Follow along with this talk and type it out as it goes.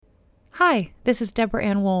Hi, this is Deborah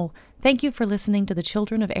Ann Wool. Thank you for listening to the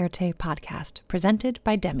Children of Erte podcast, presented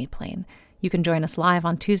by Demiplane. You can join us live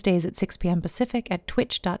on Tuesdays at 6 p.m. Pacific at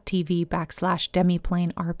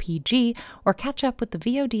twitch.tv/DemiplaneRPG, or catch up with the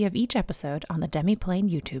VOD of each episode on the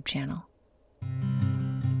Demiplane YouTube channel.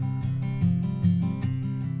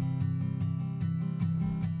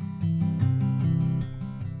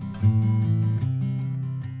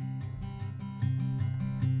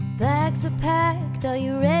 Bags are packed, are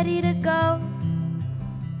you ready to go?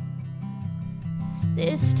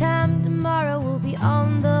 This time tomorrow we'll be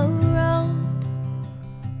on the road,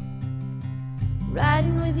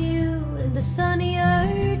 riding with you in the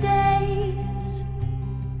sunnier days.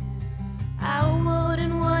 I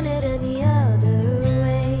wouldn't want it any other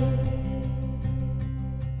way.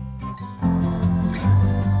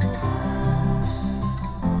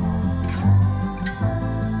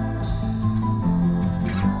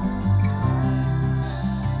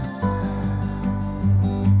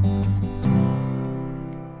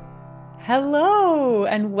 Hello,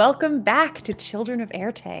 and welcome back to Children of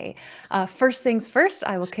Erte. First things first,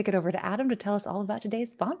 I will kick it over to Adam to tell us all about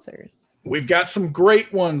today's sponsors. We've got some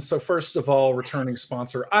great ones. So first of all, returning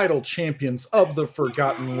sponsor, Idle Champions of the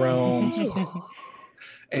Forgotten Realms.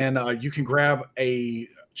 And you can grab an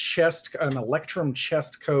Electrum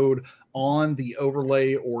chest code on the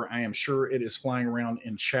overlay, or I am sure it is flying around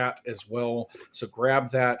in chat as well. So grab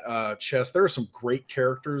that chest. There are some great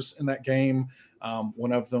characters in that game.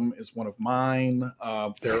 One of them is one of mine.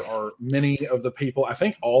 There are many of the people, I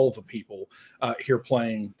think all the people here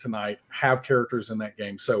playing tonight have characters in that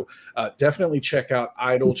game. So definitely check out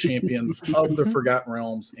Idle Champions of the Forgotten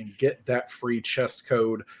Realms and get that free chest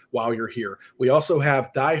code while you're here. We also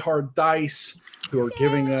have Die Hard Dice, who are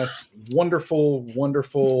giving us wonderful,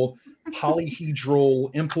 wonderful polyhedral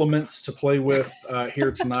implements to play with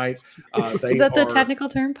here tonight. Is that the technical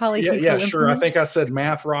term? Polyhedral yeah, sure. I think I said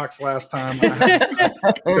math rocks last time. There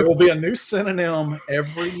will be a new synonym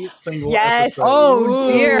every single episode.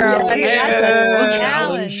 Oh dear.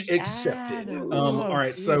 Challenge accepted. All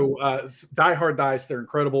right. So Die Hard Dice, they're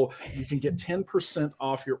incredible. You can get 10%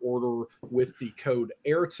 off your order with the code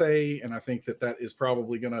Erte. And I think that is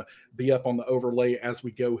probably going to be up on the overlay as we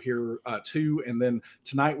go here too. And then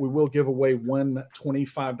tonight we will give away one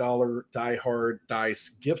 $25 Die Hard Dice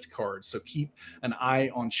gift card. So keep an eye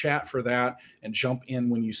on chat for that and jump in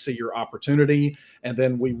when you see your opportunity. And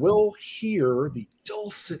then we will hear the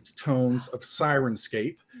dulcet tones of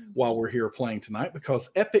Sirenscape while we're here playing tonight, because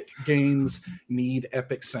epic games need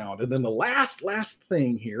epic sound. And then the last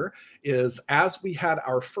thing here is, as we had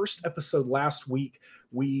our first episode last week,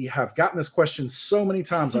 we have gotten this question so many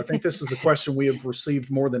times. I think this is the question we have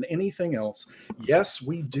received more than anything else. Yes,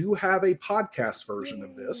 we do have a podcast version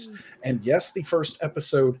of this. And yes, the first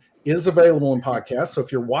episode is available in podcast. So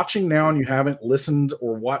if you're watching now and you haven't listened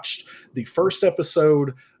or watched the first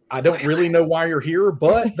episode, I don't really know why you're here,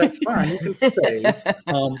 but that's fine. You can stay.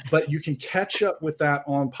 But you can catch up with that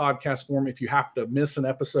on podcast form if you have to miss an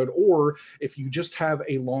episode, or if you just have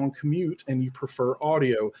a long commute and you prefer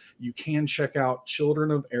audio, you can check out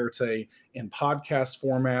Children of Erte in podcast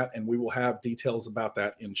format, and we will have details about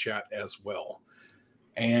that in chat as well.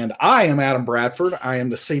 And I am Adam Bradford. I am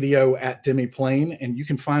the CDO at Demiplane, and you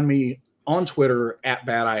can find me on Twitter at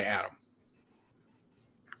BadEyeAdam.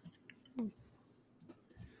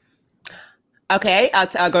 Okay,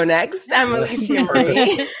 I'll go next. I'm Alicia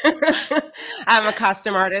Marie. I'm a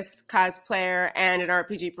costume artist, cosplayer, and an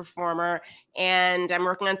RPG performer. And I'm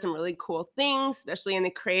working on some really cool things, especially in the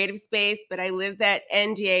creative space. But I live that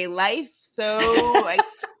NDA life, so I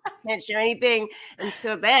can't share anything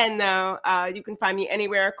until then, though. You can find me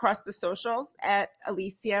anywhere across the socials at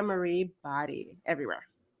Alicia Marie Body, everywhere.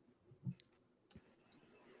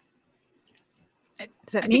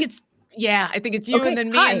 Is that me? I think it's you, okay, and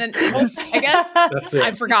then me, hi. and then I guess That's it.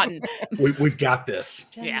 I've forgotten. We've got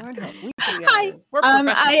this. Yeah. Hi,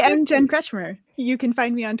 I am Jen Kretschmer. You can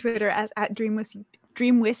find me on Twitter as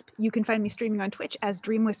 @DreamWisp. You can find me streaming on Twitch as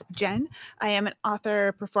DreamWispJen. I am an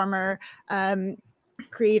author, performer,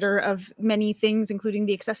 creator of many things, including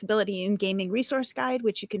the Accessibility in Gaming Resource Guide,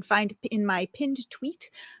 which you can find in my pinned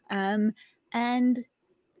tweet. And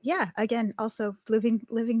yeah, again, also living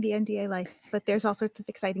the NDA life, but there's all sorts of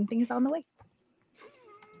exciting things on the way.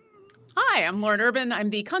 Hi, I'm Lauren Urban. I'm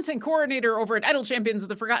the content coordinator over at Idle Champions of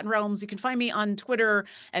the Forgotten Realms. You can find me on Twitter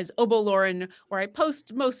as OboLauren, where I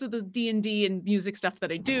post most of the D&D and music stuff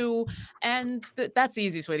that I do, and that's the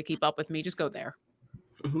easiest way to keep up with me. Just go there.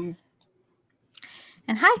 Mm-hmm.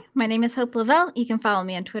 And hi, my name is Hope Lavelle. You can follow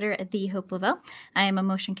me on Twitter at @TheHopeLavelle. I am a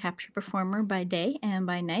motion capture performer by day, and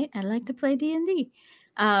by night I like to play D&D.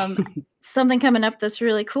 Something coming up that's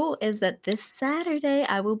really cool is that this Saturday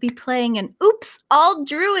I will be playing an Oops All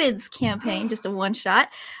Druids campaign, just a one-shot,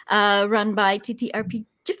 run by TTRP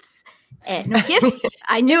GIFs. No gifts.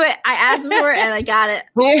 I knew it. I asked for it and I got it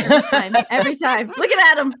every time. Look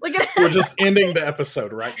at Adam. Look at Adam. We're just ending the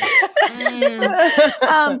episode right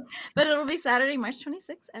now. But it'll be Saturday, March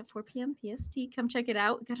 26th at 4 p.m. PST. Come check it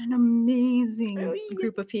out. We've got an amazing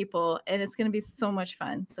group of people and it's going to be so much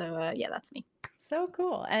fun. So yeah, that's me. So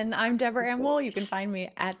cool. And I'm Deborah Ann Wool. You can find me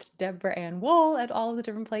at Deborah Ann Wool at all of the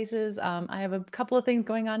different places. I have a couple of things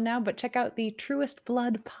going on now, but check out the Truest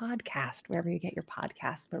Blood podcast, wherever you get your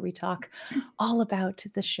podcasts, where we talk all about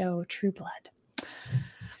the show True Blood.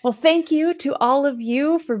 Well, thank you to all of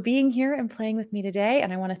you for being here and playing with me today.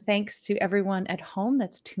 And I want to thanks to everyone at home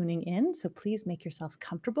that's tuning in. So please make yourselves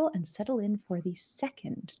comfortable and settle in for the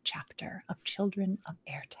second chapter of Children of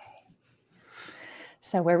Erte.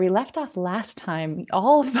 So where we left off last time,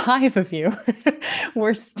 all 5 of you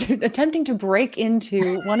were attempting to break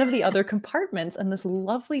into one of the other compartments on this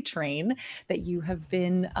lovely train that you have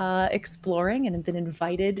been exploring and have been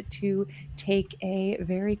invited to take a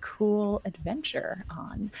very cool adventure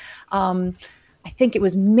on. I think it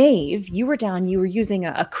was Maeve. You were down. You were using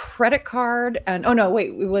a credit card, and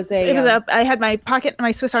I had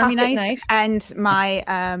my Swiss Army knife, and my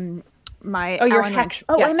your Allen hex. wrench.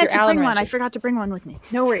 Oh, Yes, I meant your to bring Allen one. I wrenches. forgot to bring one with me.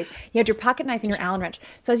 No worries. You had your pocket knife and your Allen wrench.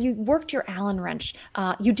 So as you worked your Allen wrench,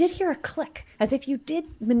 you did hear a click, as if you did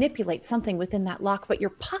manipulate something within that lock, but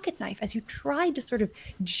your pocket knife, as you tried to sort of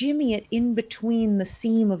jimmy it in between the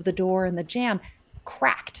seam of the door and the jamb,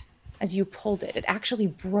 cracked as you pulled it. It actually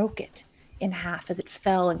broke it in half as it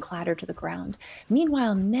fell and clattered to the ground.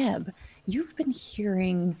 Meanwhile, Neb, you've been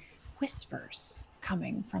hearing whispers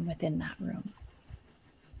coming from within that room.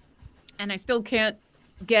 And I still can't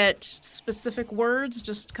get specific words,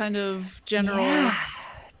 just kind of general. Yeah,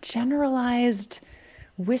 generalized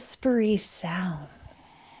whispery sounds.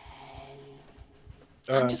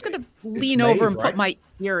 I'm just going to lean Maeve, over and right? put my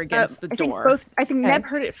ear against the door. I think Okay. Neb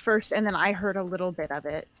heard it first, and then I heard a little bit of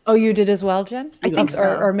it. Oh, you did as well, Jen? I think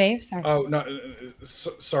so. Or Maeve, sorry. Oh, no.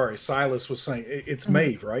 Sorry. Silas was saying it's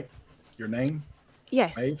Maeve, right? Your name?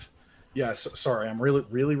 Yes. Maeve? Yes. Sorry. I'm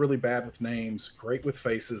really bad with names, great with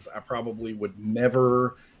faces. I probably would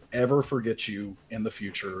never, ever forget you in the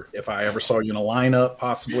future if I ever saw you in a lineup,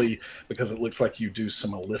 possibly because it looks like you do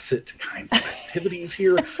some illicit kinds of activities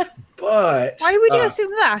here. But Why would you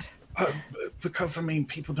assume that? because, I mean,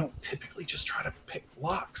 people don't typically just try to pick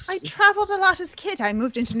locks. I traveled a lot as a kid. I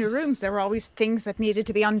moved into new rooms. There were always things that needed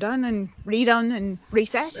to be undone and redone and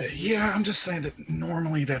reset. Yeah, I'm just saying that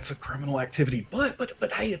normally that's a criminal activity, but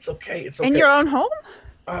hey, it's okay. It's okay. In your own home?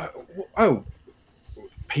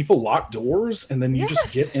 People lock doors and then you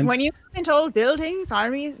just get into. When you come into old buildings,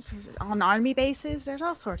 on army bases, there's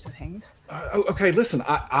all sorts of things. Okay, listen,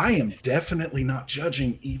 I am definitely not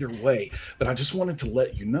judging either way, but I just wanted to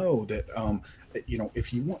let you know that,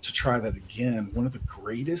 if you want to try that again, one of the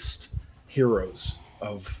greatest heroes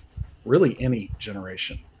of really any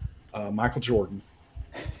generation, Michael Jordan,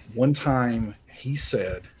 one time he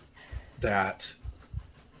said that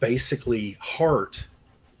basically heart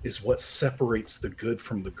is what separates the good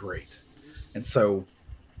from the great. And so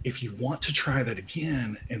if you want to try that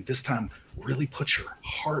again, and this time really put your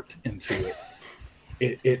heart into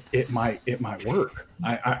it, it might work.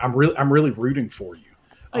 I'm really rooting for you.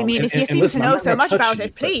 I mean, if you seem to know so much about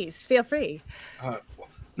it, please feel free.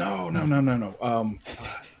 No. I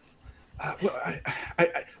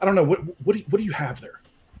don't know. What do you have there?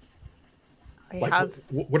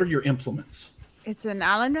 What are your implements? It's an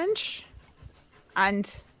Allen wrench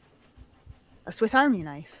and a Swiss Army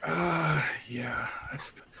knife. Yeah,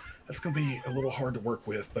 that's gonna be a little hard to work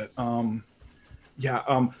with, but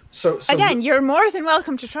So again, you're more than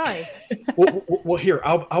welcome to try. well, here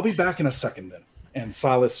I'll be back in a second then. And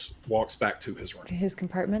Silas walks back to his room. To his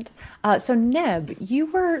compartment. So Neb, you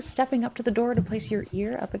were stepping up to the door to place your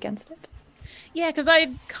ear up against it? Yeah, because I'd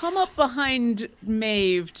come up behind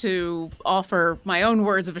Maeve to offer my own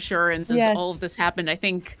words of assurance as all of this happened. I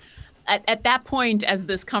think at that point, as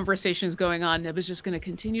this conversation is going on, Neb is just going to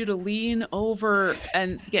continue to lean over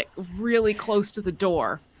and get really close to the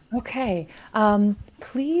door. Okay.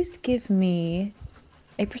 Please give me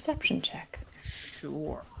a perception check.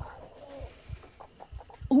 Sure.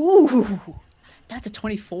 Ooh, that's a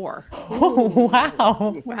 24. Oh,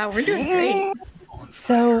 wow. Wow, we're doing great.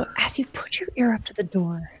 So as you put your ear up to the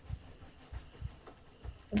door,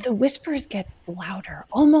 the whispers get louder,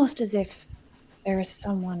 almost as if there is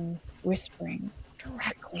someone whispering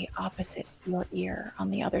directly opposite your ear on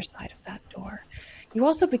the other side of that door. You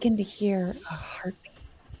also begin to hear a heartbeat.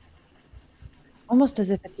 almost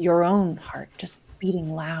as if it's your own heart just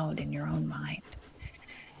beating loud in your own mind.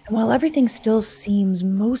 And while everything still seems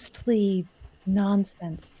mostly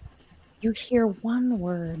nonsense, you hear one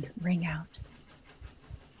word ring out.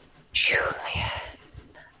 Julian.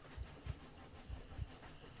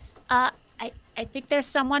 I think there's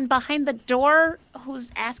someone behind the door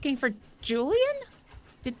who's asking for Julian?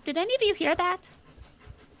 Did any of you hear that?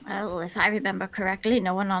 Well, if I remember correctly,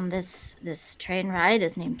 no one on this train ride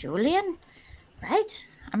is named Julian, right?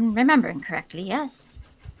 I'm remembering correctly, yes.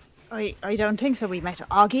 I don't think so. We met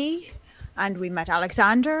Augie, and we met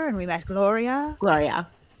Alexander, and we met Gloria. Gloria.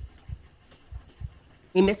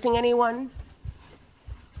 We missing anyone?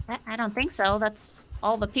 I don't think so. That's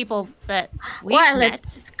all the people that we Well, met.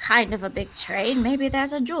 it's kind of a big train. Maybe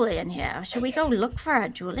there's a Julian here. Should we go look for a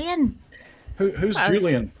Julian? Who's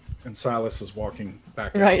Julian? And Silas is walking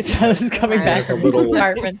back. out. Right, so this is coming He back has a from the little-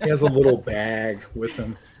 apartment. He has a little bag with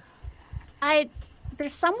him.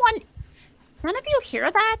 There's someone. None of you hear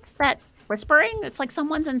that whispering? It's like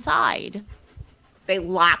someone's inside. They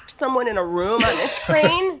locked someone in a room on this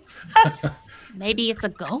train? Maybe it's a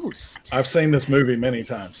ghost. I've seen this movie many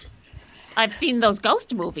times. I've seen those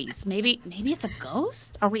ghost movies. Maybe it's a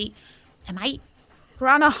ghost. We're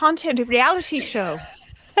on a haunted reality show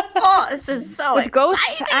Oh, this is so with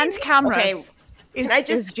ghosts exciting. and cameras.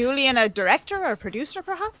 Okay, Is Julian a director or a producer,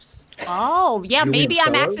 perhaps? Oh, yeah, Julian maybe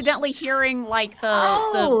I'm Fellows? accidentally hearing like the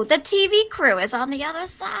Oh, the TV crew is on the other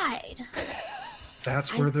side.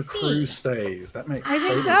 That's I where the crew see. stays. That makes I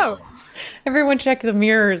think total so. sense. Everyone check the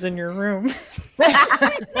mirrors in your room.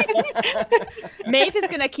 Maeve is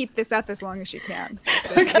going to keep this up as long as she can.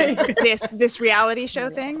 Okay. This reality show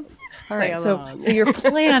thing. All right, Hang so on. your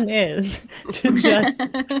plan is to just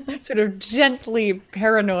sort of gently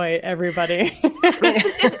paranoid everybody.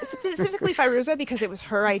 Specifically Firuza, because it was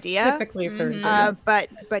her idea. Specifically for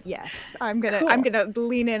But yes, I'm gonna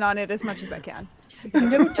lean in on it as much as I can.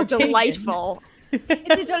 It's a delightful.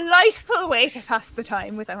 It's a delightful way to pass the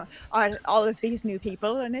time with all of these new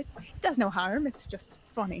people, and it does no harm. It's just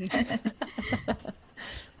funny.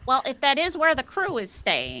 Well, if that is where the crew is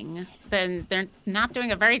staying, then they're not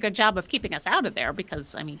doing a very good job of keeping us out of there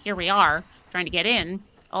because, I mean, here we are trying to get in.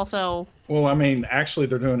 Also, Well, I mean, actually,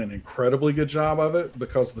 they're doing an incredibly good job of it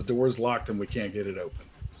because the door is locked and we can't get it open.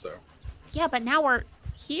 So yeah, but now we're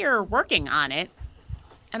here working on it.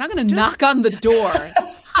 And I'm going to knock on the door.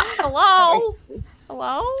 Hello?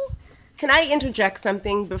 Hello? Can I interject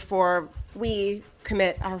something before we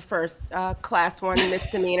commit our first class 1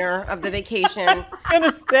 misdemeanor of the vacation? I'm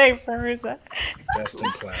gonna stay first. best in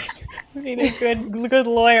class. We need a good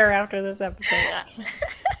lawyer after this episode.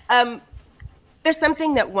 There's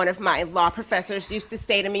something that one of my law professors used to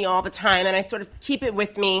say to me all the time, and I sort of keep it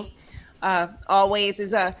with me always,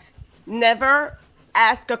 is never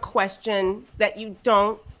ask a question that you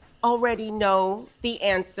don't already know the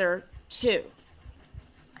answer to.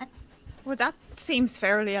 Well, that seems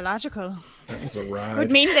fairly illogical. That was a It ride.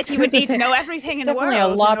 would mean that you would need to know everything in the world.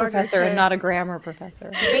 Definitely a law in order professor to- and not a grammar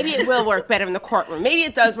professor. Maybe it will work better in the courtroom. Maybe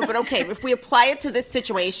it does, but okay, if we apply it to this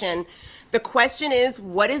situation, the question is,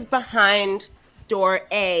 what is behind door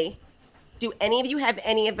A? Do any of you have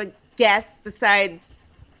any of a guess besides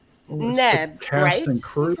Well, it's Neb, the cast right? and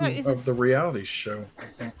crew So is of this- the reality show. I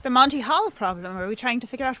think. the Monty Hall problem. Are we trying to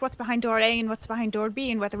figure out what's behind door A and what's behind door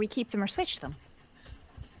B, and whether we keep them or switch them?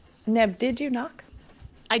 Neb, did you knock?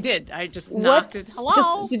 I did. I just knocked it.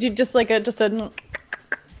 Hello? Did you just like a Just like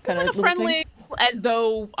a friendly, as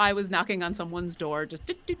though I was knocking on someone's door. Just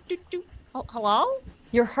do, do, do, do. Hello?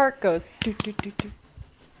 Your heart goes do do do do.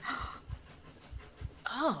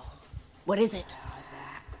 Oh, what is it?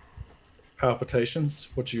 Palpitations.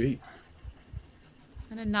 What you eat?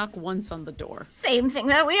 I'm gonna knock once on the door. Same thing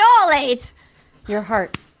that we all ate. Your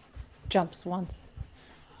heart jumps once.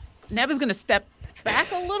 Neb is gonna step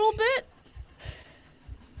back a little bit.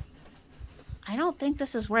 I don't think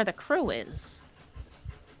this is where the crew is.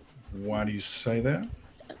 Why do you say that?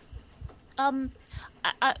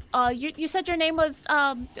 You said your name was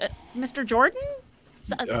Mr. Jordan?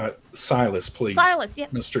 Silas, please. Silas, yeah.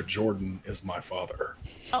 Mr. Jordan is my father.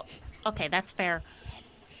 Oh, okay, that's fair.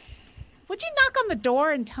 Would you knock on the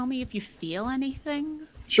door and tell me if you feel anything?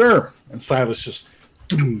 Sure. And Silas just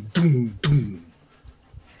doom, doom, doom.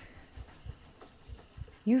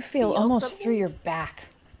 You feel almost through your back.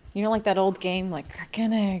 You know, like that old game, like crack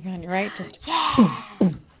an egg, right? Just boom,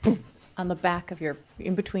 boom, boom, on the back of your,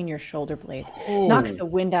 in between your shoulder blades. Knocks the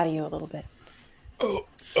wind out of you a little bit.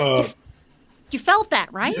 You felt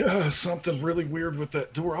that, right? Yeah, something really weird with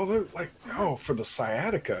that door. Although, like, for the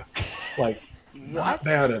sciatica, like, not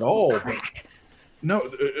bad at all. But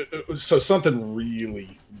no, so something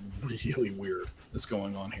really, really weird is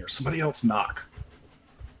going on here. Somebody else knock.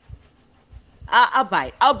 I'll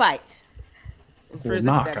bite. And Well, Frieza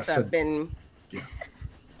knock, I steps said- up and Yeah.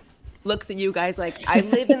 looks at you guys like, I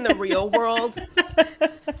live in the real world.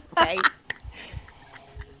 Okay.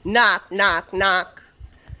 Knock, knock, knock.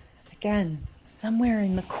 Again, somewhere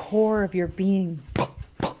in the core of your being.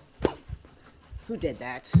 Who did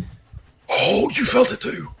that? Oh, you felt it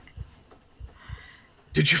too.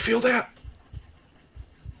 Did you feel that?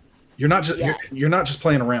 You're not just Yes. you're not just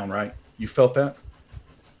playing around, right? You felt that?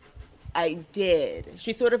 I did.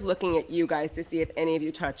 She's sort of looking at you guys to see if any of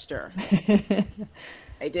you touched her.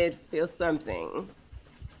 I did feel something.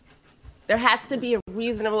 There has to be a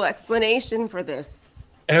reasonable explanation for this.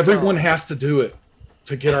 Everyone has to do it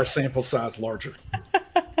to get our sample size larger.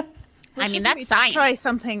 I mean, Should that's we science. Try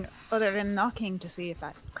something other than knocking to see if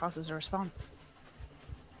that causes a response.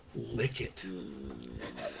 Lick it.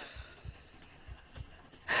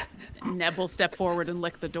 Neb will step forward and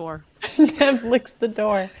lick the door. Neb licks the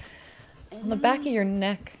door. On the back of your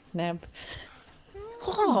neck, Neb.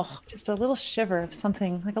 Oh, Just a little shiver of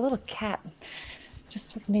something, like a little cat. Just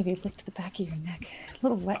sort of maybe licked the back of your neck. A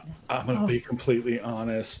little wetness. I'm gonna be completely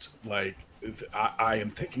honest. Like I am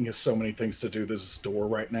thinking of so many things to do this door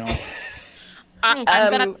right now. I'm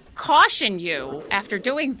gonna caution you. After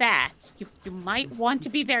doing that, you might want to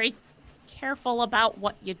be very careful about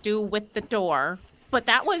what you do with the door. But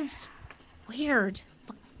that was weird.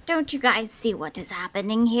 Don't you guys see what is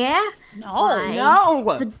happening here? No, Why?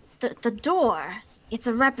 No. The door, it's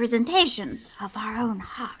a representation of our own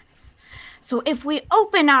hearts. So if we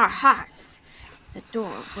open our hearts, the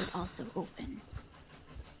door will also open.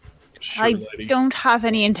 Sure, I lady. don't have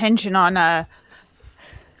any intention on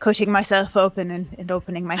cutting myself open and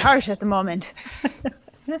opening my heart at the moment.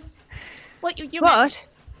 What you meant- But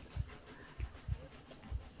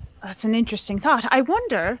that's an interesting thought. I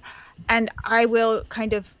wonder, and I will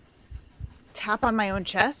kind of tap on my own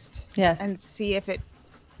chest Yes. and see if it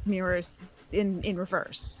mirrors in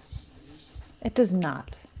reverse. It does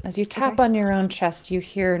not. As you tap Okay. on your own chest, you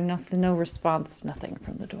hear nothing, no response, nothing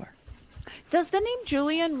from the door. Does the name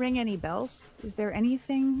Julian ring any bells? Is there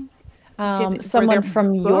anything? were Someone there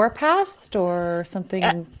from your books? past or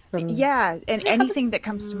something from Yeah, and anything that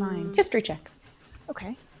comes to mind. history check,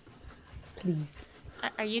 Okay. please.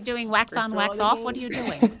 Are you doing wax on, First wax roll off? What are you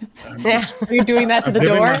doing? I'm just- Are you doing that to I'm the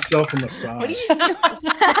giving door? myself a massage.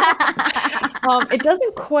 It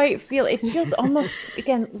doesn't quite feel. It feels almost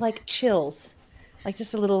again like chills, like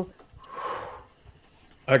just a little.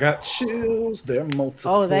 I got chills. They're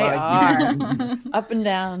multiplying. Oh, they are up and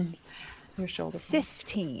down your shoulder.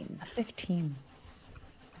 15. 15.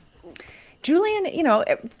 Julian,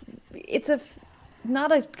 it's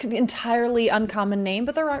not a entirely uncommon name,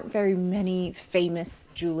 but there aren't very many famous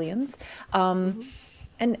Julians. And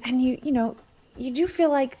you do feel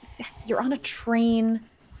like you're on a train.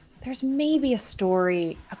 There's maybe a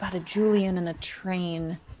story about a Julian and a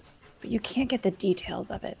train, but you can't get the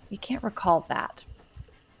details of it. You can't recall that.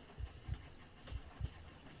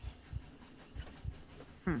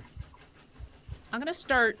 I'm gonna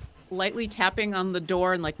start lightly tapping on the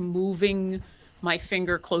door and like moving my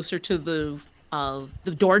finger closer to the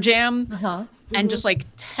door jamb Uh-huh. and just like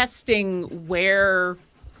testing where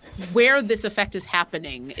this effect is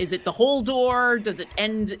happening. Is it the whole door? Does it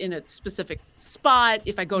end in a specific spot?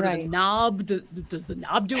 If I go to the Right. knob, does the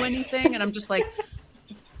knob do anything? And I'm just like,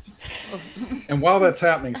 And while that's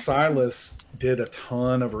happening, Silas did a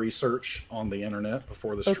ton of research on the internet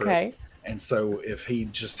before this trip. Okay. And so if he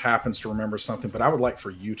just happens to remember something, but I would like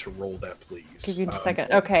for you to roll that, please. Give you a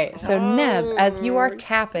second. Okay, so Neb, as you are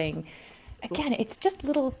tapping, again, it's just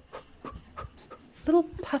little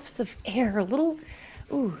puffs of air, little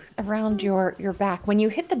around your back. When you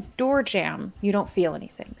hit the door jamb, you don't feel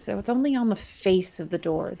anything. So it's only on the face of the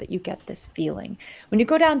door that you get this feeling. When you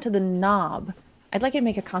go down to the knob, I'd like you to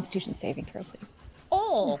make a Constitution saving throw, please.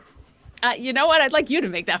 oh, you know what? I'd like you to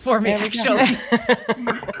make that for me, There we go.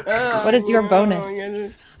 actually. What is your bonus?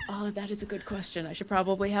 Oh, that is a good question. I should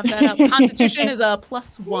probably have that up. Constitution is a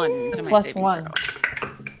 +1 to my Plus saving 1. throw.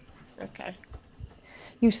 Okay.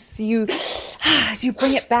 You as you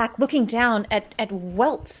bring it back, looking down at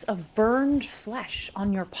welts of burned flesh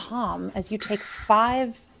on your palm as you take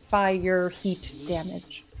 5 fire heat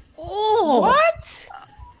damage. Oh, What?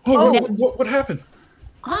 Oh, what happened?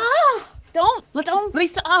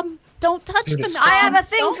 Don't touch Dude, the it's knob. I have a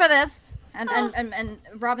thing Don't- for this. And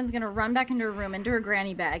Robin's gonna run back into her room, into her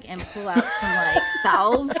granny bag, and pull out some like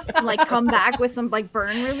salve, like come back with some like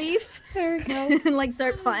burn relief, There we go. and like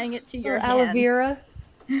start applying it to your Aloe hand. vera.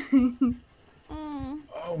 Mm,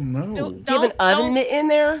 Oh no. Don't- Do you have an oven don't- mitt in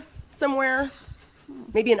there somewhere?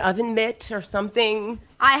 Maybe an oven mitt or something.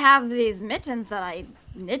 I have these mittens that I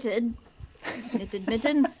knitted. Knitted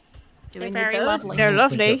mittens. Do we They're need very those? lovely. They're I don't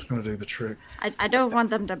think lovely. that's going to do the trick. I don't want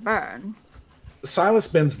them to burn. Silas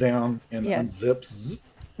bends down and Yes. unzips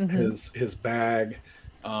Mhm. his bag,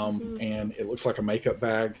 and it looks like a makeup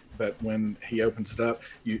bag. But when he opens it up,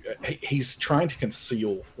 he's trying to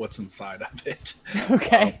conceal what's inside of it.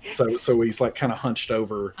 Okay. So he's like kind of hunched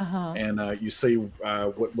over, Uh-huh. and you see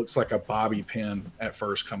what looks like a bobby pin at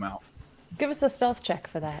first come out. Give us a stealth check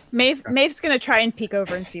for that. Maeve's gonna try and peek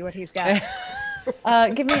over and see what he's got.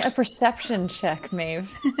 Give me a perception check, Maeve,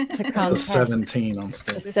 to A contrast. 17 on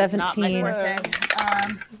stealth. This is not my 17.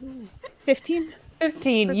 forte. 15.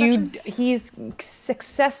 15. He's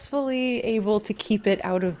successfully able to keep it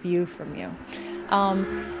out of view from you.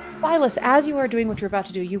 Silas, as you are doing what you're about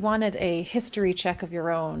to do, you wanted a history check of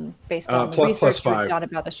your own based on the Plus research you've 5. done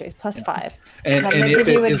about this race. Plus 5. And I'm gonna if give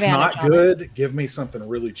you it is advantage not on it. good, give me something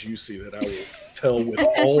really juicy that I will tell with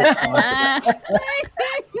all confidence.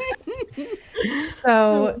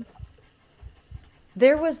 So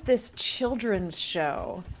there was this children's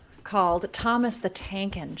show called Thomas the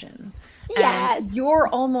Tank Engine. And you're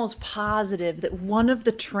almost positive that one of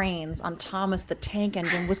the trains on Thomas the Tank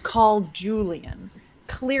Engine was called Julian.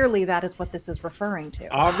 Clearly, that is what this is referring to.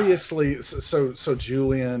 Obviously, so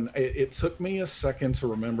Julian, it took me a second to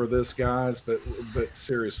remember this, guys, but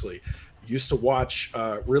seriously, used to watch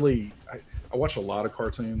I watch a lot of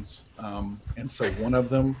cartoons, and so one of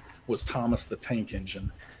them was Thomas the Tank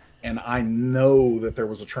Engine, and I know that there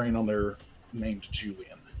was a train on there named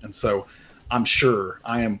Julian, and so I'm sure,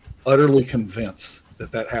 I am utterly convinced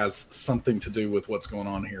that has something to do with what's going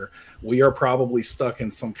on here. We are probably stuck in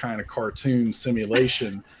some kind of cartoon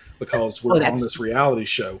simulation because we're on this reality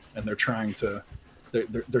show, and they're trying to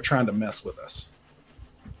mess with us.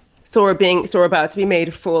 So we're about to be made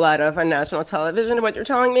a fool out of on national television. What you're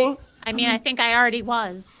telling me? I mean, I think I already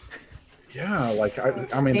was. Yeah, like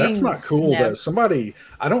I mean, that's not cool though. Somebody,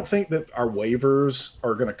 I don't think that our waivers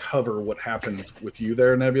are going to cover what happened with you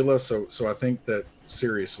there, Nebula. So I think that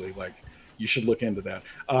seriously, like, you should look into that.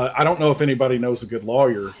 I don't know if anybody knows a good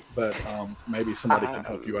lawyer, but maybe somebody can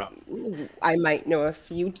help you out. I might know a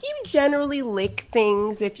few. Do you generally lick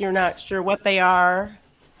things if you're not sure what they are?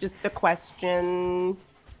 Just a question.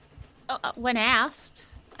 When asked,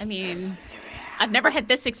 I mean, I've never had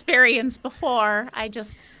this experience before. I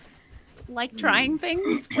just like trying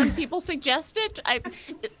things when people suggest it.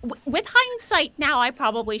 With hindsight now, I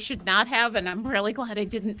probably should not have, and I'm really glad I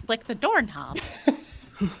didn't lick the doorknob.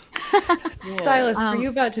 Silas, were you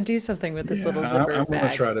about to do something with this little zipper I'm bag? going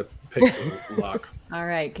to try to pick the lock. All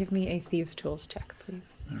right, give me a thieves' tools check,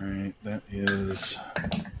 please. All right, that is.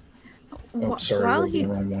 Oh, Wh- sorry, while I rolled the he-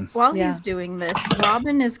 wrong one. While Yeah. he's doing this,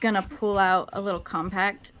 Robin is gonna pull out a little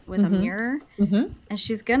compact with a mirror, and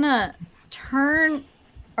she's gonna turn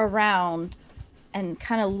around and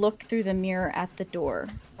kind of look through the mirror at the door.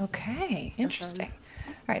 Okay, interesting.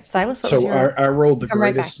 All right, Silas, what was So your... I rolled the Come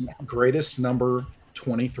right back. greatest number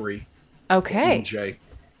 23. Okay. J.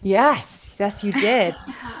 Yes, you did.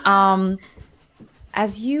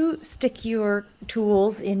 As you stick your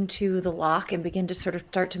tools into the lock and begin to sort of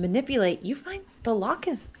start to manipulate, you find the lock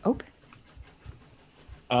is open.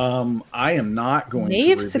 I am not going to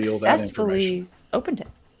Maeve reveal that successfully information. opened it,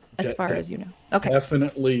 as far as you know. Okay.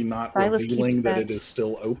 Definitely not Silas keeps revealing that that it is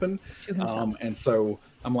still open. to himself. And so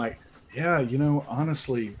I'm like, yeah,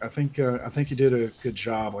 honestly, I think you did a good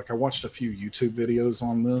job. Like, I watched a few YouTube videos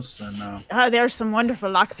on this, and There's some wonderful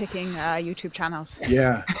lockpicking YouTube channels.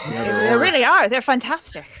 yeah, They really are. They're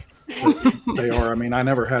fantastic. they are. I mean, I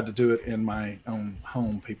never had to do it in my own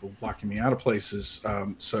home. People blocking me out of places.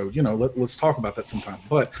 So let's talk about that sometime.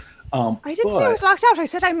 But I didn't say I was locked out. I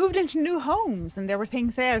said I moved into new homes, and there were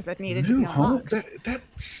things there that needed to new be home. unlocked. That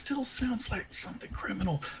still sounds like something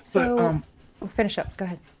criminal. So, finish up. Go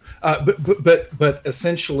ahead. But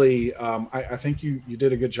essentially, I think you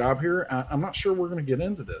did a good job here. I'm not sure we're going to get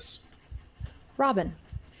into this. Robin,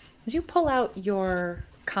 as you pull out your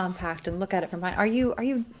compact and look at it from behind, are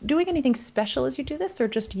you doing anything special as you do this, or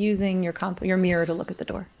just using your mirror to look at the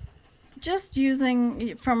door? Just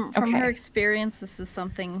using from Okay. her experience, this is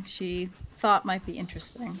something she thought might be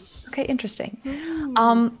interesting. Okay, interesting.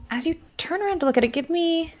 As you turn around to look at it,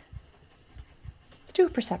 let's do a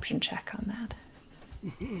perception check on that.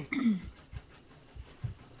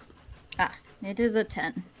 It is a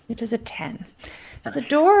 10. It is a 10. So the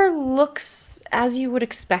door looks as you would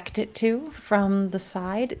expect it to from the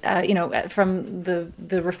side, from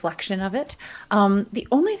the reflection of it. The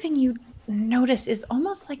only thing you notice is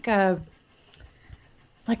almost like a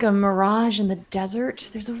mirage in the desert.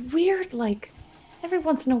 There's a weird, like, every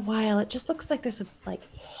once in a while, it just looks like there's a like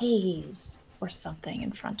haze or something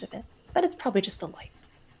in front of it, but it's probably just the lights.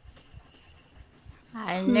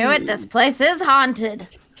 I knew it. This place is haunted.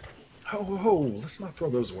 Oh, let's not throw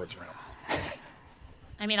those words around.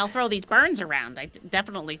 I mean, I'll throw these burns around. I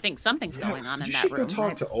definitely think something's going on in You that should room. go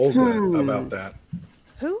talk to Olga about that.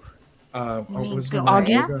 Who? What mean was her Gloria?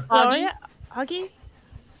 name? Olga? Gloria? Augie?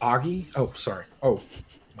 Augie? Oh, sorry. Oh,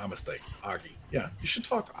 my mistake. Augie. Yeah, you should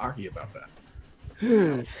talk to Augie about that.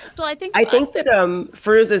 Well, I think that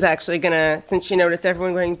Fruz is actually gonna, since she noticed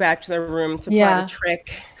everyone going back to their room to play a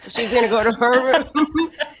trick, she's gonna go to her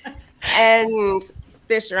room and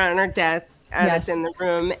fish around her desk that's in the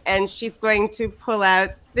room, and she's going to pull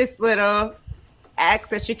out this little axe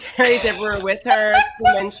that she carries everywhere with her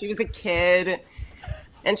from when she was a kid.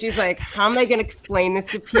 And she's like, how am I gonna explain this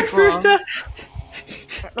to people? Fruza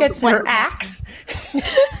gets her axe.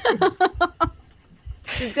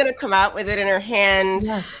 She's gonna come out with it in her hand.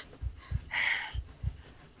 Yes.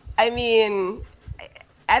 I mean,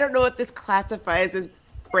 I don't know if this classifies as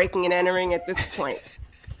breaking and entering at this point,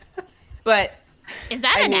 but is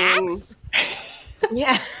that an axe?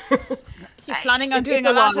 Yeah. You're planning on It's doing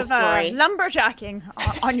a a lot long of story. lumberjacking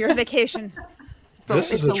on your vacation.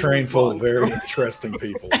 This is a train full of very interesting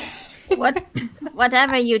people.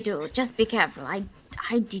 Whatever you do, just be careful. I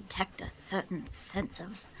detect a certain sense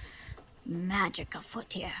of magic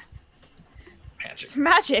afoot here.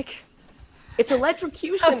 Magic. It's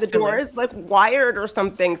electrocution. The door is like wired or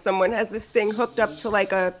something. Someone has this thing hooked up to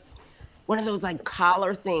like one of those like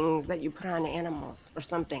collar things that you put on animals or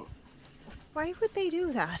something. Why would they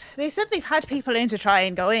do that? They said they've had people in to try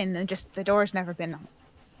and go in, and just the door's never been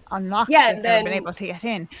unlocked. Yeah, They've never been able to get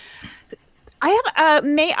in. I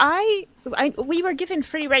have. We were given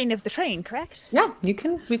free reign of the train, correct? Yeah, we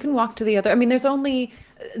can walk to the other. I mean, there's only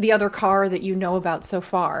the other car that you know about so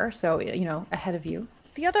far, so ahead of you.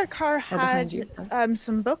 The other car behind had you,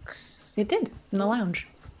 some books. It did in the lounge.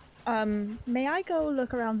 May I go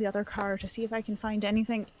look around the other car to see if I can find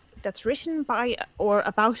anything that's written by or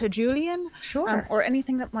about a Julian? Sure. Or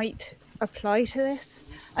anything that might apply to this,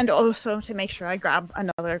 and also to make sure I grab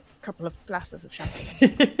another couple of glasses of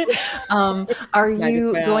champagne. Are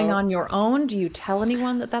you going on your own? Do you tell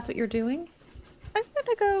anyone that that's what you're doing? I'm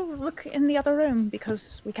gonna go look in the other room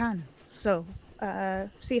because we can. So,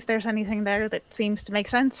 see if there's anything there that seems to make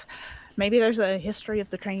sense. Maybe there's a history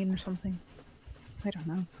of the train or something. I don't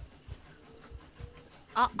know.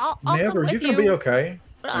 I'll Neb, come are with you gonna be okay?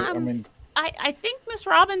 I mean, I think Miss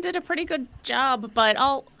Robin did a pretty good job, but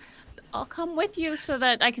I'll come with you so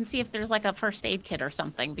that I can see if there's like a first aid kit or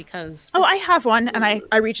something, because I have one, and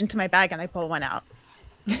I reach into my bag and I pull one out.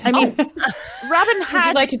 I mean, Robin had. Would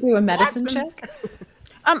you like to do a medicine check?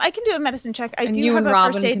 I can do a medicine check. I And do you have and a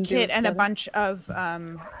Robin first can aid do kit it and a together. bunch of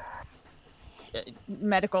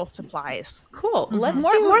medical supplies. Cool. Let's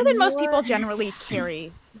More do than most your- people generally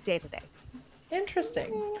carry day to day.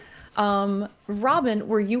 Interesting. Robin,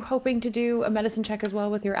 were you hoping to do a medicine check as well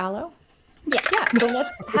with your aloe? Yeah. Yeah. So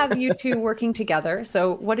let's have you two working together.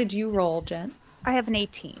 So what did you roll, Jen? I have an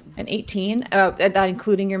 18. An 18. That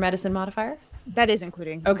including your medicine modifier? That is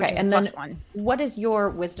including. Okay, which is and a then plus 1. what is your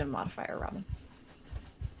wisdom modifier, Robin?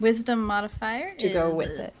 Wisdom modifier To go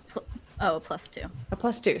with it. +2. A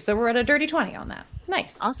 +2. So we're at a dirty 20 on that.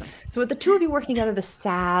 Nice. Awesome. So with the two of you working together, the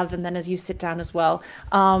salve, and then as you sit down as well,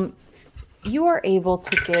 you are able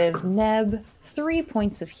to give Neb 3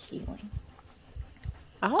 points of healing.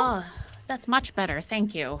 Oh, that's much better.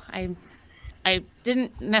 Thank you. I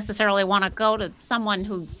didn't necessarily want to go to someone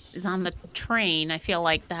who is on the train. I feel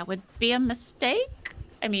like that would be a mistake.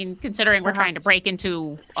 I mean, considering we're trying to break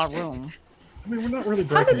into a room. I mean, we're not really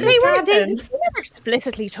How breaking did it. They happen? never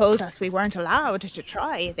explicitly told us we weren't allowed to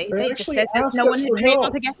try. They just actually said that asked no us one had for been able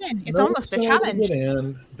help. to get in. It's No almost a one's able to challenge. get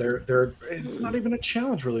in. It's not even a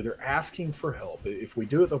challenge, really. They're asking for help. If we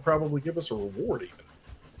do it, they'll probably give us a reward,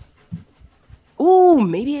 even. Ooh,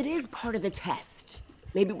 maybe it is part of the test.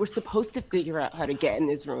 Maybe we're supposed to figure out how to get in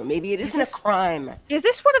this room. Maybe it isn't a crime. Is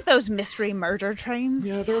this one of those mystery murder trains?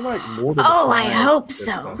 Yeah, they're like Lord of the Oh, I Flies, hope this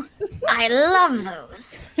so. stuff. I love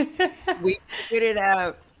those. We figured it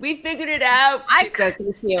out. We figured it out. I She says to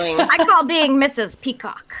the ceiling. I call being Mrs.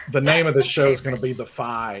 Peacock. The name of the show is going to be The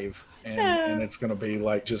Five, and it's going to be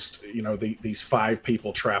like just these 5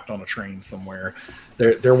 people trapped on a train somewhere.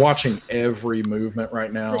 They're watching every movement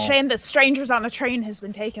right now. It's a shame that Strangers on a Train has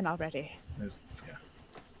been taken already. There's- yeah.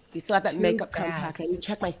 You still have that Too makeup bad. compact. I need to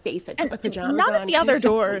check my face. I put And my pajamas none on. of the other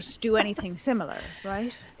doors do anything similar,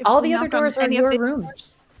 right? If All we the other knock on doors are any of your the rooms.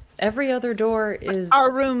 doors- Every other door is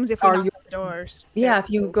Our rooms, if we are knock your on doors. Yeah, if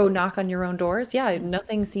you go knock on your own doors, yeah,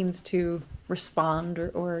 nothing seems to respond,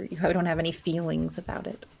 or you don't have any feelings about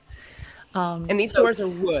it. And these so- doors are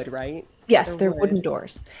wood, right? Yes, They're they're wooden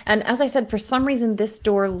doors. And as I said, for some reason, this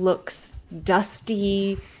door looks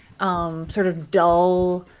dusty, sort of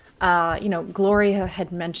dull. Gloria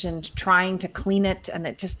had mentioned trying to clean it, and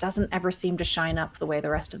it just doesn't ever seem to shine up the way the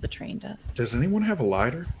rest of the train does. Does anyone have a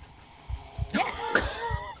lighter?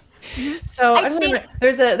 So I don't know,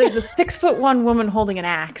 there's a 6'1" woman holding an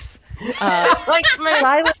axe. Like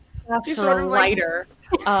Silas asked She's for sort a of like- lighter.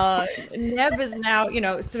 Neb is now,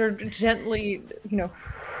 sort of gently,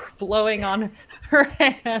 blowing on her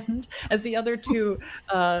hand as the other two,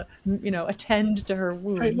 attend to her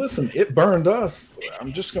wound. Hey, listen, it burned us.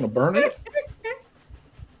 I'm just going to burn it.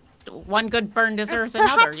 One good burn deserves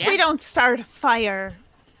another. Perhaps Yeah. we don't start a fire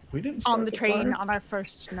We didn't on start the train fire. on our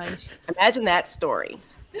first night. imagine that story.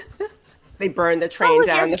 They burned the What train was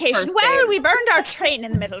your down the vacation? first Well, day. we burned our train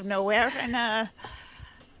in the middle of nowhere, and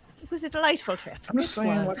it was a delightful trip. I'm just saying,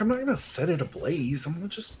 one. like, I'm not going to set it ablaze. I'm going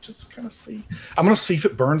to just kind of see. I'm going to see if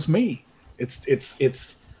it burns me.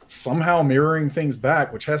 It's somehow mirroring things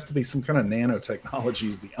back, which has to be some kind of nanotechnology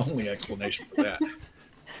is the only explanation for that.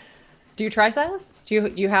 Do you try, Silas? Do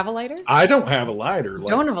you have a lighter? I don't have a lighter. Like,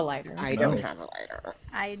 Don't have a lighter. I No. don't have a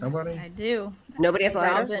lighter. Nobody? I do. Nobody has a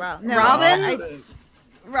lighter? Robin, well. No,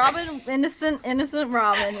 Robin, innocent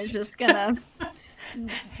Robin is just gonna.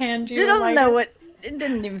 Hand you She a doesn't lighter? know what. It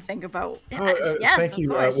didn't even think about. Yes, Thank of you.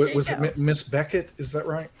 course, here Was you it go. Miss Beckett? Is that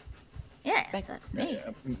right? Yes, that's me.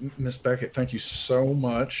 Miss Beckett, thank you so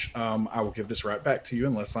much. I will give this right back to you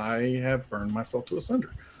unless I have burned myself to a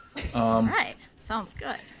cinder. All right, sounds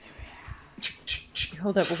good.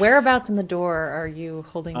 Hold up. Whereabouts in the door are you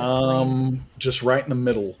holding this flame? Just right in the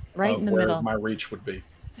middle Right of in the where middle. my reach would be.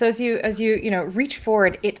 So as you reach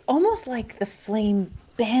forward, it's almost like the flame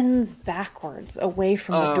bends backwards away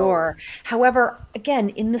from the Oh. door. However, again,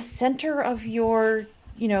 in the center of your,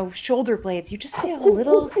 shoulder blades, you just feel a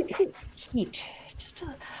little heat. Just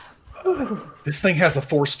a This thing has a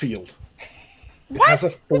force field. It What? has a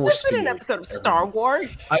Has force this been an field, episode of everyone. Star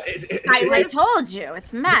Wars? I told you,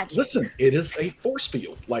 it's magic. Listen, it is a force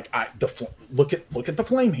field. Like look at the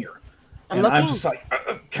flame here. I'm And I'm looking. just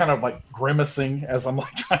like kind of like grimacing as I'm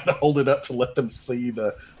like trying to hold it up to let them see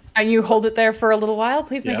the. And you hold it there for a little while.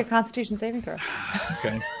 Please make Yeah. a Constitution saving throw.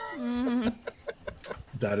 Okay, Mhm.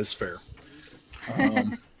 that is fair.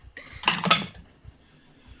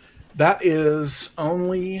 That is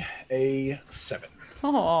only a 7.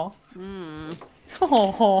 Oh. Mm.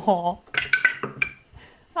 Oh.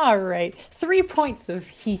 All right. 3 points of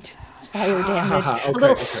heat, fire damage. Okay, a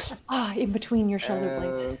little okay. in between your shoulder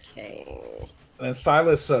blades. Okay. And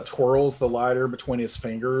Silas twirls the lighter between his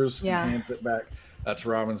fingers Yeah. and hands it back to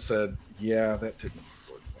Robin and said, yeah, that didn't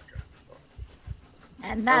work like I thought.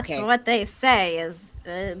 And that's Okay. what they say is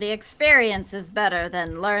the experience is better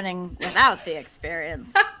than learning without the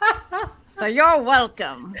experience. So you're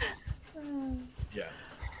welcome. Yeah,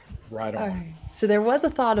 right on. All right. So there was a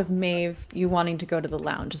thought of Maeve, you wanting to go to the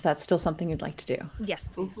lounge. Is that still something you'd like to do? Yes,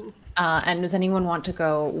 please. And does anyone want to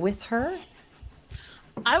go with her?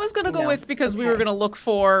 I was gonna go No. with because we were Okay. gonna look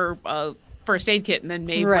for a first aid kit, and then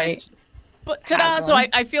Maeve Right. went. But ta-da! Has So one.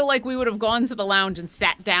 I feel like we would have gone to the lounge and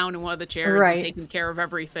sat down in one of the chairs Right. and taken care of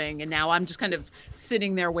everything. And now I'm just kind of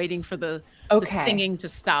sitting there waiting for the Okay. stinging to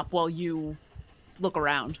stop while you look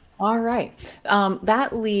around. All right.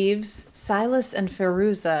 That leaves Silas and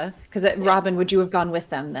Feruza, because Robin, would you have gone with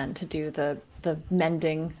them then to do the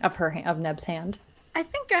mending of of Neb's hand? I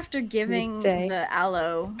think after giving stay. the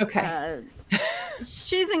aloe, Okay.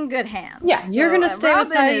 she's in good hands. Yeah, you're So, gonna stay Robin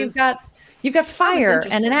beside. is- You've got fire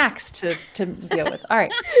and an interested. axe to deal with. All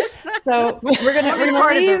right. So we're gonna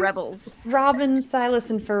part of the leave rebels. Robin, Silas,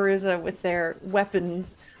 and Feruza with their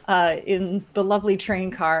weapons in the lovely train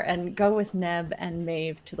car and go with Neb and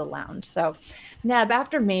Maeve to the lounge. So Neb,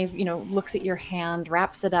 after Maeve, looks at your hand,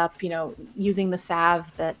 wraps it up, using the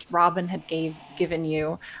salve that Robin had given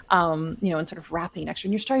you, and sort of wrapping it extra,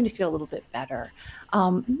 and you're starting to feel a little bit better.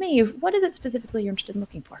 Maeve, what is it specifically you're interested in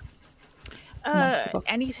looking for? amongst the books?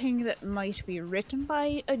 Anything that might be written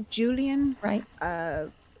by a Julian, Right?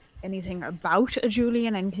 anything about a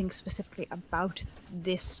Julian, anything specifically about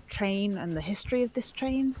this train and the history of this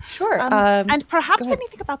train, Sure. and perhaps ahead.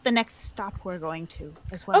 anything about the next stop we're going to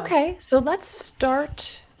as well. Okay, so let's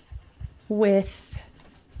start with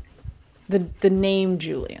the name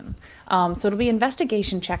Julian. So it'll be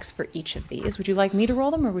investigation checks for each of these. Would you like me to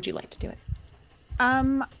roll them, or would you like to do it?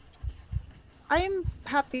 I am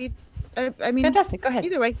happy. I mean, Fantastic. Go ahead.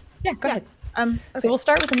 either way. Yeah, go yeah. ahead. Okay. So we'll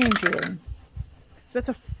start with the name Julian. So that's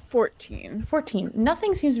a 14. 14.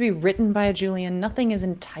 Nothing seems to be written by a Julian. Nothing is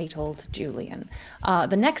entitled Julian.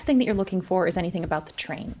 The next thing that you're looking for is anything about the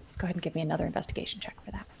train. Let's go ahead and give me another investigation check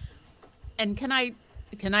for that. And can I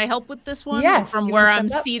help with this one? Yes, From you where wanna I'm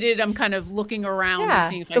step up? seated, I'm kind of looking around and Yeah.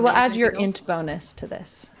 seeing if I So we'll notice add your anything else. int bonus to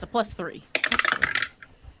this. It's a +3.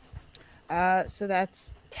 So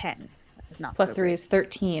that's 10. That is not Plus so 3 great. is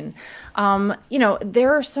 13.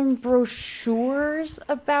 There are some brochures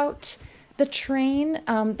about the train.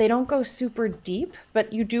 They don't go super deep,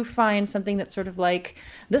 but you do find something that's sort of like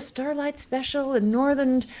the Starlight Special and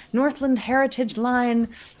Northland Heritage Line,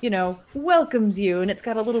 welcomes you. And it's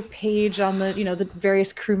got a little page on the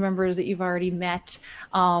various crew members that you've already met.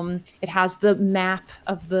 It has the map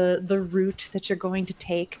of the route that you're going to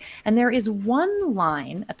take. And there is one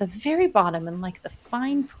line at the very bottom in like the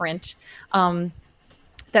fine print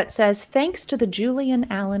that says, thanks to the Julian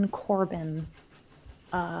Allen Corbin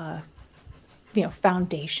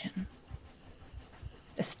foundation.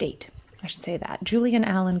 Estate. I should say that. Julian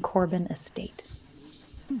Allen Corbin Estate.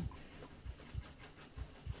 Did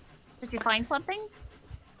you find something?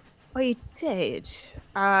 I did.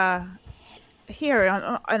 Here,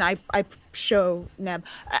 and I show Neb.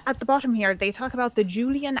 At the bottom here, they talk about the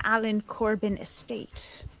Julian Allen Corbin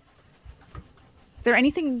Estate. Is there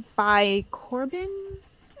anything by Corbin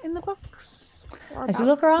in the books? Or As you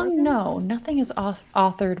about look around, Corbins? no, nothing is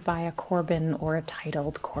authored by a Corbin or a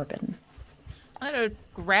titled Corbin. I don't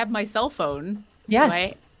grab my cell phone.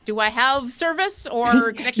 Yes. Do I have service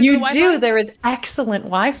or connection to You the Wi-Fi? do. There is excellent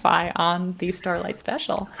Wi-Fi on the Starlight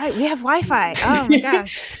Special. Right, we have Wi-Fi. Oh my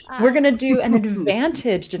gosh. We're going to do an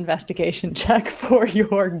advantaged investigation check for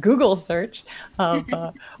your Google search of,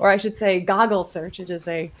 or I should say Goggle search. It is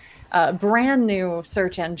a brand new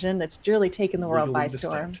search engine that's really taken the world by Legally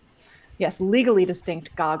storm. distinct. Yes, legally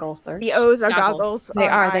distinct Goggle search. The O's are Goggles. goggles. They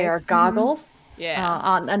R are. They are Is. goggles.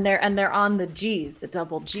 Yeah. And they're on the G's, the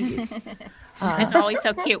double G's. It's always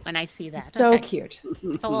so cute when I see that. So Okay. cute.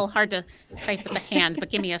 It's a little hard to type with the hand,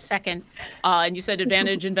 but give me a second. And you said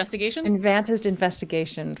advantage investigation? Advantaged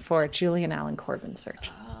investigation for Julian Allen Corbin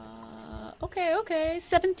search. Okay.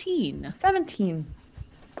 17. 17.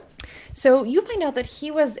 So you find out that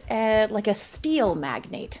he was like a steel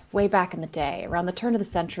magnate way back in the day, around the turn of the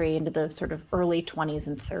century into the sort of early 20s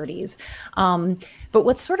and 30s. But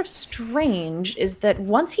what's sort of strange is that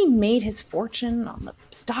once he made his fortune on the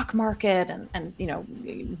stock market and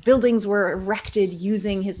buildings were erected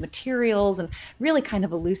using his materials, and really kind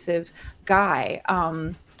of elusive guy,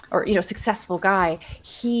 successful guy,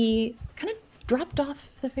 he kind of dropped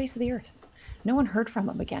off the face of the earth. No one heard from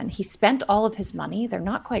him again. He spent all of his money. They're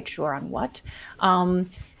not quite sure on what, and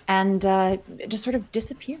just sort of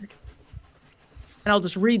disappeared. And I'll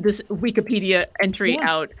just read this Wikipedia entry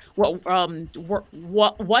out.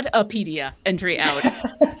 Whatapedia entry out.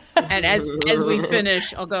 And as we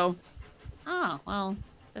finish, I'll go, Oh, well,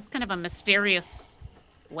 that's kind of a mysterious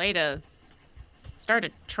way to start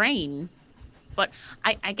a train. But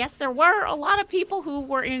I guess there were a lot of people who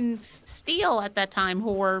were in steel at that time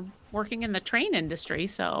who were working in the train industry.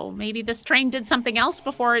 So maybe this train did something else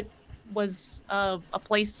before it was a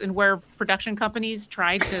place in where production companies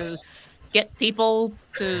tried to get people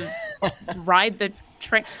to ride the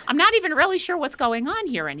train. I'm not even really sure what's going on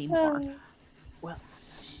here anymore.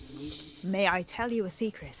 May I tell you a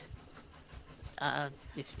secret?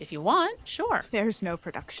 If you want, sure. There's no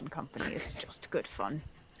production company. It's just good fun.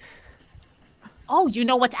 Oh, you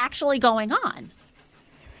know what's actually going on?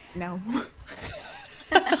 No.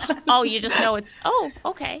 Oh, you just know it's. Oh,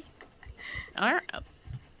 okay. All right. Well,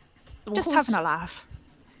 Just who's- having a laugh.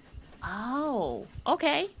 Oh,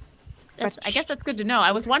 okay. But I guess that's good to know.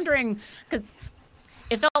 I was wondering because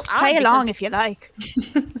it felt odd. Play along because, if you like.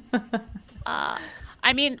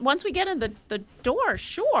 I mean, once we get in the door,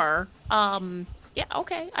 sure. Yeah,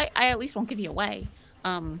 okay. I at least won't give you away.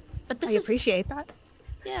 But this I is appreciate that.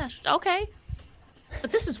 yeah, okay.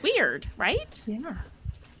 But this is weird, right? Yeah.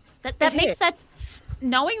 That It makes is. that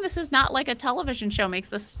knowing this is not like a television show makes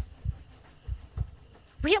this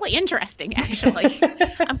really interesting. Actually,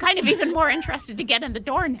 I'm kind of even more interested to get in the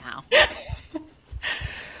door now.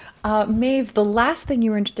 Maeve, the last thing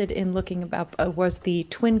you were interested in looking about was the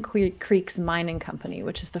Twin Creeks Mining Company,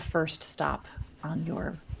 which is the first stop on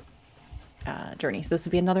your journey. So this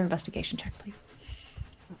would be another investigation check, please.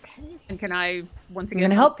 Okay. and can I once You're again going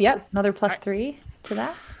to help? Yep. Another plus 3 to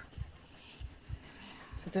that.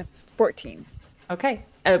 So it's a 14. Okay.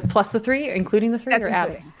 Plus the 3, including the 3? That's or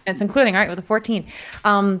adding? including. It's including, all right, with a 14.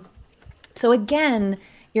 So again,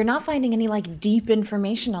 you're not finding any like deep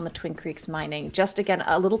information on the Twin Creeks mining. Just again,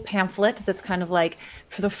 a little pamphlet that's kind of like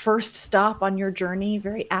for the first stop on your journey,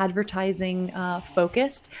 very advertising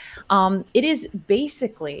focused. It is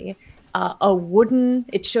basically a wooden,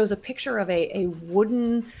 it shows a picture of a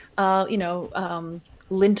wooden,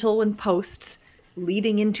 lintel and posts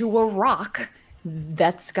leading into a rock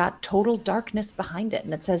that's got total darkness behind it.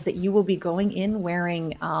 And it says that you will be going in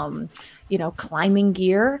wearing, climbing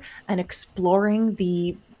gear and exploring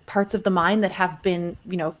the parts of the mine that have been,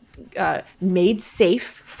 made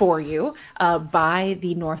safe for you by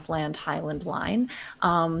the Northland Highland Line.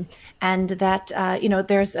 And that,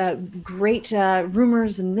 there's great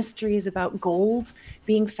rumors and mysteries about gold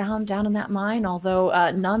being found down in that mine, although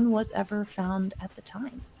none was ever found at the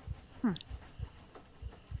time.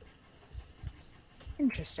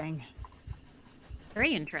 Interesting.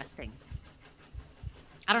 Very interesting.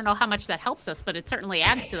 I don't know how much that helps us, but it certainly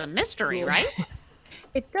adds to the mystery, right?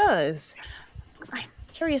 It does. I'm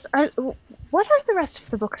curious, what are the rest of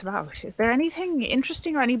the books about? Is there anything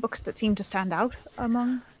interesting or any books that seem to stand out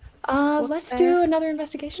among? Let's do another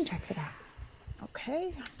investigation check for that.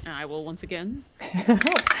 Okay. I will once again.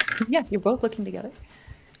 Yes, you're both looking together.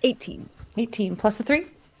 18. 18 plus the 3?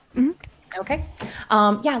 Mhm. Okay.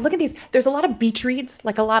 Look at these. There's a lot of beach reads,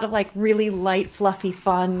 like a lot of like really light, fluffy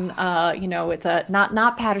fun. It's a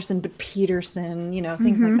not Patterson, but Peterson,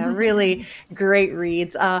 things like that. Really great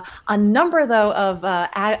reads. A number though of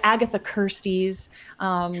Agatha Christie's,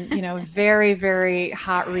 very, very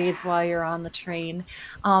hot reads while you're on the train.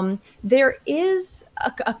 There is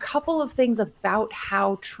a couple of things about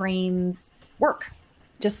how trains work.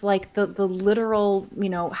 Just like the literal,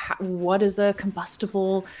 what is a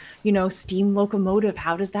combustible, steam locomotive?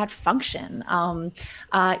 How does that function?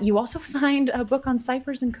 You also find a book on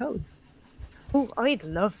ciphers and codes. Oh, I'd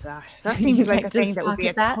love that. That You seems like might a thing just that would be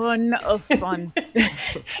a pocket that. ton of fun.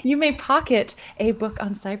 You may pocket a book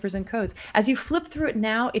on ciphers and codes. As you flip through it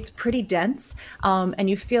now, it's pretty dense, and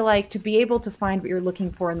you feel like to be able to find what you're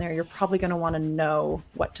looking for in there, you're probably going to want to know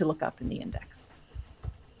what to look up in the index,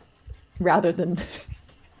 rather than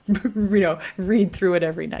read through it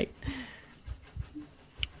every night.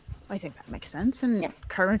 I think that makes sense. And Yeah.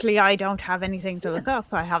 currently I don't have anything to look up.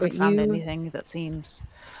 I haven't But found you- anything that seems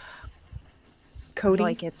Cody.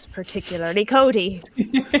 like it's particularly Cody.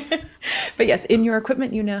 But yes, in your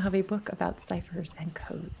equipment, you now have a book about ciphers and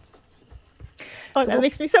codes. Oh, So that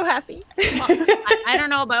makes me so happy. Well, I don't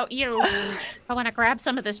know about you. I want to grab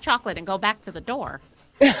some of this chocolate and go back to the door.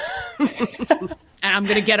 And I'm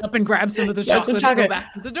gonna get up and grab some of the Grab some chocolate and go chocolate.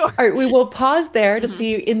 back to the door. All right, we will pause there to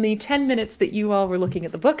see in the 10 minutes that you all were looking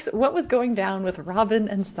at the books, what was going down with Robin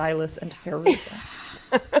and Silas and Feruza.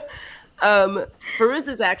 Feruza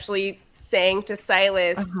is actually saying to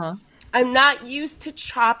Silas, Uh-huh. I'm not used to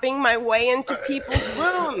chopping my way into people's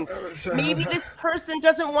rooms. Maybe this person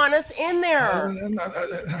doesn't want us in there.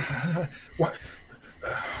 What?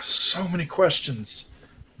 So many questions.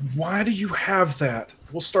 Why do you have that?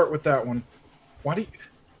 We'll start with that one. Why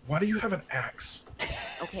do you have an axe?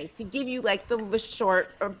 Okay, to give you like the short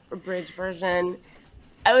abridged version,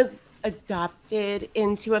 I was adopted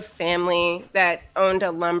into a family that owned a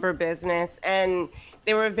lumber business, and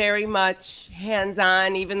they were very much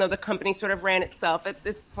hands-on, even though the company sort of ran itself at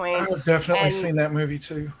this point. I've definitely And seen that movie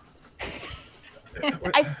too.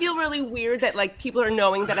 I feel really weird that like people are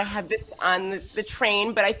knowing that I have this on the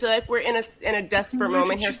train, but I feel like we're in a desperate Why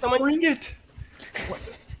moment did here. you Someone bring it.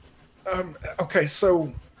 Okay,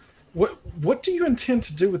 so what do you intend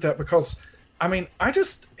to do with that? Because I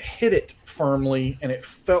just hit it firmly and it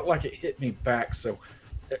felt like it hit me back. So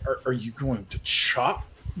are you going to chop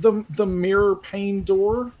the mirror pane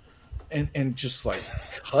door and just like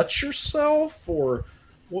cut yourself, or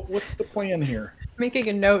what's the plan here? Making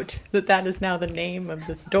a note that is now the name of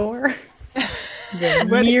this door. The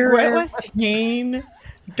What mirror was pane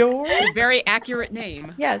door. A very accurate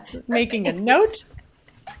name. Yes, making a note.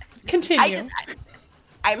 Continue.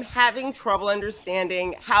 I'm having trouble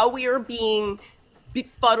understanding how we are being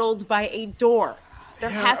befuddled by a door.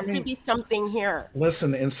 There Yeah, has I to mean- be something here.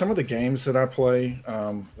 Listen, in some of the games that I play,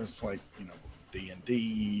 it's like,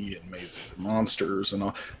 D&D and Mazes and Monsters and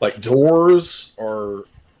all, like doors are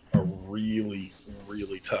a really,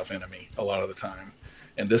 really tough enemy a lot of the time.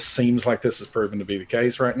 And this seems like this is proven to be the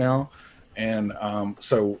case right now. And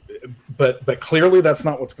but clearly that's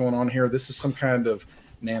not what's going on here. This is some kind of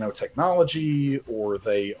nanotechnology, or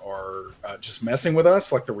they are just messing with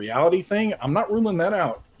us, like the reality thing. I'm not ruling that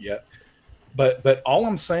out yet. But all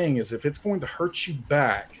I'm saying is, if it's going to hurt you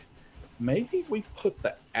back, maybe we put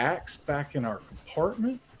the axe back in our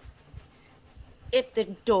compartment. if the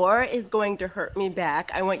door is going to hurt me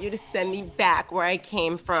back, I want you to send me back where I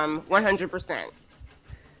came from 100%.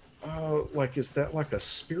 Like, is that like a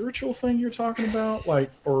spiritual thing you're talking about?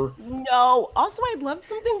 Like, or No. Also, I'd love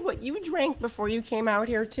something what you drank before you came out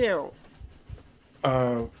here too.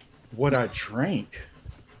 what I drank?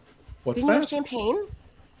 What's Didn't you have that? champagne?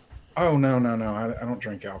 Oh, no. I don't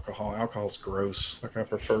drink alcohol. Alcohol's gross. Like, I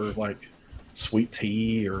prefer like sweet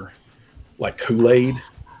tea or like Kool-Aid,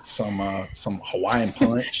 some Hawaiian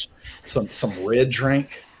punch, some red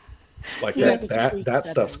drink. Like Yeah, that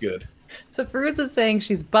stuff's good. So Feruza's saying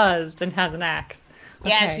she's buzzed and has an axe.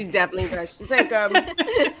 Yeah, Okay. she's definitely fresh. She's like,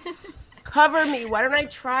 cover me. Why don't I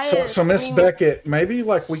try it? So Miss I mean, Beckett, maybe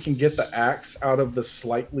like we can get the axe out of the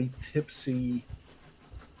slightly tipsy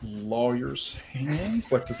lawyer's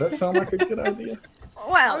hands. Like, does that sound like a good idea?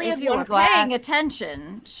 Well, only if have you one were glass. paying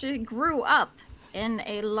attention, she grew up in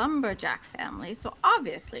a lumberjack family, so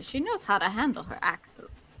obviously she knows how to handle her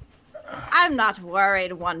axes. I'm not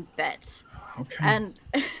worried one bit. Okay.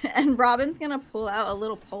 And Robin's gonna pull out a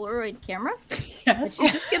little Polaroid camera. And Yes.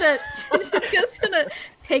 she's just gonna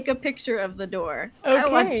take a picture of the door. I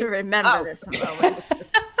want Okay. to remember Oh. this moment.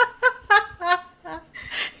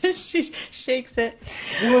 She shakes it.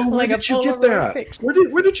 Whoa, where like a did you get Polaroid that? picture.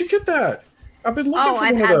 Where did you get that? I've been looking Oh, for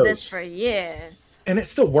I've one of had those. this for years. And it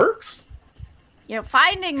still works? You know,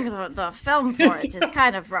 finding the film for it is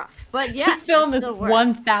kind of rough, but yeah, The film it is still works.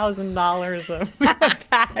 $1,000 a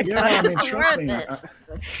pack. Yeah, I mean, It's trust worth me. it.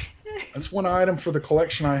 That's one item for the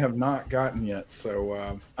collection I have not gotten yet.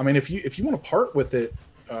 So, I mean, if you want to part with it,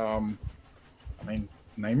 I mean,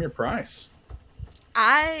 name your price.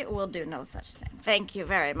 I will do no such thing. Thank you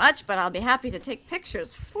very much, but I'll be happy to take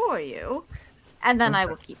pictures for you, and then I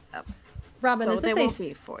will keep them. Robin, So is they this won't a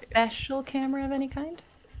be for you. special camera of any kind?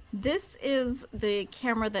 This is the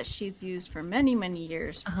camera that she's used for many, many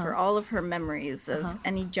years for all of her memories of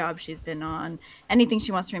any job she's been on. Anything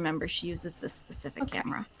she wants to remember, she uses this specific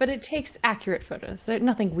camera. But it takes accurate photos.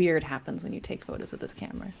 Nothing weird happens when you take photos with this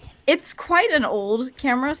camera. It's quite an old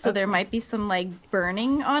camera, so there might be some like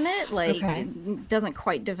burning on it. Like Okay. it doesn't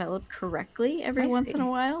quite develop correctly every I once in see. a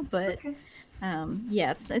while, but Okay.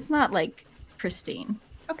 yeah, it's not like pristine.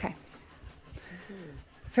 Okay.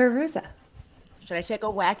 Feruza. Should I take a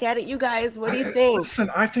whack at it, you guys? What do you think? Listen,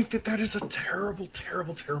 I think that is a terrible,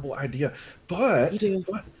 terrible, terrible idea. But, You do.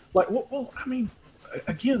 well, I mean,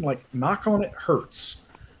 again, like, knock on it hurts.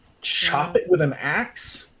 Chop it with an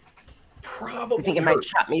axe, probably. I think it might hurts.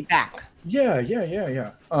 chop me back.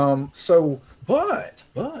 Yeah. So,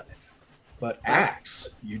 but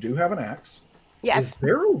axe, you do have an axe. Yes. Is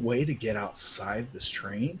there a way to get outside this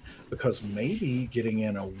train? Because maybe getting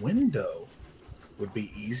in a window would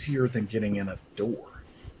be easier than getting in a door.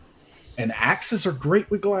 And axes are great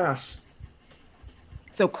with glass.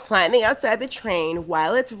 So climbing outside the train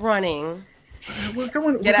while it's running. We're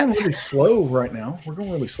going Get outside. really slow right now. We're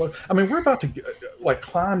going really slow. I mean, we're about to like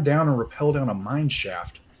climb down and rappel down a mine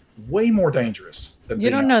shaft. Way more dangerous than You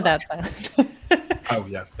being don't know outside. that, Silas. Oh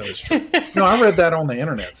yeah, that is true. No, I read that on the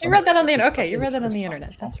internet. You read that on the internet. Okay, It you read was- that on it was the internet.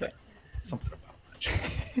 That's something- right. Something about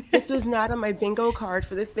that. This was not on my bingo card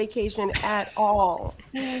for this vacation at all.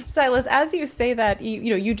 Silas, as you say that,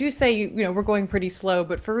 you do say we're going pretty slow,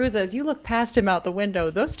 but Feruza, as you look past him out the window,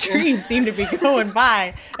 those trees seem to be going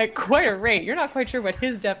by at quite a rate. You're not quite sure what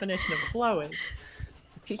his definition of slow is.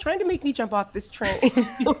 Is he trying to make me jump off this train?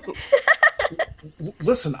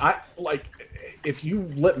 Listen, I like if you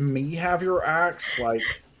let me have your axe, like,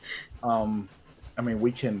 I mean,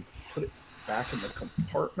 we can put it back in the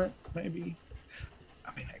compartment, maybe.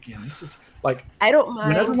 I mean, again, this is like I don't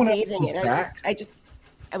mind everyone else saving comes it. back-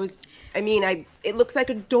 It looks like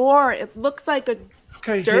a door. It looks like a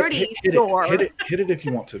okay. dirty hit door. Hit it if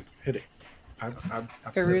you want to. Hit it. I've said-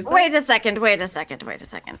 Feruza? Wait a second.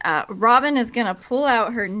 Robin is gonna pull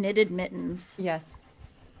out her knitted mittens, Yes.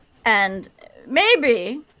 and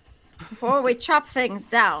maybe before we chop things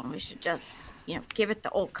down, we should just give it the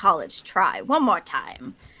old college try one more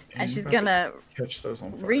time. And she's about to gonna catch those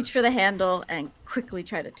on fire. reach for the handle and quickly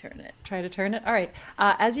try to turn it. Try to turn it. All right.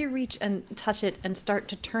 As you reach and touch it and start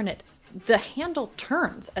to turn it, the handle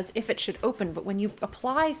turns as if it should open, but when you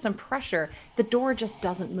apply some pressure, the door just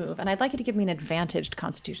doesn't move. And I'd like you to give me an advantaged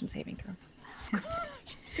Constitution saving throw.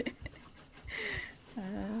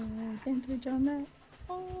 Advantage on that.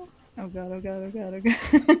 Oh god. Okay,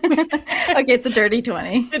 it's a dirty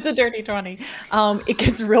 20. It's a dirty 20. It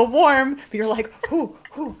gets real warm, but you're like,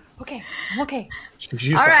 okay, I'm okay. She's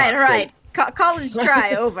used All to hot right. College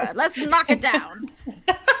try over. Let's knock it down.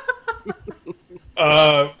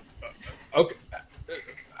 Okay.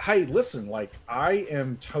 Hey, listen, like I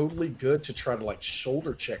am totally good to try to like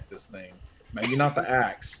shoulder check this thing maybe not the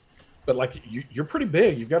axe, but like you're pretty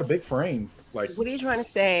big. You've got a big frame. Like, What are you trying to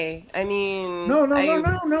say? I mean, no.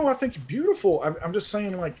 I think you're beautiful. I'm just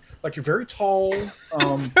saying, like you're very tall.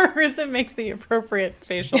 Veruza makes the appropriate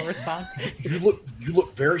facial response. You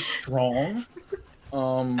look very strong.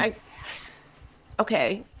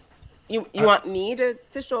 Okay. You want me to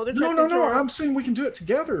shoulder check? No. I'm saying we can do it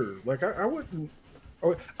together. Like I wouldn't.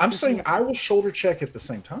 I'm saying I will shoulder check at the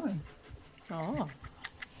same time. Oh.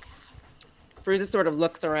 Veruza sort of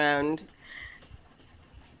looks around.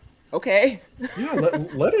 Okay. Yeah,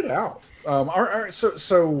 let it out. All right.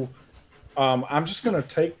 So, I'm just gonna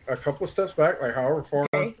take a couple of steps back, like however far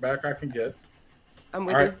back I can get. I'm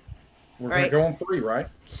with All you. right. We're gonna go on 3, right?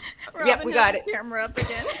 Yep, we got it. Camera up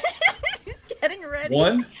again. She's getting ready.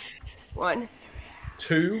 1, 1.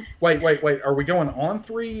 2. Wait. Are we going on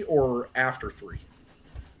 3 or after 3?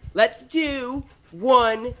 Let's do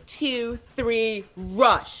 1, 2, 3,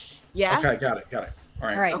 rush. Yeah. Okay, got it. All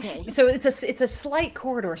right. Okay. So it's a slight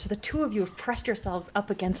corridor. So the two of you have pressed yourselves up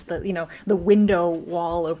against the window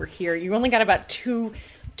wall over here. You only got about two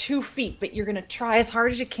feet, but you're gonna try as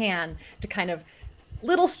hard as you can to kind of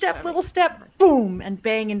little step, boom, and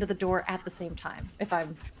bang into the door at the same time. If I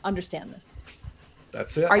understand this.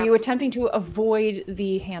 That's it. Are you attempting to avoid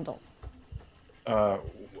the handle?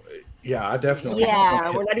 Yeah, I definitely. Yeah,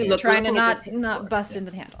 we're not even Trying to looking. not bust into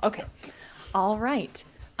the handle. Okay. All right.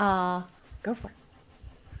 Go for it.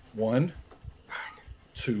 1,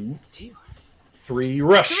 2, 3,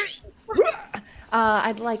 rush.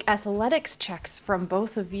 I'd like athletics checks from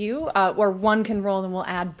both of you, or one can roll, and we'll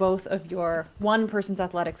add both of one person's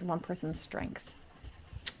athletics and one person's strength.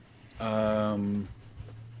 I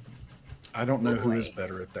don't know who is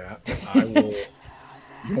better at that. But I will.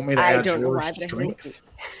 You want me to add your strength?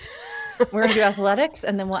 We're gonna do athletics,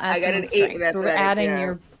 and then we'll add. I got an 8 strength. with So we're athletics,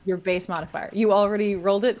 adding your base modifier. You already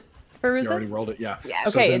rolled it, Veruza? You already rolled it, yeah. Yeah.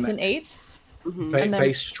 Okay, So it's an 8. Mhm. And then-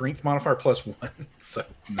 base strength modifier plus 1, so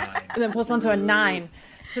 9. And then +1, so a 9.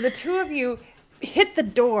 So the two of you hit the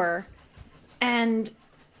door, and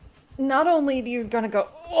not only do you gonna go,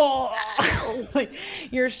 oh, like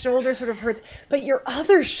your shoulder sort of hurts, but your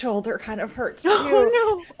other shoulder kind of hurts too. Oh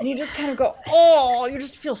no. And you just kind of go, oh, you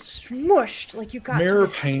just feel smushed, like you got Mirror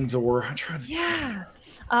pain door. I tried to. yeah.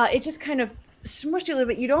 It just kind of smushed you a little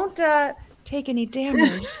bit. You don't take any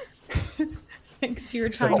damage, thanks to your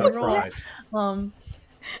Except tiny I roll. cried.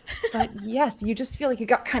 But yes, you just feel like you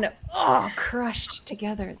got kind of crushed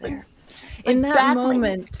together there. In that back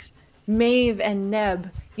moment, Maeve and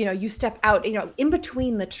Neb, you step out, in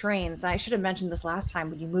between the trains. I should have mentioned this last time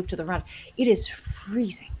when you moved to the run. It is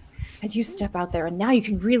freezing as you step out there, and now you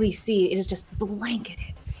can really see it is just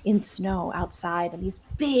blanketed in snow outside, and these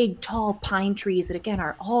big, tall pine trees that again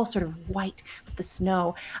are all sort of white with the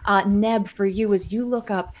snow. Neb, for you, as you look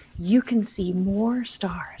up, you can see more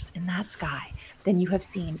stars in that sky than you have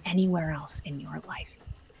seen anywhere else in your life.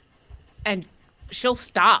 And she'll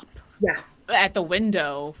stop Yeah. at the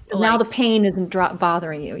window. Now the like, pain isn't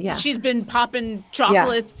bothering you. Yeah. she's been popping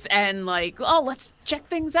chocolates and like, oh, let's check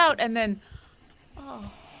things out. And then,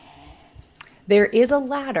 There is a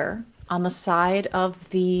ladder on the side of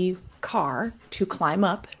the car to climb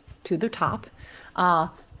up to the top,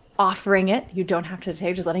 offering it. You don't have to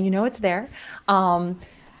take, just letting you know it's there.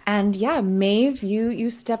 And yeah, Maeve, you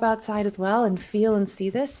step outside as well and feel and see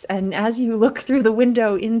this. And as you look through the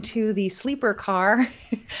window into the sleeper car,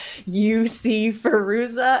 you see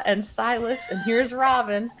Veruza and Silas, and here's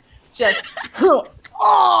Robin, just kind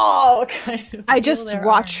of I feel just their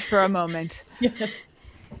watch for a moment. Yes.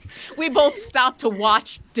 we both stop to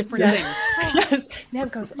watch different things. Yes.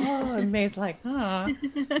 Neb goes, oh, and Maeve's like, huh.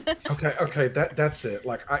 Okay, that's it.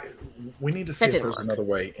 Like we need to see That if didn't there's work. another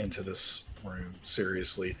way into this room.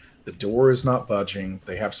 Seriously, the door is not budging.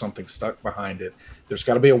 They have something stuck behind it. There's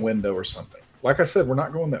got to be a window or something. Like I said, we're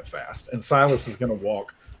not going that fast. And Silas is going to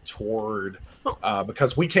walk toward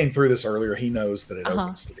because we came through this earlier. He knows that it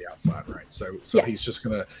opens to the outside, right? So Yes. he's just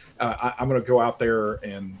gonna. I'm gonna go out there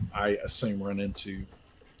and I assume run into.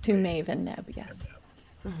 To Maeve and Neb, yes.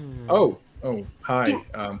 Oh, hi. You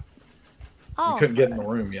Oh, couldn't get in the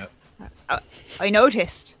room yet. I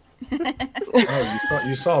noticed. Oh,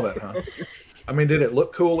 you saw that, huh? I mean, did it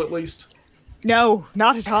look cool at least? No,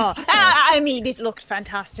 not at all. I mean, it looked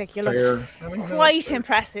fantastic. You looked Fair. I mean, no, that's quite fair.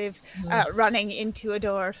 impressive, running into a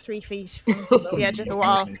door 3 feet from the edge of the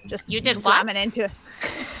wall, just You did what? slamming into it.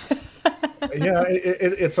 Yeah,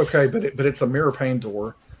 it's okay, but it's a mirror pane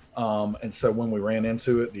door, and so when we ran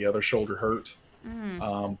into it, the other shoulder hurt.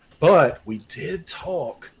 But we did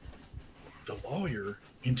talk the lawyer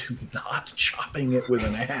into not chopping it with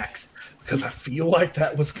an axe because I feel like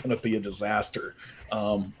that was going to be a disaster.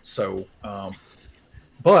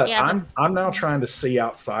 But Yeah, I'm now trying to see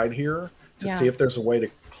outside here to see if there's a way to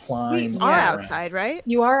climb. We are Yeah. outside, right?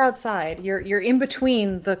 You are outside. You're in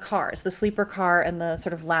between the cars, the sleeper car and the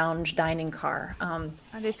sort of lounge dining car. And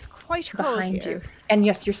it's quite cold Behind here. you. And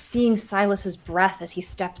yes, you're seeing Silas's breath as he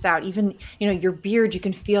steps out. Even, your beard, you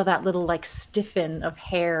can feel that little like stiffen of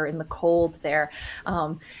hair in the cold there.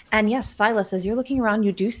 And yes, Silas, as you're looking around,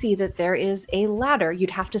 you do see that there is a ladder.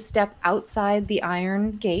 You'd have to step outside the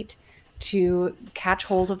iron gate to catch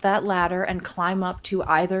hold of that ladder and climb up to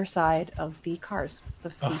either side of the cars.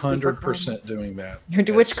 The sleeper car. 100% doing that.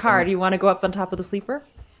 Which car? Do you want to go up on top of the sleeper?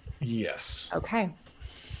 Yes. Okay.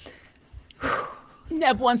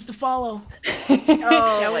 Neb wants to follow. Oh,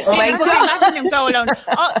 Oh my I'm God. not letting him go alone.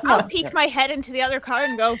 I'll peek my head into the other car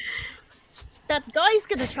and go, that guy's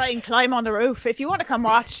going to try and climb on the roof. If you want to come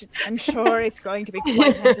watch, I'm sure it's going to be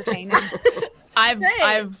quite entertaining.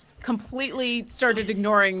 I've completely started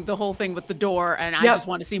ignoring the whole thing with the door, and I Yep. just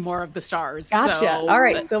want to see more of the stars. Gotcha. So, All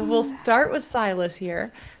right. So we'll start with Silas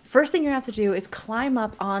here. First thing you're going to have to do is climb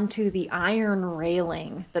up onto the iron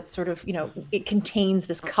railing that's sort of, it contains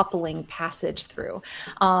this coupling passage through.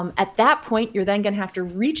 At that point, you're then going to have to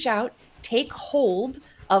reach out, take hold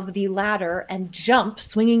of the ladder and jump,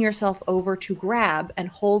 swinging yourself over to grab and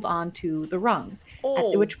hold on to the rungs.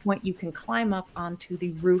 Oh. At which point you can climb up onto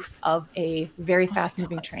the roof of a very fast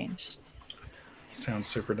moving train. Sounds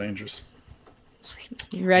super dangerous.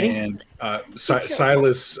 You ready? And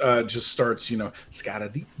Silas just starts,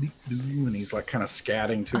 scatta and he's like kind of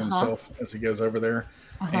scatting to himself as he goes over there.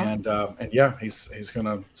 And yeah, he's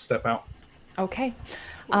gonna step out. Okay.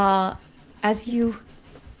 As you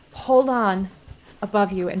hold on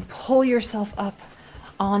above you and pull yourself up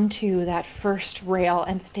onto that first rail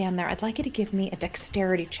and stand there, I'd like you to give me a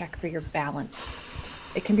dexterity check for your balance.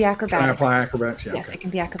 It can be acrobatics. Can I apply acrobatics? Yeah, Yes, okay. it can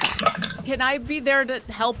be acrobatics. Can I be there to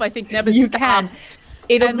help? I think Neb is You can. stopped.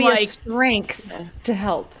 It'll And, be a like- strength to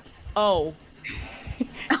help. Oh,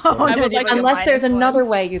 I would like to- Unless there's another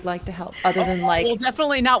way you'd like to help, other than well, like,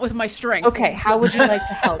 definitely not with my strength. okay, how would you like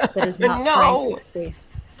to help that is not No. strength based?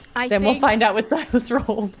 I Then think, we'll find out what Silas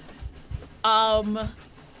rolled.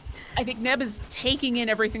 I think Neb is taking in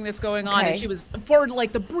everything that's going on, Okay. and she was for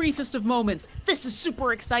like the briefest of moments. This is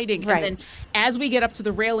super exciting. Right. And then as we get up to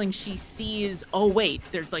the railing, she sees, oh wait,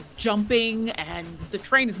 there's like jumping, and the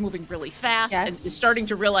train is moving really fast, Yes. and is starting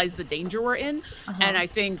to realize the danger we're in. And I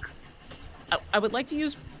think I would like to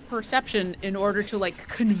use perception in order to like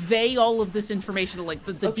convey all of this information, like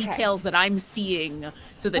the Okay. details that I'm seeing,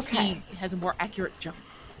 so that Okay. he has a more accurate jump.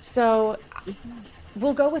 So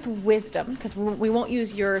we'll go with wisdom because we won't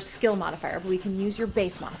use your skill modifier, but we can use your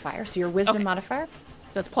base modifier. So your wisdom Okay. modifier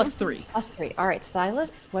So that's +3. +3. All right,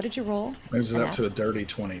 Silas, what did you roll? Moves it And up to a dirty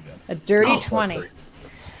 20 then. A dirty Oh, plus 20. 3.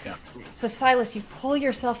 Yeah. So Silas, you pull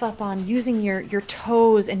yourself up on using your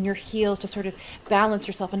toes and your heels to sort of balance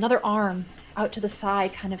yourself. Another arm out to the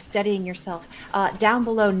side, kind of steadying yourself. Down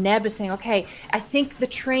below, Neb is saying, "Okay, I think the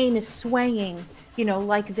train is swaying,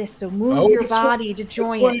 like this. So move Oh, your it's sway- body to it's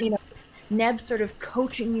join swaying. it." Neb sort of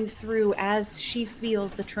coaching you through as she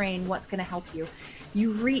feels the train. What's going to help you?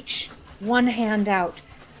 You reach one hand out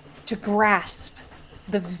to grasp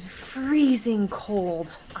the freezing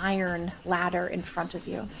cold iron ladder in front of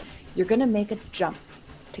you. You're going to make a jump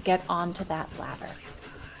to get onto that ladder.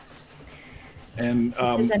 And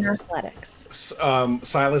This is in athletics.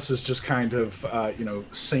 Silas is just kind of,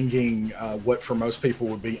 singing what for most people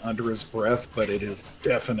would be under his breath, but it is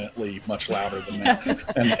definitely much louder than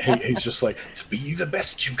that. And he's just like, to be the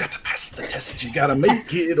best, you've got to pass the test. You got to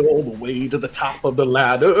make it all the way to the top of the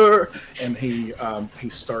ladder. And he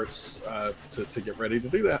starts to get ready to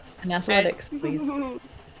do that. In athletics, please.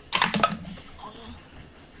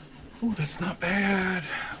 Oh, that's not bad.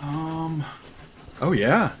 Oh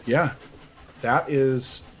yeah. That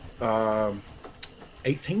is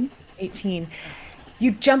 18. 18.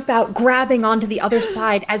 You jump out, grabbing onto the other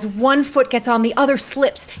side. As one foot gets on, the other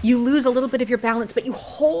slips. You lose a little bit of your balance, but you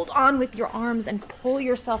hold on with your arms and pull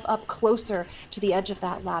yourself up closer to the edge of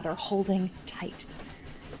that ladder, holding tight.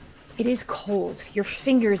 It is cold. Your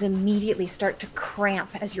fingers immediately start to cramp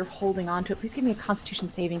as you're holding onto it. Please give me a Constitution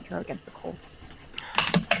saving throw against the cold.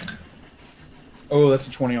 Oh, that's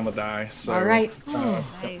a 20 on the die. So, All right.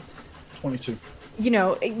 Nice. 22.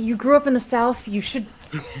 You grew up in the South. You should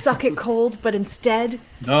suck it cold, but instead,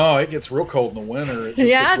 No, it gets real cold in the winter. It just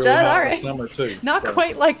Yeah, gets it really does. hot All in the right. summer too. not so-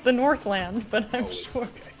 quite like the Northland, but I'm Oh, it's sure.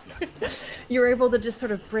 okay. Yeah. You're able to just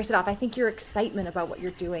sort of brace it off. I think your excitement about what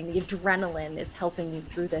you're doing, the adrenaline is helping you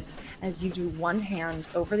through this as you do one hand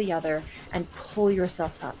over the other and pull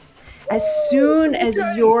yourself up. As soon as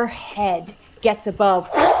your head gets above,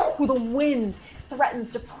 the wind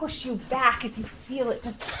threatens to push you back as you feel it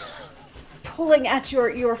just pulling at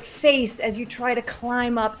your face as you try to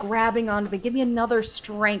climb up, grabbing onto it. Give me another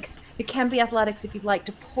strength. It can be athletics if you'd like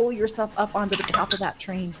to pull yourself up onto the top of that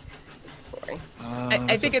train.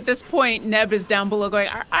 I think at this point, Neb is down below going,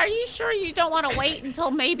 are you sure you don't want to wait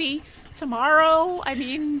until maybe tomorrow? I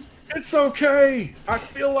mean... It's okay. I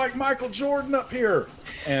feel like Michael Jordan up here.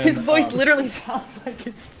 And, his voice literally sounds like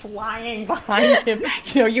it's flying behind him.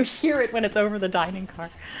 You know, you hear it when it's over the dining car.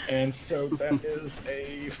 And so that is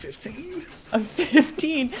a 15. A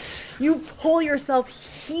 15. You pull yourself,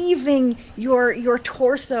 heaving your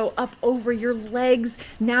torso up over your legs,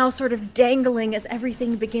 now sort of dangling as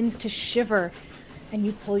everything begins to shiver. And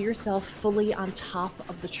you pull yourself fully on top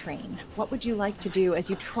of the train. What would you like to do as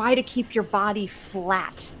you try to keep your body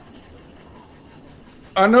flat?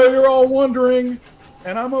 I know you're all wondering,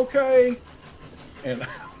 and I'm okay. And I'm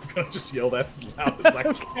going to just yell that as loud as I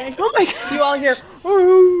can. Okay. Oh my God. You all hear,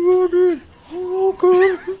 oh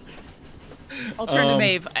God. I'll turn to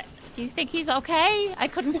Maeve. Do you think he's okay? I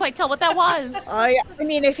couldn't quite tell what that was. I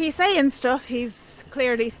mean, if he's saying stuff, he's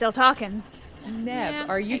clearly still talking. Neb,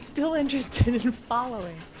 are you still interested in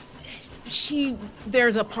following?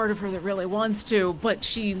 There's a part of her that really wants to, but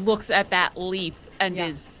she looks at that leap and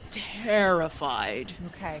is terrified.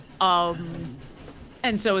 Okay.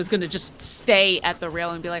 And so is going to just stay at the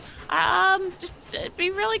rail and be like, just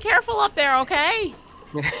be really careful up there, okay?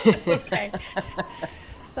 Okay.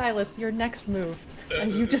 Silas, your next move,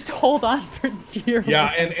 as you just hold on for dear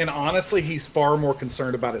life. And honestly, he's far more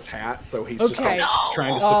concerned about his hat, so he's just like,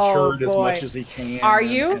 trying to secure it as much as he can. Are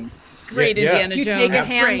you? Great, Indiana Jones. You take a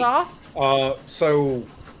hand off?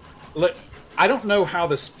 I don't know how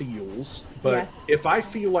this feels, but Yes. if I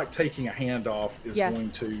feel like taking a hand off is Yes.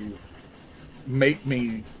 going to make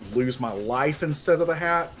me lose my life instead of the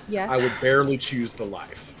hat, Yes. I would barely choose the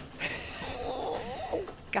life.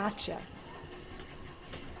 Gotcha.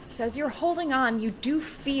 So as you're holding on, you do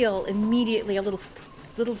feel immediately a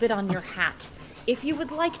little bit on your hat. If you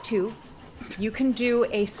would like to, you can do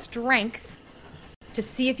a strength to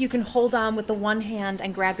see if you can hold on with the one hand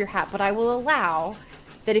and grab your hat. But I will allow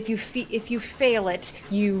that if you fail it,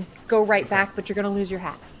 you go right back, but you're going to lose your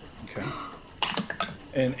hat. Okay.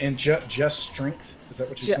 And just strength? Is that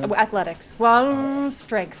what you said? Athletics. Well,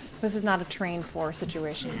 strength. This is not a train for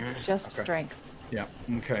situation. Just strength. Yeah.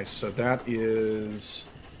 Okay. So that is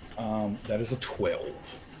a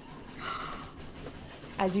 12.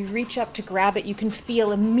 As you reach up to grab it, you can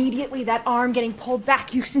feel immediately that arm getting pulled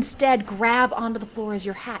back. You instead grab onto the floor as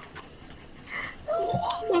your hat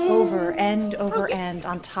over end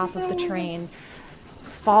on top of the train,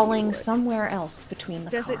 falling somewhere else between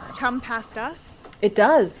the Does cars. it come past us? It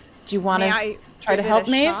does. Do you want May to I try to give it help,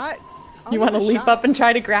 a Maeve? shot? I'll You give want to it a leap shot. up and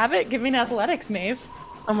try to grab it? Give me an athletics, Maeve.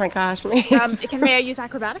 Oh my gosh, me. May I use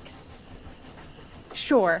acrobatics?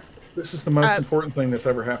 Sure. This is the most important thing that's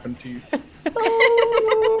ever happened to you.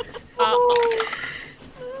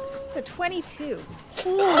 It's a 22. As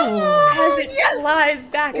it flies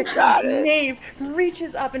back across, Maeve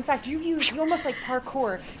reaches up. In fact, you almost like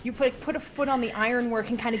parkour. You put a foot on the ironwork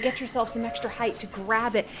and kind of get yourself some extra height to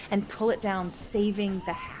grab it and pull it down, saving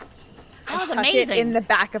the hat. That was Tuck amazing. it in the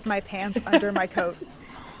back of my pants under my coat.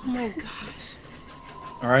 Oh my gosh.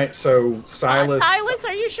 All right. So Silas. Silas,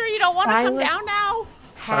 are you sure you don't want to come Silas- down now?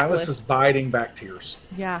 Silas is biting back tears.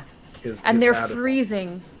 Yeah. His They're hat is-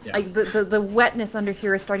 freezing. Yeah. Like the wetness under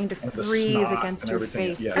here is starting to And the freeze snot against and your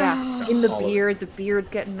everything, face. yes. Yeah. Yeah, In the all of it. beard, the beard's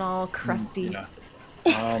getting all crusty.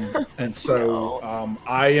 Yeah. And so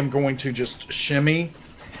I am going to just shimmy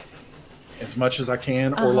as much as I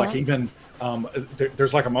can, or like even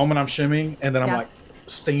there's like a moment I'm shimmying, and then I'm Yeah. like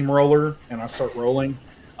steamroller, and I start rolling.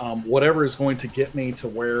 Whatever is going to get me to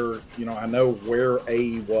where I know where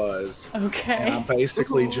A was, Okay. and I'm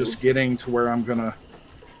basically just getting to where I'm gonna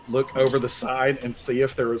look over the side and see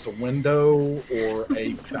if there is a window or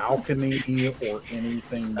a balcony or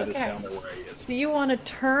anything that is Okay. down there where A is. So you want to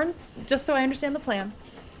turn, just so I understand the plan,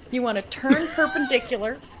 you want to turn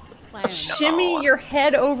perpendicular, shimmy your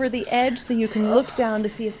head over the edge so you can look down to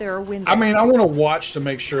see if there are windows. I mean, I want to watch to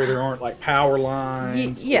make sure there aren't like power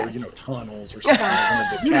lines yes. or tunnels or something.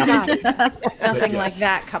 I want to decapitate. Nothing like yes.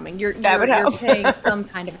 that coming. You're would help. paying some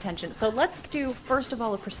kind of attention. So let's do, first of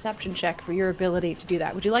all, a perception check for your ability to do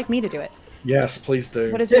that. Would you like me to do it? Yes, please do.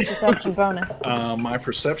 What is your perception bonus? My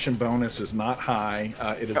perception bonus is not high.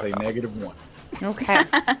 It is a -1. Okay.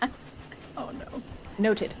 Oh no.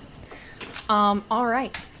 Noted. All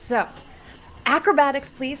right. So,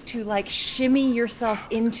 acrobatics, please, to like shimmy yourself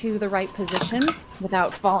into the right position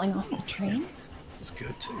without falling off the train. It's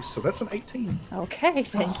good too. So that's an 18. Okay.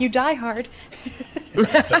 Thank you, Die Hard.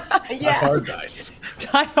 Die hard dice.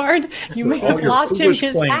 Die Hard, you may All have your lost him foolish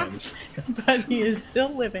his plans. hat, but he is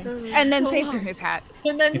still living. And then saved him his hat.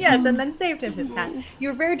 And then saved him his hat. You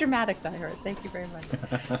were very dramatic, Die Hard. Thank you very much.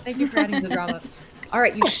 Thank you for adding the drama. All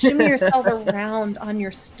right, you shimmy yourself around on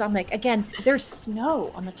your stomach. Again, there's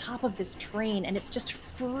snow on the top of this train, and it's just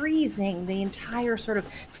freezing the entire sort of,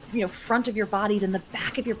 front of your body. Then the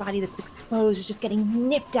back of your body that's exposed is just getting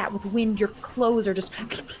nipped at with wind. Your clothes are just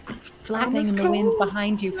flapping in the wind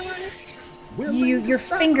behind you. Your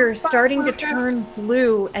fingers starting to turn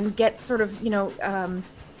blue and get sort of,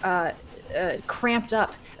 cramped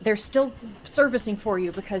up. They're still servicing for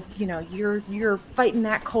you because you're fighting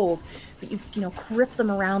that cold, but you grip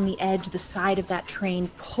them around the edge, the side of that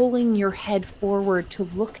train, pulling your head forward to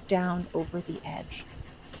look down over the edge.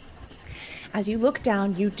 As you look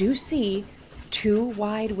down, you do see 2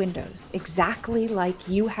 wide windows, exactly like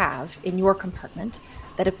you have in your compartment,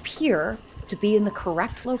 that appear to be in the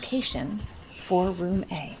correct location for room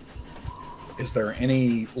A. Is there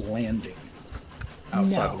any landing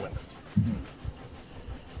outside the windows?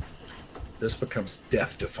 This becomes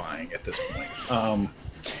death-defying at this point.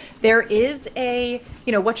 There is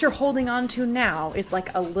what you're holding on to now is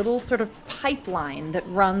like a little sort of pipeline that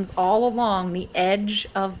runs all along the edge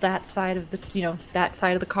of that side of the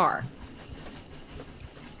car.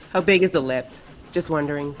 How big is the lip? Just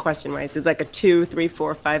wondering, question-wise. Is it like a 2, 3,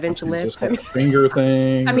 4, 5-inch lip? Is this like a finger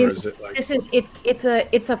thing? I mean, or is it like... it's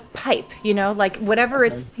a pipe, like whatever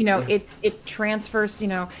it's, it transfers,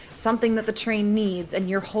 something that the train needs, and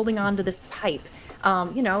you're holding on to this pipe.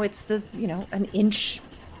 It's an inch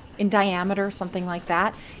in diameter, something like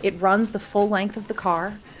that. It runs the full length of the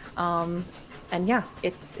car. And yeah,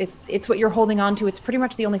 it's what you're holding on to. It's pretty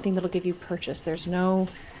much the only thing that'll give you purchase. There's no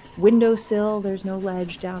windowsill, there's no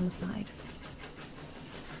ledge down the side.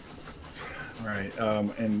 Right.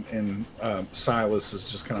 And Silas is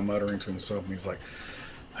just kind of muttering to himself, and he's like,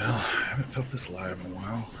 well, I haven't felt this live in a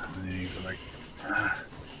while. And he's like,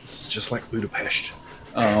 this is just like Budapest.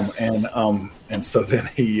 And so then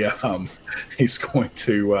he's going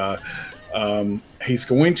to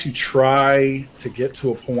try to get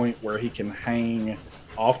to a point where he can hang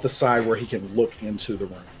off the side where he can look into the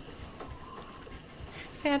room.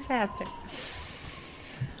 Fantastic.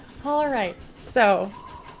 All right. So,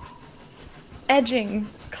 edging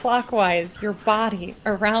clockwise your body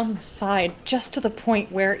around the side just to the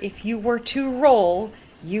point where if you were to roll,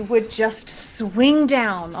 you would just swing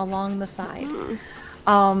down along the side.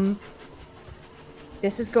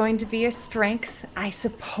 This is going to be a strength. I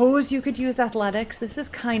suppose you could use athletics. This is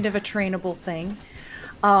kind of a trainable thing.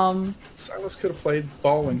 Silas could have played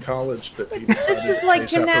ball in college, but he this decided is like to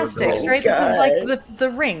chase after a gymnastics, goal. right? This is like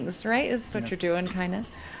the rings, right? Is what you're doing, kind of.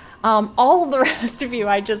 All of the rest of you,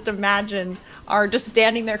 I just imagine, are just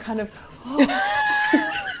standing there kind of,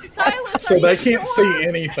 Silas, So are they you can't sure? see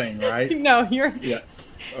anything, right? no, you're, Yeah.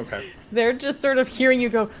 Okay. they're just sort of hearing you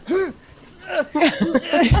go,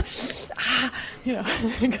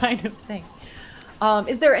 kind of thing.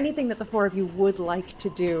 Is there anything that the 4 of you would like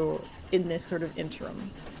to do in this sort of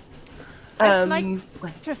interim? I'd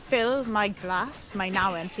like to fill my glass, my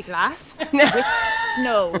now empty glass, with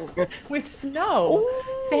snow. With snow?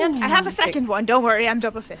 Fantastic. I have a second one. Don't worry, I'm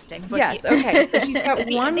double fisting. But Yes, okay. So she's got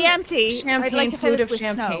one the empty. champagne I'd like to fill flute it of with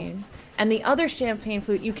champagne. And the other champagne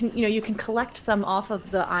flute, you can collect some off of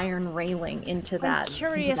the iron railing into snow. I'm that.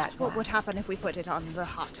 curious into that what would glass. happen if we put it on the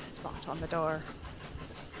hot spot on the door.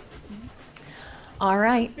 All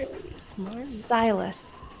right.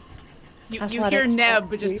 Silas. You hear Athletics Neb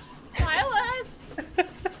check, just please. Silas,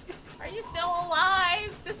 are you still alive?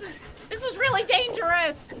 This is really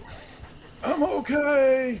dangerous. I'm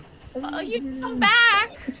okay. You come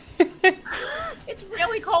back. It's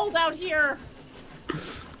really cold out here.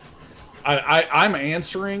 I'm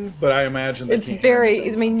answering, but I imagine they It's can't hear very. I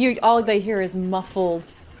anything. mean, all they hear is muffled.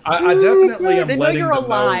 I definitely am They know letting you're them know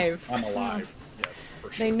alive. I'm alive. Yes, for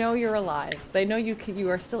sure. They know you're alive. They know you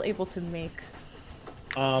are still able to make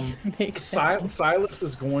sound. Silas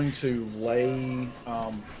is going to lay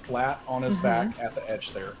flat on his back at the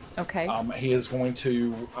edge there. Okay. He is going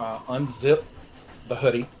to unzip the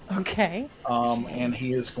hoodie. Okay. And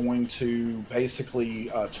he is going to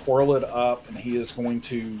basically twirl it up, and he is going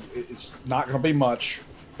to, it's not going to be much,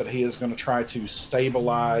 but he is going to try to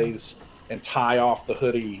stabilize and tie off the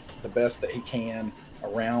hoodie the best that he can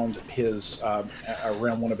around his,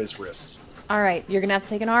 around one of his wrists. All right. You're going to have to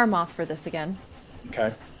take an arm off for this again.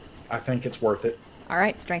 Okay. I think it's worth it. All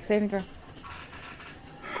right. Strength saving throw.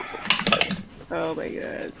 Oh my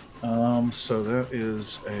god. So that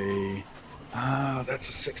is a, that's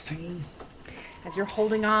a 16. as you're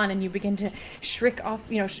holding on, and you begin to shrink off,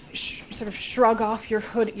 sort of shrug off your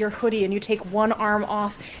hoodie, and you take one arm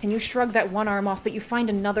off, and you shrug that one arm off, but you find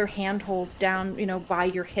another handhold down, by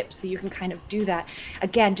your hips, so you can kind of do that.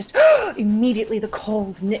 Again, just immediately the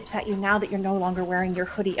cold nips at you now that you're no longer wearing your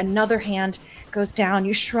hoodie. Another hand goes down,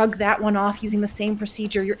 you shrug that one off using the same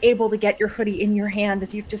procedure. You're able to get your hoodie in your hand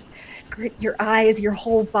as you just grit your eyes, your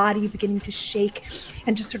whole body beginning to shake,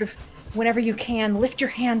 and just sort of, whenever you can, lift your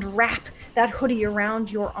hand, wrap that hoodie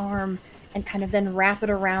around your arm, and kind of then wrap it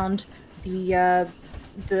around the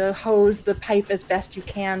hose, the pipe as best you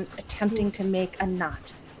can, attempting to make a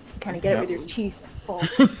knot. Kind of get it with your teeth.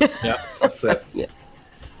 Yeah, that's it. Yeah.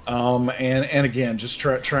 And again, just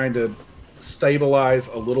trying to stabilize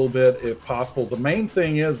a little bit if possible. The main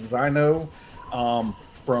thing is I know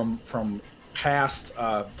from past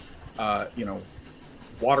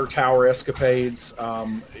water tower escapades,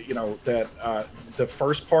 that the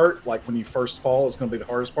first part, like when you first fall, is going to be the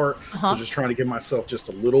hardest part. So just trying to give myself just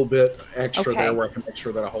a little bit extra there where I can make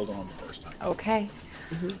sure that I hold on the first time. Okay.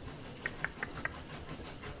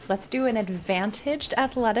 Let's do an advantaged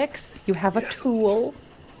athletics. You have a tool,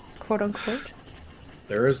 quote unquote.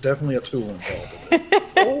 There is definitely a tool involved.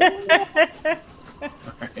 All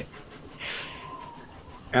right.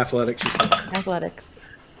 Athletics, you said? Athletics.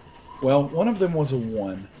 Well, one of them was a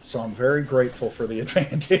 1, so I'm very grateful for the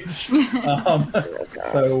advantage.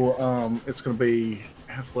 So it's going to be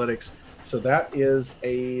athletics. So that is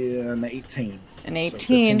an 18. An So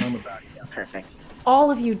 18. 15 on the back, yeah. Perfect.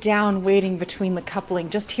 All of you down waiting between the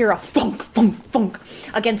coupling just hear a thunk, thunk, thunk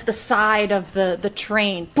against the side of the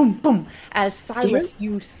train. Boom, boom. As Silas,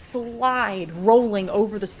 you slide, rolling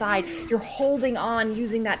over the side. You're holding on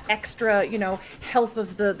using that extra, help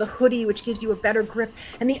of the hoodie, which gives you a better grip.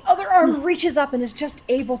 And the other arm reaches up and is just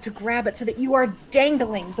able to grab it so that you are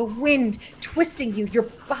dangling, the wind twisting you. You're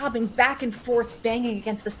bobbing back and forth, banging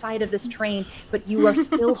against the side of this train, but you are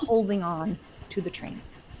still holding on to the train.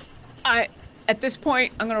 At this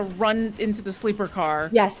point, I'm gonna run into the sleeper car.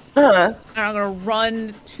 Yes. And I'm gonna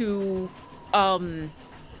run to,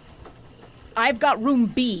 I've got room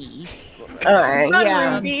B. All right,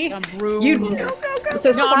 yeah. Room B. Room.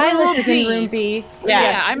 So No, I'm Silas in is room in D. room B.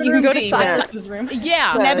 Yeah, I'm in You room can go D. to Silas's room.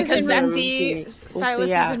 Yeah, Neb is because in room that's B. Silas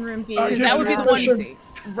yeah. is in room B. because that would be the one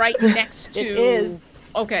right next to. It is.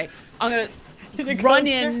 Okay, I'm gonna run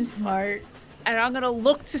in. Smart. And I'm gonna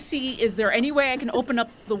look to see, is there any way I can open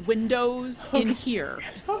up the windows in here?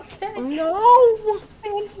 Okay. No.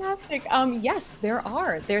 Fantastic. Yes, there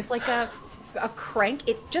are. There's like a crank.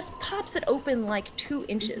 It just pops it open like 2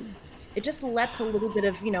 inches. It just lets a little bit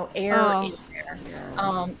of, air in there.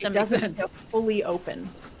 It makes doesn't sense. go fully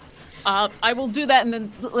open. I will do that and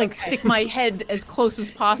then stick my head as close as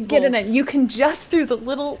possible. Get in it. You can just through the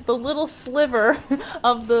little sliver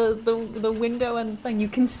of the window and thing. You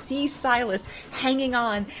can see Silas hanging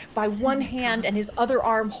on by one hand and his other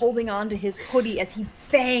arm holding on to his hoodie as he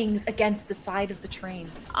bangs against the side of the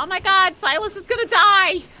train. Oh my God, Silas is gonna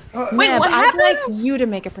die. Wait, Neb, what I'd happened? like you to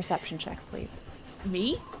make a perception check, please.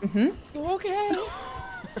 Me? Mm-hmm. You okay?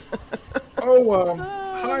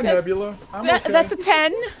 Hi, Nebula. I'm okay. That's a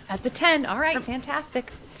 10. That's a 10. All right,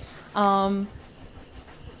 fantastic.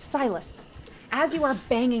 Silas, as you are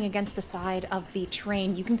banging against the side of the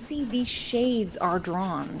train, you can see the shades are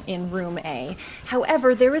drawn in room A.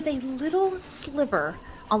 However, there is a little sliver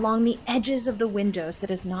along the edges of the windows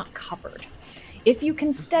that is not covered. If you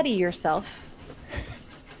can steady yourself,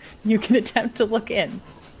 you can attempt to look in.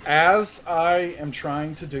 As I am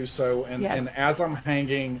trying to do so, and as I'm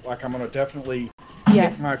hanging, like I'm going to definitely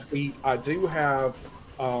hit my feet, I do have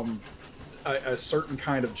a certain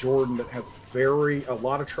kind of Jordan that has a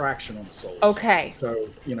lot of traction on the soles. Okay. So,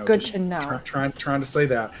 good to know. Trying to say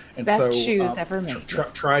that. And Best so, shoes ever made.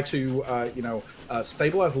 Try to,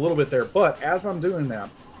 stabilize a little bit there. But as I'm doing that,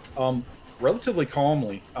 relatively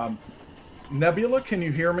calmly, Nebula, can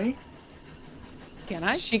you hear me? Can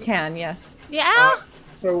I? She can, yes. Yeah.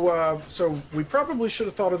 So we probably should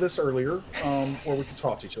have thought of this earlier, or we could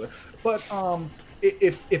talk to each other. But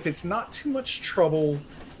if it's not too much trouble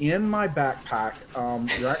in my backpack,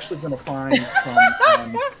 you're actually going to find some.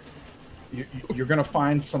 You're going to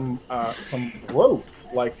find some rope.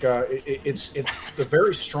 Like it's the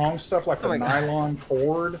very strong stuff, like the nylon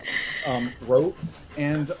cord rope,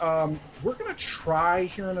 and we're gonna try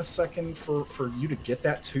here in a second for you to get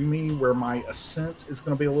that to me, where my ascent is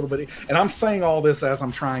gonna be a little bit. And I'm saying all this as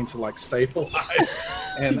I'm trying to like stabilize,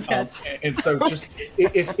 and and so just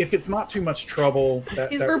if it's not too much trouble,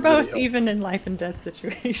 He's that verbose really even in life and death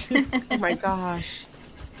situations. Oh my gosh.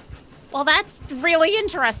 Well, that's really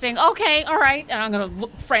interesting. Okay, all right. And I'm going to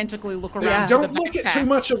frantically look around. Yeah. for the Don't look at backpack. too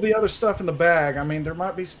much of the other stuff in the bag. I mean, there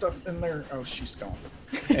might be stuff in there. Oh, she's gone.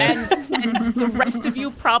 And the rest of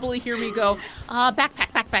you probably hear me go,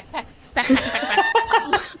 Backpack.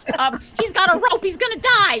 He's got a rope. He's going to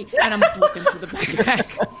die. and I'm looking through the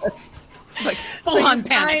backpack. Like full So on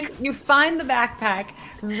panic. you find the backpack,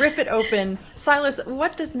 rip it open. Silas,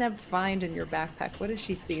 what does Neb find in your backpack? What does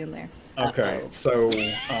she see in there? Okay, so,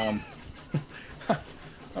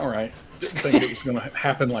 all right. Didn't think it was going to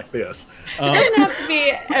happen like this. It doesn't have to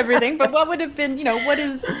be everything, but what would have been, what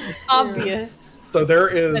is obvious? So there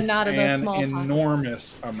is But not in a an small pocket.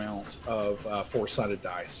 enormous amount of four-sided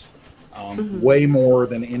dice, way more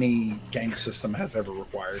than any game system has ever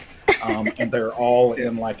required, and they're all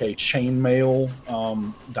in like a chainmail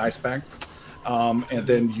dice bag. And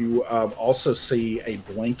then you also see a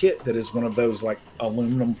blanket that is one of those like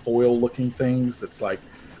aluminum foil looking things that's like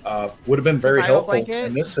would have been very Survival helpful blanket?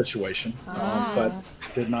 in this situation, but Ah.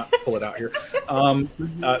 did not pull it out here.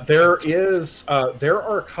 There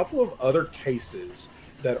are a couple of other cases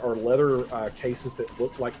that are leather cases that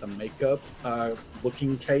look like the makeup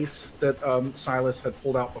looking case that Silas had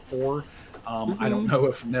pulled out before. I don't know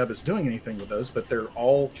if Neb is doing anything with those, but they're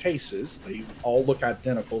all cases. They all look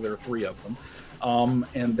identical. There are 3 of them.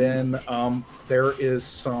 And then there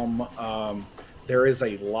is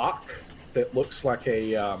a lock that looks like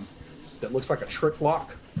a trick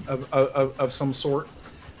lock of some sort.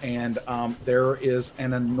 And there is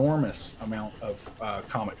an enormous amount of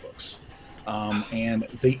comic books. And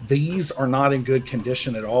these are not in good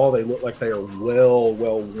condition at all. They look like they are well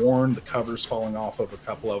worn. The cover's falling off of a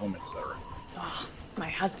couple of them, etc. Oh, my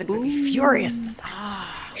husband would be furious.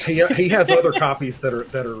 He has other copies that are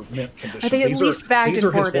mint condition. Are they at least bagged these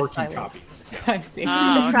and are his boarded, working Silas? copies. I see.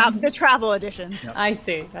 Oh, The travel editions. Yep. I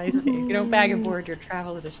see. You don't bag and board your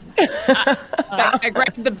travel editions. I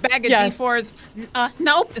grabbed the bag of Yes. D4s.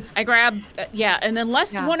 Nope. I grabbed, and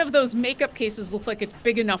unless Yeah. one of those makeup cases looks like it's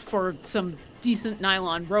big enough for some decent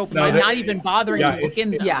nylon rope, No, I'm that- not even bothering to look it's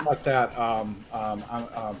in them. Yeah. like that.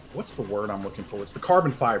 What's the word I'm looking for? It's the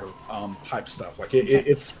carbon fiber type stuff. Like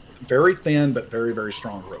it's very thin but very very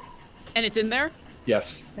strong rope. And it's in there?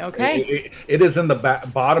 Yes. Okay. It is in the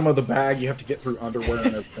bottom of the bag. You have to get through underwear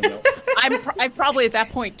and everything else. I've probably at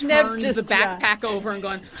that point Neb turned just, the yeah. backpack over and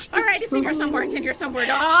gone, All right, it's in here somewhere.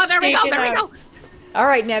 Oh, there we go. All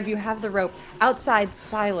right, Neb, you have the rope. Outside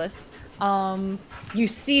Silas, you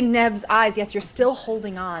see Neb's eyes. Yes, you're still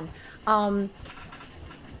holding on.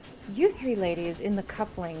 You 3 ladies in the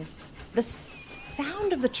coupling, the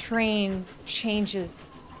sound of the train changes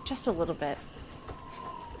just a little bit.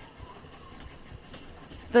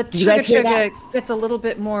 The Did you guys hear that? chugga gets a little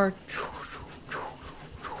bit more.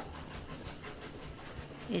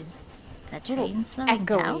 Is that Little train slowing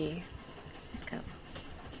down? Echoey. Echo.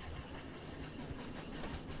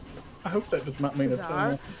 I hope that does not mean it's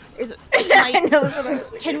Bizarre. in Is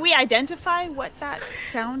like, can we identify what that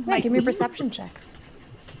sound Yeah, might give me a be? perception check.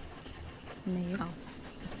 Maeve.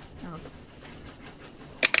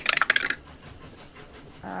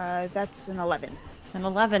 That's an 11. An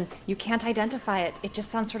 11. You can't identify it. It just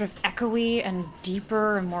sounds sort of echoey and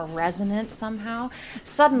deeper and more resonant somehow.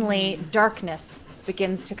 Suddenly, darkness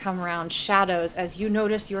begins to come around, shadows, as you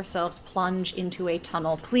notice yourselves plunge into a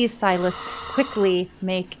tunnel. Please, Silas, quickly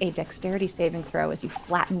make a dexterity saving throw as you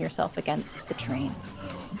flatten yourself against the train.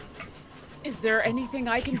 is there anything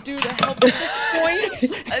I can do to help at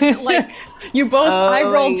this point? Like, You both, I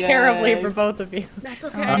Oh rolled my terribly God. for both of you. that's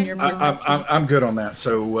On okay. your I'm good on that.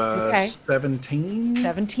 So Okay. 17.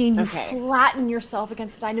 17, you Okay. flatten yourself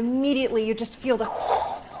against the and immediately you just feel the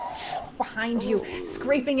behind you,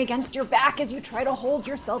 scraping against your back as you try to hold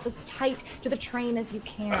yourself as tight to the train as you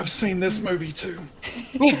can. I've seen this movie too.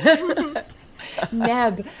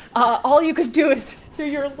 Neb, all you could do is through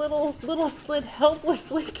your little slit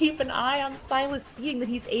helplessly keep an eye on Silas, seeing that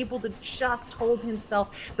he's able to just hold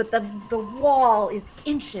himself, but the wall is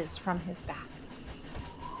inches from his back.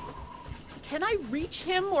 Can I reach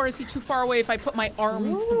him, or is he too far away if I put my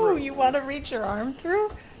arm Ooh, through? you want to reach your arm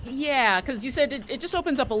through? Yeah, because you said it just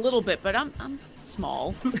opens up a little bit, but I'm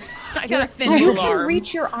small. I got a thin You little can arm.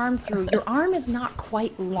 reach your arm through. Your arm is not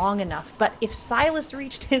quite long enough, but if Silas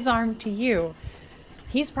reached his arm to you,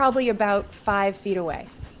 he's probably about 5 feet away.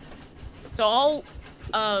 So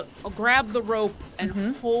I'll grab the rope and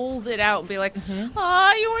Mm-hmm. hold it out and be like,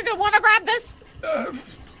 "Oh, you were gonna want to grab this?"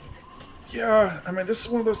 Yeah, I mean, this is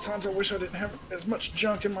one of those times I wish I didn't have as much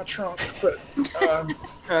junk in my trunk, but Oh,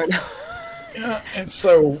 no. Yeah, and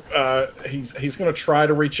so he's going to try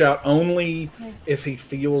to reach out only if he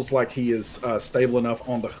feels like he is stable enough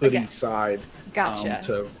on the hoodie Okay. side. Gotcha.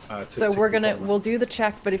 So to we'll do the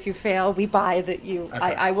check, but if you fail, we buy that you. Okay.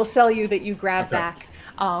 I will sell you that you grab Okay. back.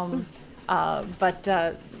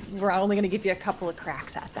 But we're only going to give you a couple of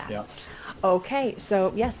cracks at that. Yeah. Okay,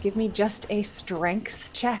 so yes, give me just a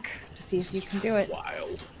strength check to see if you can do it.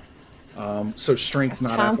 Wild. So strength, not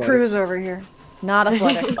Tom athletics. Cruise over here. Not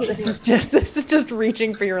athletic. This is just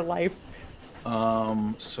reaching for your life.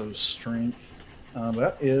 So strength.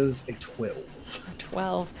 That is a 12.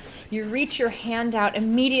 12. You reach your hand out.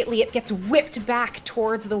 Immediately, it gets whipped back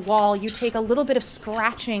towards the wall. You take a little bit of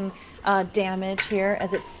scratching damage here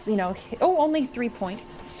as it's, only 3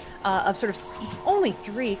 points of sort of only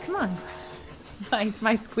 3. Come on.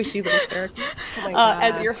 My squishy little character.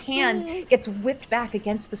 As your hand gets whipped back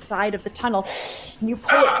against the side of the tunnel, and you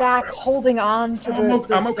pull it back, holding on to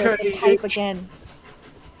I'm okay. the pipe again.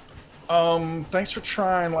 Thanks for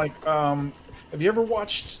trying. Have you ever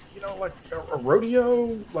watched, like a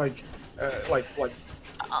rodeo? Like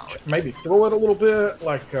maybe throw it a little bit,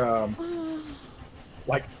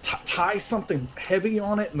 tie something heavy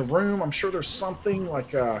on it in the room. I'm sure there's something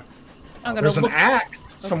there's an axe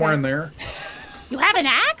somewhere in there. You have an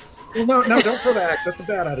axe? Well, no, don't throw the axe. That's a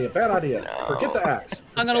bad idea. Bad idea. Forget the axe.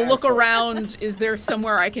 I'm gonna look around. Is there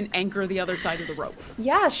somewhere I can anchor the other side of the rope?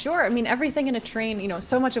 Yeah, sure. I mean, everything in a train,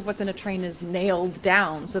 so much of what's in a train is nailed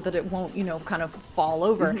down so that it won't, kind of fall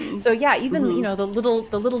over. So yeah, even the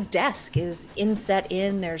little desk is inset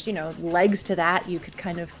in. There's legs to that. You could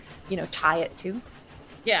kind of tie it to.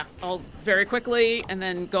 Yeah, I'll very quickly and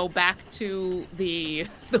then go back to the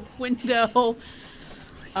window,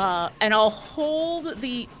 and I'll hold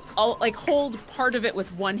hold part of it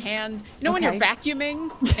with one hand. When you're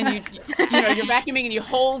vacuuming and you're vacuuming and you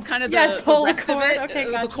hold kind of the rest of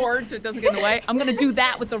it, the cord, so it doesn't get in the way. I'm gonna do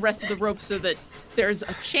that with the rest of the rope so that there's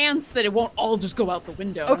a chance that it won't all just go out the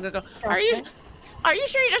window. I'm gonna go. Are you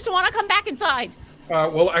sure you just want to come back inside?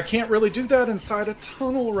 Well, I can't really do that inside a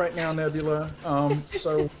tunnel right now, Nebula.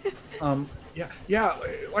 Yeah.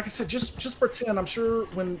 Like I said, just pretend. I'm sure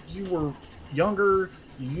when you were younger,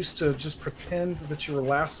 you used to just pretend that you were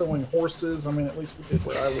lassoing horses. I mean, at least we did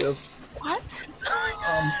where I lived. What?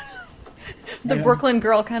 The Brooklyn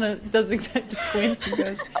girl kind of does exactly squints and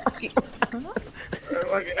goes.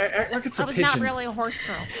 Like it's a I was pigeon. not really a horse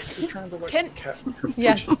girl. You're trying to cat.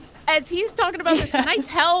 Yes. As he's talking about this, can I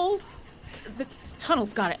tell? The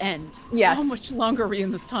tunnel's got to end. Yes. How much longer are we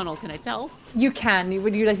in this tunnel? Can I tell? You can.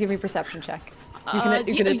 Would you like to give me a perception check?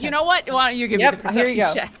 You know what? Why don't you give me the perception here you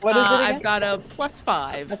go. check? What is it again? I've got a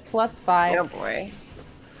 +5. A +5. Oh boy.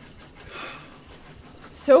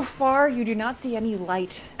 So far, you do not see any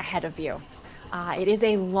light ahead of you. It is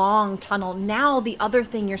a long tunnel. Now, the other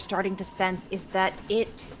thing you're starting to sense is that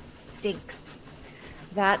it stinks.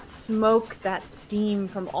 That smoke, that steam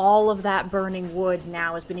from all of that burning wood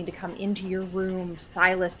now is beginning to come into your room.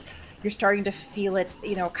 Silas, you're starting to feel it,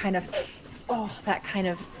 that kind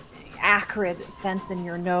of acrid sense in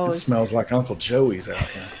your It nose. smells like Uncle Joey's out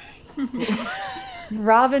here.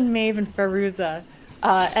 Robin, Maeve, and Feruza.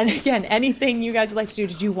 And again, anything you guys would like to do?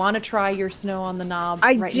 Did you want to try your snow on the knob?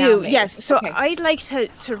 I right do, now, Maeve? yes. So Okay. I'd like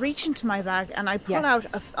to reach into my bag and I pull Yes. out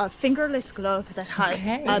a fingerless glove that has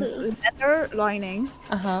Okay. a leather lining.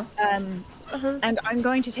 Uh-huh. And I'm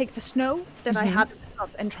going to take the snow that I have in the cup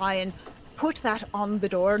and try and put that on the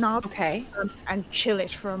doorknob Okay. and chill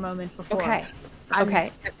it for a moment before. Okay. And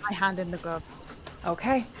Okay. get my hand in the glove.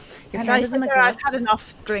 Okay. Your And hand I is in the figure I've glove. had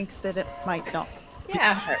enough drinks that it might not.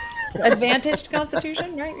 Yeah. Advantaged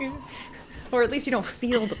constitution, right? Or at least you don't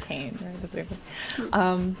feel the pain, right?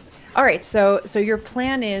 All right. So your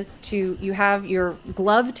plan is you have your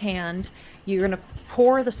gloved hand. You're gonna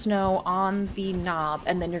pour the snow on the knob,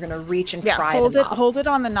 and then you're gonna reach and try hold the it knob. hold it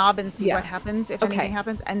on the knob and see Yeah. what happens if Okay. anything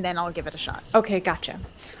happens, and then I'll give it a shot. Okay, gotcha.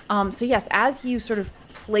 So yes, as you sort of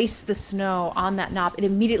place the snow on that knob, it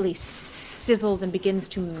immediately sizzles and begins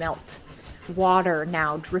to melt. Water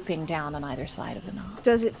now dripping down on either side of the knob.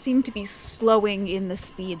 Does it seem to be slowing in the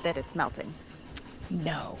speed that it's melting?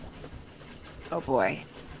 No. Oh boy.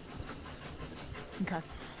 Okay.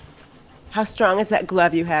 How strong is that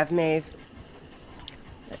glove you have, Maeve?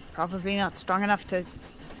 Probably not strong enough to.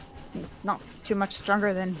 Not too much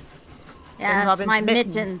stronger than. Yes, Robin's my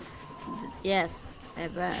mittens. mittens. Yes, they're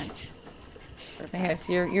burnt. So sad. Yes,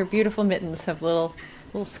 your beautiful mittens have little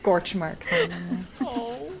scorch marks on them.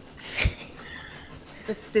 Oh. It's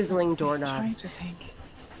a sizzling doorknob. Trying to think.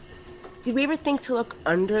 Did we ever think to look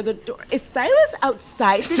under the door? Is Silas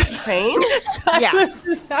outside the train? Silas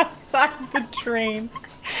is outside the train,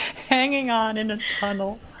 hanging on in a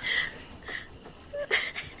tunnel.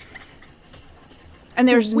 And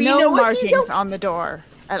there's we no know if he's markings on the door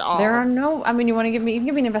at all. There are no. I mean, you can give me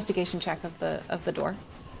an investigation check of the door.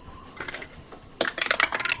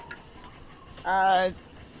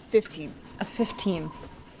 15. A 15.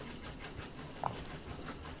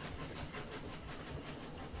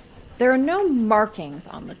 There are no markings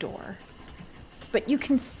on the door, but you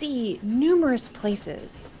can see numerous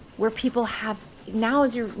places where people have, now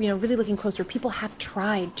as you're really looking closer, people have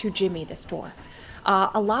tried to jimmy this door.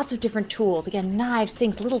 Lots of different tools, again, knives,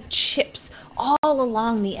 things, little chips, all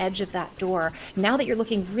along the edge of that door. Now that you're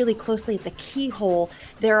looking really closely at the keyhole,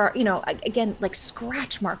 there are, again, like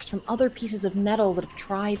scratch marks from other pieces of metal that have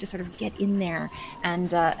tried to sort of get in there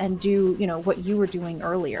and do, what you were doing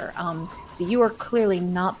earlier. So you are clearly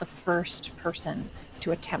not the first person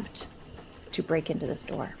to attempt to break into this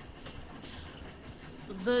door.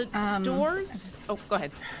 The doors. Oh, go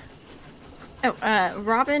ahead.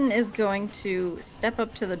 Robin is going to step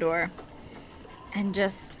up to the door and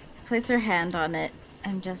just place her hand on it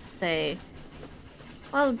and just say,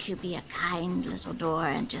 "Won't you be a kind little door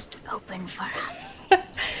and just open for us?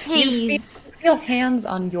 Please." You feel hands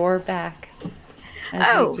on your back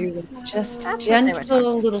as you do that. Just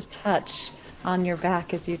gentle little touch on your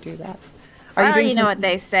back as you do that. Well, you know what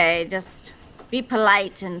they say, just be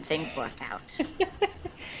polite and things work out.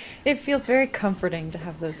 It feels very comforting to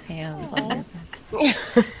have those hands on your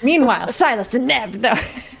back. Meanwhile, Silas and Neb. No.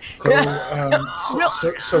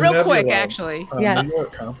 So Real Nebula, quick, actually. Yes. New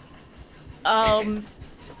York, huh?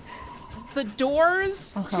 The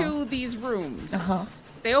doors to these rooms,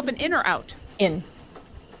 they open in or out? In.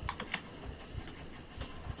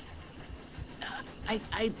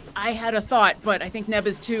 I had a thought, but I think Neb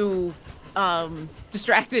is too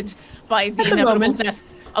distracted by the the inevitable moment. death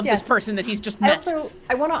of this person that he's just I met.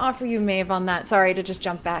 want to offer you, Maeve, on that. Sorry to just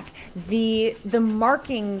jump back. The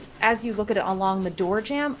markings, as you look at it along the door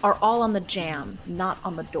jamb, are all on the jamb, not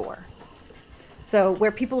on the door. So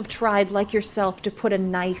where people have tried, like yourself, to put a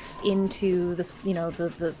knife into the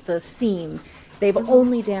seam, they've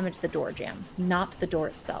only damaged the door jamb, not the door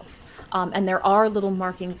itself. And there are little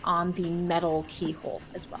markings on the metal keyhole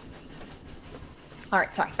as well. All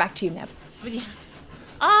right, sorry, back to you, Neb.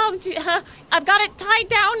 I've got it tied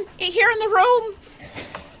down here in the room.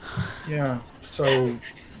 Yeah. So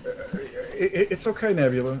it's okay,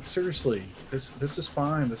 Nebula. Seriously, this is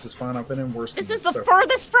fine. This is fine. I've been in worse. This than is the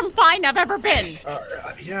furthest from fine I've ever been.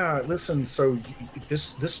 Yeah. Listen. So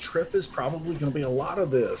this trip is probably going to be a lot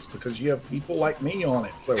of this because you have people like me on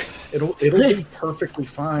it. So it'll be perfectly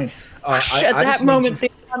fine. At that moment,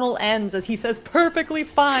 the tunnel ends as he says, "Perfectly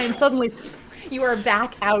fine." Suddenly, you are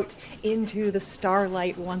back out into the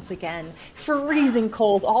starlight once again, freezing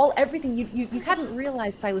cold. Everything you hadn't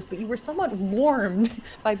realized, Silas, but you were somewhat warmed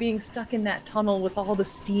by being stuck in that tunnel with all the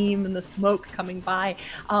steam and the smoke coming by.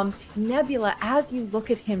 Nebula, as you look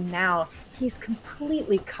at him now, he's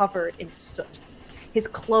completely covered in soot. His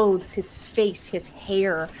clothes, his face, his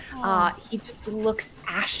hair, he just looks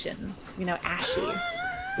ashen, ashy.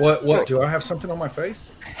 What? Do I have something on my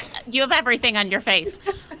face? You have everything on your face.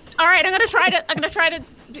 All right, I'm gonna try to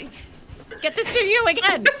get this to you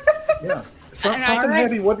again. Yeah. Something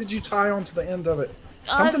heavy. What did you tie onto the end of it?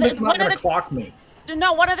 Something that's not going to clock me.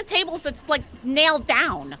 No, one of the tables that's like nailed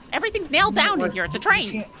down. Everything's nailed down in here. It's a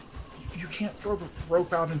train. You can't throw the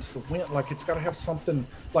rope out into the wind. Like, it's got to have something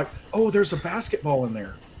like, oh, there's a basketball in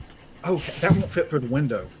there. Oh, that won't fit through the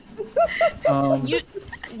window.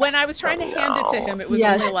 When I was trying to hand it to him, it was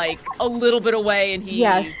only like a little bit away, and he.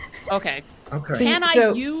 Yes. Okay. Okay. Can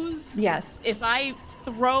I use? Yes. If I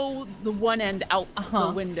throw the one end out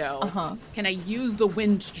the window, can I use the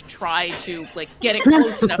wind to try to get it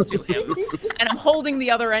close enough to him? And I'm holding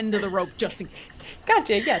the other end of the rope just in case.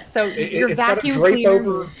 Gotcha. Yes. So your it's vacuum got to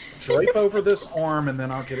cleaner. drape over this arm, and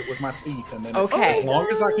then I'll get it with my teeth, and then as long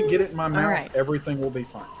as I can get it in my mouth, everything will be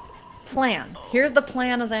fine. Plan. Here's the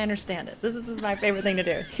plan as I understand it. This is my favorite thing to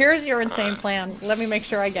do. Here's your insane plan. Let me make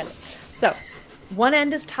sure I get it. So, one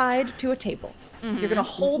end is tied to a table. You're going to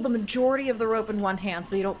hold the majority of the rope in one hand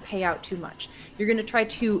so you don't pay out too much. You're going to try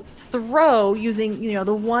to throw using,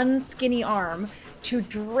 the one skinny arm to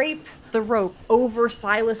drape the rope over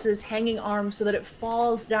Silas's hanging arm so that it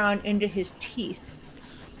falls down into his teeth.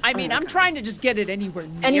 I mean, I'm trying to just get it anywhere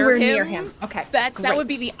near him. Okay. That would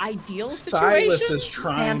be the ideal Silas situation. is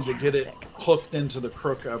trying to get it hooked into the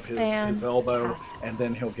crook of his elbow, and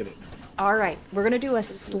then he'll get it in his mouth. All right. We're going to do a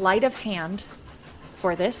sleight of hand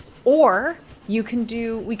for this, or we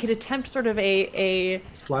could attempt sort of a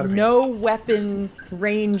no weapon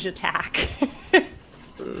range attack.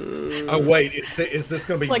 Oh wait, is this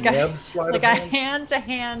going to be Neb's sleight of hand? Like a hand to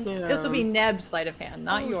hand. This will be Neb's sleight of hand,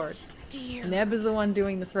 not yours. dear. Neb is the one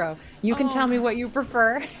doing the throw. You can tell me what you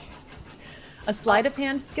prefer. A sleight of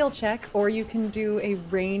hand skill check, or you can do a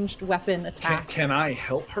ranged weapon attack. Can I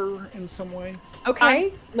help her in some way?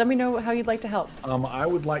 Okay, let me know how you'd like to help. I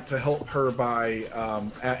would like to help her by,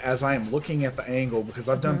 as I am looking at the angle, because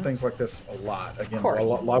I've done things like this a lot. Again, a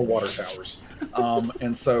lot of water towers.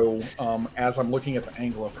 And so as I'm looking at the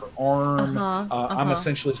angle of her arm, I'm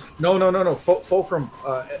essentially, no, fulcrum,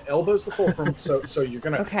 elbows the fulcrum. So you're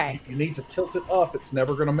going to, you need to tilt it up. It's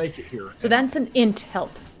never going to make it here. So that's an int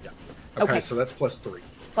help. Yeah. Okay, so that's +3.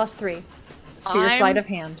 +3 to your sleight of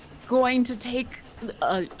hand. Going to take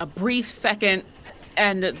a brief second,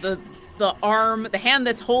 and the hand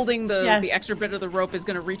that's holding the extra bit of the rope is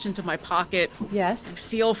going to reach into my pocket. Yes. And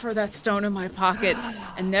feel for that stone in my pocket.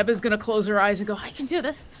 And Neb is going to close her eyes and go, I can do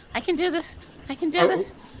this. I can do this. I can do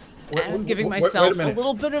this. And I'm giving myself a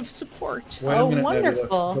little bit of support. Wait a minute,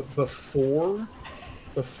 wonderful. Nebula.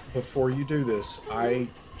 Before you do this, I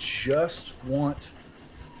just want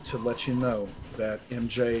to let you know that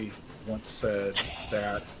MJ once said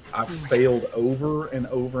that I've failed over and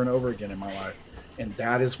over and over again in my life, and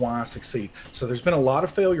that is why I succeed. So there's been a lot of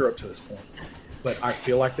failure up to this point, but I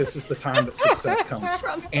feel like this is the time that success comes.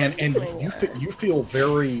 And you feel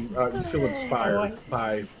very you feel inspired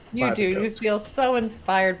by You do. You feel so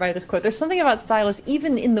inspired by this quote. There's something about Silas,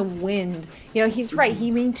 even in the wind. You know, he's right.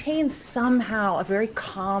 He maintains somehow a very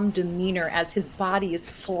calm demeanor as his body is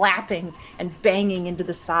flapping and banging into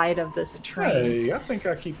the side of this train. Hey, I think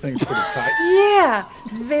I keep things pretty tight. Yeah,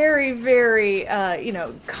 very, very,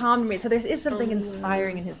 calm to me. So there is something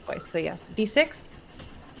inspiring in his voice. So yes, D6,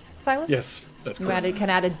 Silas? Yes. That's correct. You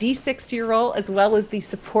can add a D6 to your roll, as well as the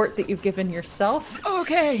support that you've given yourself.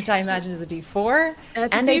 Okay. Which I imagine is a D4.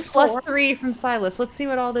 That's and a D4. +3 from Silas. Let's see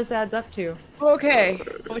what all this adds up to. Okay.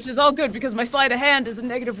 Which is all good because my sleight of hand is a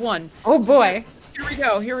 -1. Oh boy.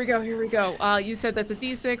 Here we go. You said that's a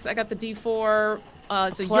D6. I got the D4.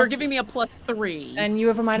 So you're giving me a +3. And you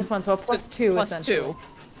have a -1, so a +2 essentially. +2.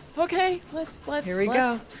 Okay. Let's Here we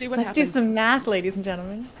go. See what happens. Let's do some math, ladies and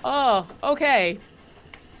gentlemen. Oh, okay.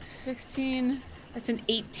 16, that's an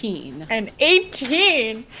 18. An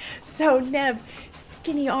 18! So, Neb,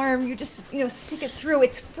 skinny arm, you just, stick it through.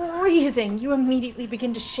 It's freezing. You immediately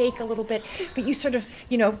begin to shake a little bit, but you sort of,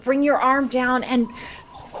 bring your arm down and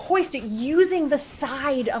hoist it using the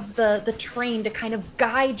side of the train to kind of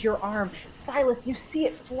guide your arm. Silas, you see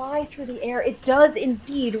it fly through the air. It does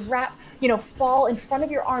indeed fall in front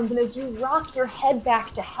of your arms, and as you rock your head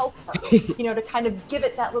back to help her, to kind of give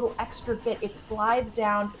it that little extra bit, it slides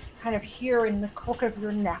down kind of here in the crook of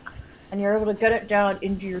your neck, and you're able to get it down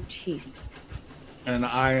into your teeth. And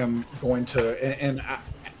I am going to,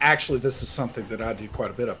 actually this is something that I do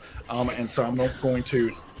quite a bit of, and so I'm going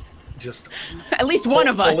to just at least one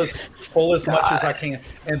of us pull as much as I can,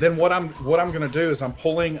 and then what I'm going to do is I'm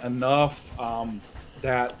pulling enough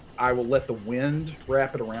that I will let the wind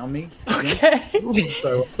wrap it around me. Okay.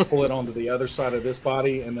 So pull it onto the other side of this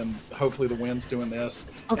body, and then hopefully the wind's doing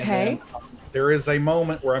this. Okay. And then, there is a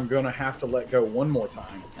moment where I'm going to have to let go one more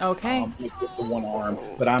time. Okay. With the one arm,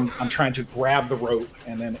 but I'm trying to grab the rope,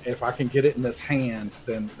 and then if I can get it in this hand,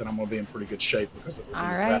 then I'm going to be in pretty good shape because it will be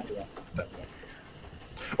wrapped around at that point.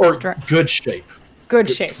 Or good shape. Good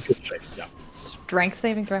shape. Good shape. Yeah. Strength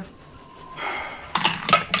saving throw.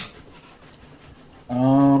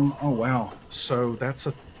 Oh wow. So that's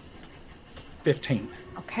a 15.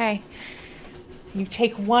 Okay. You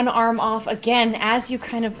take one arm off again. As you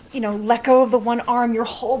kind of, let go of the one arm, your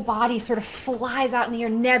whole body sort of flies out in the air.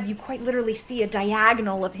 Neb, you quite literally see a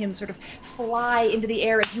diagonal of him sort of fly into the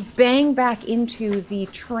air as you bang back into the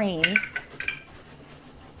train.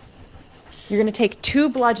 You're going to take 2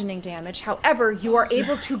 bludgeoning damage. However, you are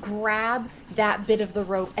able to grab that bit of the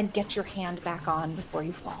rope and get your hand back on before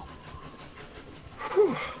you fall.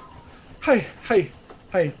 Whew. Hey,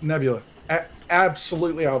 Nebula.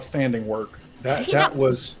 Absolutely outstanding work. That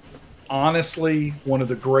was honestly one of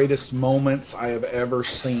the greatest moments I have ever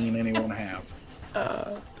seen anyone have.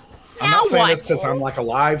 I'm not saying this because I'm like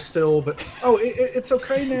alive still, but it's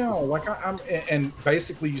okay now. Like and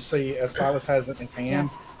basically you see as Silas has it in his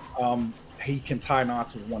hand, he can tie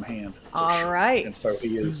knots with one hand. All right. And so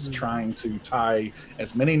he is trying to tie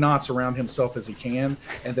as many knots around himself as he can,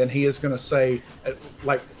 and then he is going to say,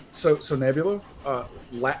 so Nebula,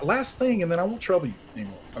 last thing, and then I won't trouble you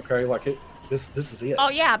anymore. Okay, This is it. Oh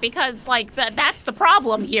yeah, because that's the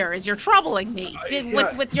problem here is you're troubling me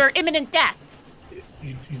with your imminent death.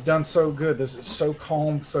 You've done so good. This is so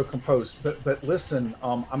calm, so composed. But listen,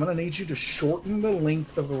 I'm gonna need you to shorten the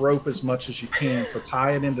length of the rope as much as you can. So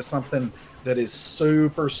tie it into something that is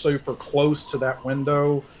super, super close to that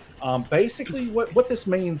window, Basically, what this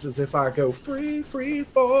means is if I go free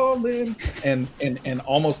falling and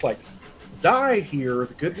almost like die here,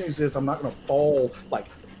 the good news is I'm not going to fall like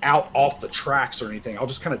out off the tracks or anything. I'll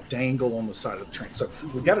just kind of dangle on the side of the train. So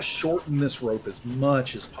we've got to shorten this rope as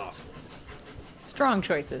much as possible. Strong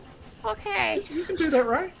choices. Okay. You can do that,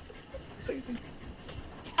 right? It's easy.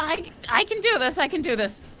 I can do this. I can do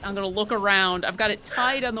this. I'm gonna look around. I've got it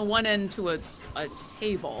tied on the one end to a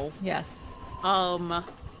table. Yes. I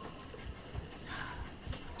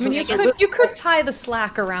mean, you could tie the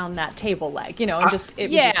slack around that table leg, and just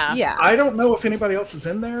yeah. I don't know if anybody else is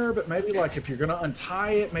in there, but maybe like if you're gonna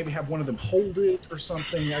untie it, maybe have one of them hold it or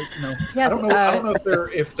something. Yes, I don't know. I don't know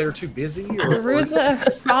if they're too busy.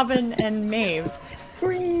 Veruza, Robin, and Maeve.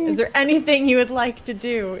 Is there anything you would like to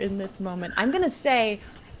do in this moment? I'm gonna say,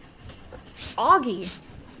 Augie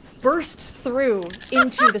bursts through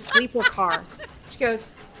into the sleeper car. She goes,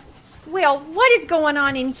 "Well, what is going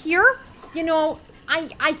on in here?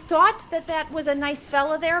 I thought that was a nice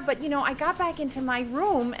fella there, but I got back into my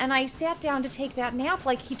room and I sat down to take that nap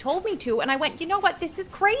like he told me to, and I went, you know what, this is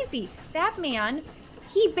crazy. That man,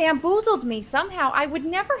 he bamboozled me somehow. I would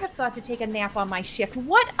never have thought to take a nap on my shift.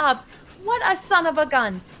 What a son of a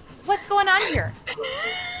gun. What's going on here?"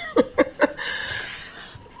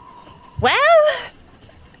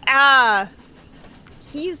 Well,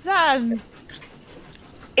 he's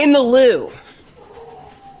in the loo.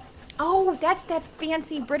 Oh, that's that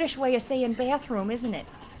fancy British way of saying bathroom, isn't it?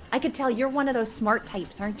 I could tell you're one of those smart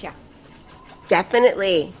types, aren't you?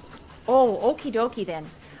 Definitely. Oh, okie dokie then.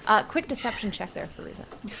 Quick deception check there, Veruza.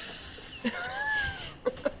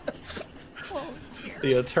 Oh,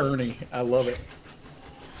 the attorney. I love it.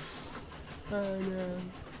 Oh, no.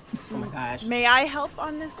 Oh, my gosh. May I help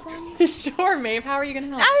on this one? Sure, Maeve. How are you going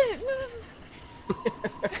to help?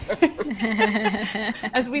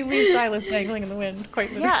 As we leave Silas dangling in the wind,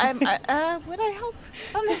 quite literally. Yeah, would I help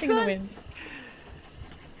on this in one? the wind.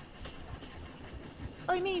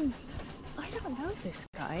 I mean, I don't know this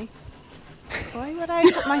guy. Why would I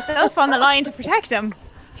put myself on the line to protect him?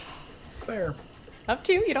 Fair. Up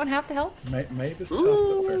to you. You don't have to help. Maeve is tough,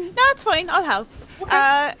 but fair. No, it's fine. I'll help.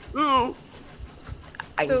 Okay.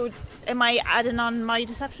 So, am I adding on my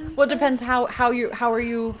deception? Well, it depends how are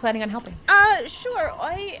you planning on helping? Sure.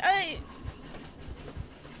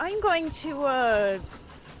 I'm going to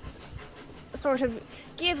sort of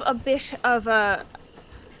give a bit of a.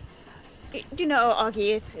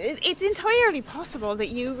 Augie, it's entirely possible that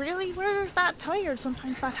you really were that tired.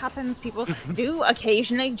 Sometimes that happens. People do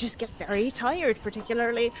occasionally just get very tired,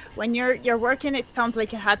 particularly when you're working. It sounds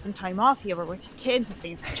like you had some time off. You were with your kids.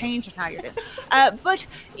 Things have changed and how you're doing. But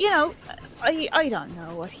I don't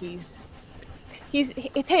know what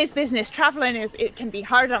it's his business. Traveling it can be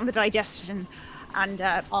hard on the digestion, and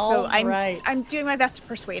so I'm doing my best to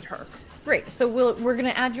persuade her. Great. So we're going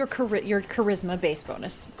to add your charisma base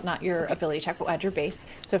bonus, not your ability check. We'll add your base.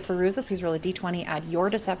 So Veruza, please roll a d20, add your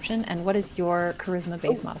deception. And what is your charisma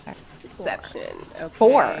base modifier? Deception. Okay.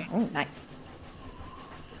 4. Oh, nice.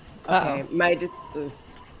 Okay.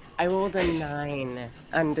 I rolled a 9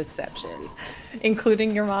 on deception.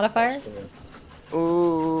 Including your modifier?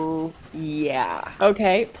 Ooh, yeah.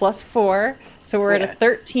 Okay, plus 4. So we're at a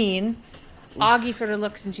 13. Augie sort of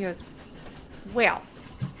looks and she goes, well,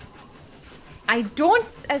 I don't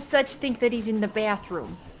as such think that he's in the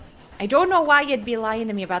bathroom. I don't know why you'd be lying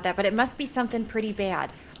to me about that, but it must be something pretty bad.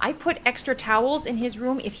 I put extra towels in his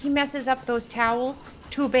room. If he messes up those towels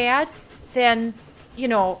too bad, then,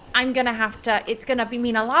 I'm going to have to, it's going to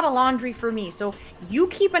mean a lot of laundry for me. So you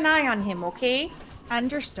keep an eye on him, okay?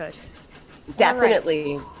 Understood.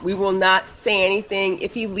 Definitely. Right. We will not say anything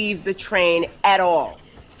if he leaves the train at all.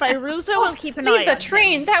 Veruza will keep an eye on him. Leave the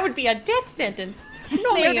train? That would be a death sentence.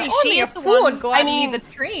 Only a fool would go out and leave the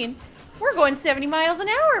train. We're going 70 miles an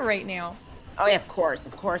hour right now. Oh, yeah, of course.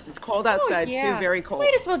 It's cold outside, too. Very cold.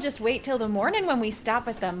 Might as well just wait till the morning when we stop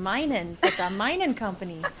at the mining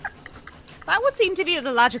company. That would seem to be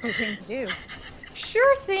the logical thing to do.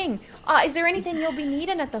 Sure thing. Is there anything you'll be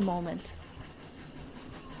needing at the moment?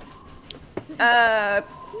 No,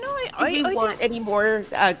 I want any more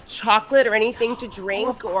chocolate or anything to drink?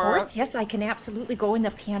 Of course, yes, I can absolutely go in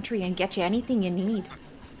the pantry and get you anything you need.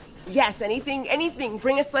 Yes, anything.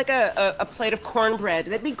 Bring us like a plate of cornbread.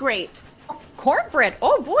 That'd be great. Cornbread?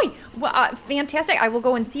 Oh boy, well, fantastic. I will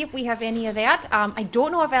go and see if we have any of that. I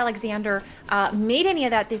don't know if Alexander made any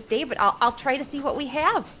of that this day, but I'll try to see what we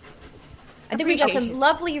have. I think we got some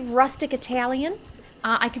lovely rustic Italian.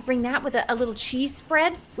 I could bring that with a little cheese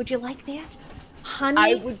spread. Would you like that?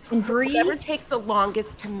 honey and brie. Whatever takes the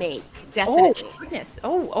longest to make, Oh definitely. goodness.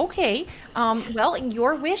 Oh, okay. Well,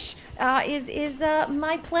 your wish is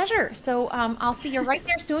my pleasure. So I'll see you right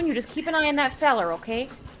there soon. You just keep an eye on that feller, okay?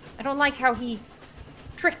 I don't like how he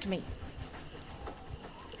tricked me.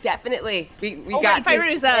 Definitely. We got this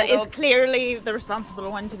Firuza is handled. clearly the responsible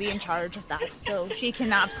one to be in charge of that, so she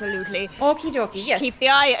can absolutely Okie dokie. Yes. keep the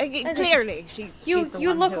eye. Listen, Clearly, she's You the you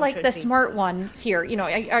one look who like should the be. smart one here. You know,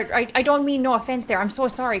 I don't mean no offense there. I'm so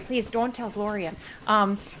sorry. Please don't tell Gloria.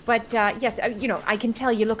 But yes, you know, I can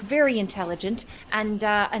tell you look very intelligent, and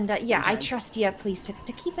yeah, I trust you. Please to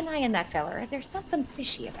keep an eye on that feller. There's something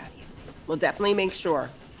fishy about you. We'll definitely make sure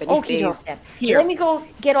that he Okie stays doke then. here. Let me go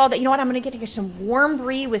get all that. You know what? I'm gonna get here some warm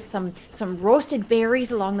brie with some roasted berries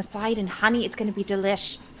along the side and honey. It's gonna be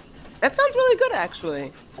delish. That sounds really good,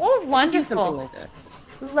 actually. Oh, Do something wonderful. like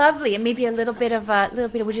that. Lovely, and maybe a little bit of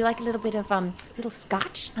would you like a little bit of little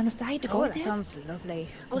scotch on the side to go Oh, with that it? sounds lovely.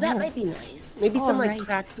 Oh, that might be nice. Maybe some All like right.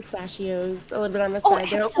 cracked pistachios, a little bit on the Oh, side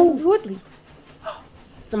there. Ooh, absolutely.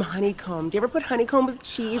 some honeycomb. Do you ever put honeycomb with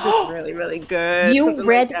cheese? It's really, really good. You Something like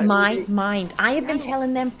read that, my maybe. mind. I have been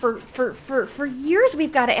telling them for years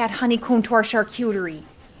we've got to add honeycomb to our charcuterie.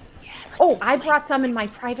 Oh, I brought some in my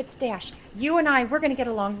private stash. You and I, we're gonna get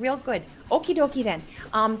along real good. Okie dokie then.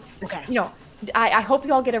 Okay. You know, I hope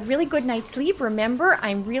you all get a really good night's sleep. Remember,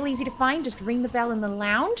 I'm real easy to find. Just ring the bell in the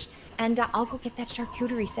lounge, and I'll go get that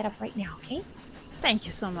charcuterie set up right now. Okay? Thank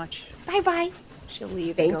you so much. Bye bye. She'll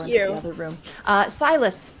leave Thank and go into you. the other room.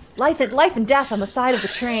 Silas, life and death on the side of the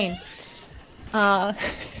train.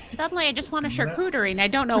 Suddenly, I just want a charcuterie, and I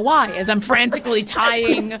don't know why. As I'm frantically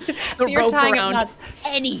tying the So you're rope tying up around knots.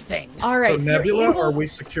 anything. All right. So so you're Nebula, able- are we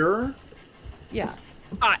secure? Yeah.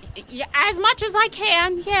 Yeah, as much as I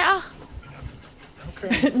can. Yeah.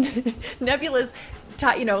 Okay. Nebula's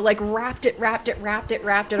like wrapped it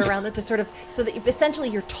around it to sort of so that essentially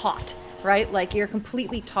you're taut, right? Like you're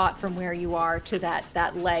completely taut from where you are to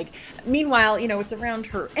that leg. Meanwhile, you know, it's around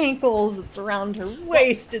her ankles, it's around her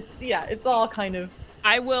waist. It's all kind of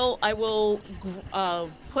I will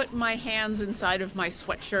put my hands inside of my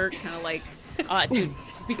sweatshirt, kind of like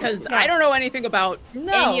because Yeah. I don't know anything about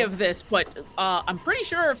No. any of this, but I'm pretty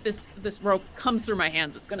sure if this rope comes through my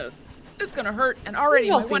hands, it's gonna hurt. And already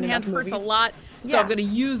We've all my seen one enough hand hurts a movies. lot, so Yeah. I'm gonna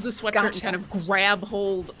use the sweatshirt Gotcha. and kind of grab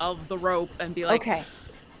hold of the rope and be like, okay.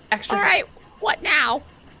 Extra. "All right, what now?"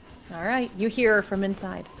 All right. You hear from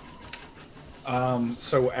inside.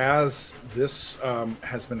 So as this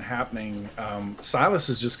has been happening, Silas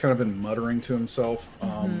has just kind of been muttering to himself,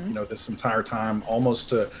 you know, this entire time, almost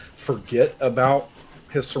to forget about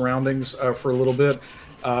his surroundings for a little bit.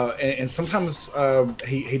 And sometimes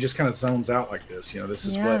he just kind of zones out like this. You know, this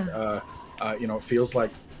is what you know, it feels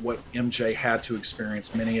like what MJ had to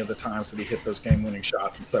experience many of the times that he hit those game-winning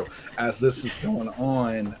shots. And so as this is going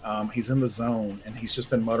on, he's in the zone and he's just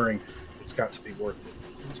been muttering, "It's got to be worth it.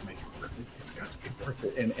 Please make it worth it. It's got to be worth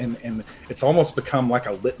it." And it's almost become like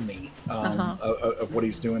a litany of what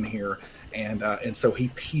he's doing here. And so he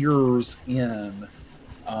peers in.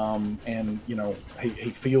 And you know he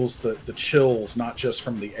feels the chills not just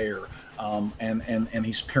from the air, and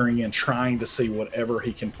he's peering in, trying to see whatever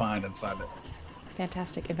he can find inside it.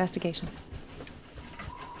 Fantastic investigation.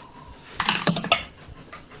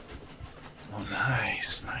 Oh,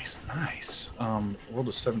 nice. Rolled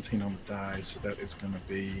a 17 on the dice, so that is going to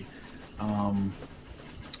be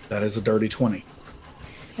that is a dirty 20.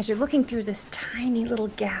 As you're looking through this tiny little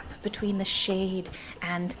gap between the shade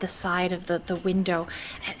and the side of the window,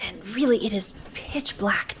 and really it is pitch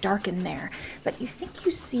black, dark in there, but you think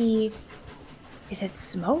you see, is it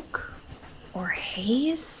smoke or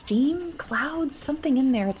haze, steam, clouds, something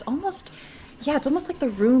in there? It's almost like the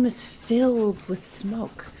room is filled with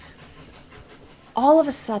smoke. All of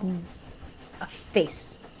a sudden, a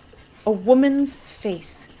face, a woman's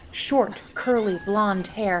face, short, curly, blonde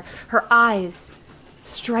hair, her eyes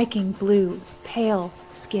striking blue, pale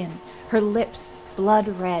skin, her lips blood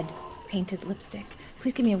red, painted lipstick.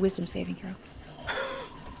 Please give me a wisdom saving throw.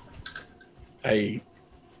 A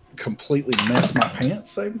completely mess my pants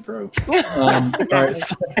saving throw. All right,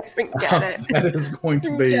 so, Get it. that is going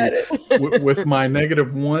to be Get it. with my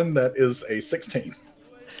 -1. That is a 16.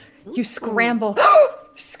 You scramble,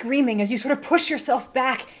 screaming as you sort of push yourself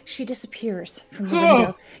back. She disappears from the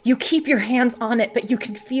window. You keep your hands on it, but you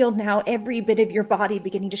can feel now every bit of your body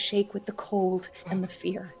beginning to shake with the cold and the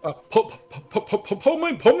fear. Pull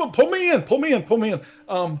me in.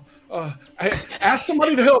 Ask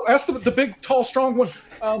somebody to help. Ask the big, tall, strong one.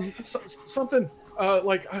 Something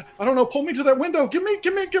like I don't know. Pull me to that window. Give me.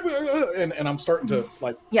 And I'm starting to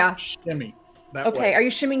like Yeah. shimmy. That Okay, way, are you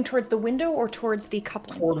shimming towards the window or towards the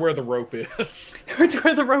coupling? toward where the rope is. Towards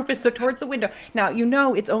where the rope is, so towards the window.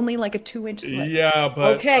 Now, it's only like a 2-inch slit. Yeah,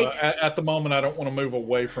 but Okay. at the moment, I don't want to move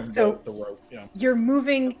away from So- the rope. Yeah. You're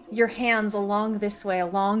moving your hands along this way,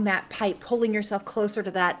 along that pipe, pulling yourself closer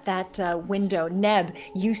to that window. Neb,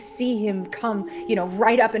 you see him come,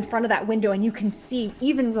 right up in front of that window, and you can see,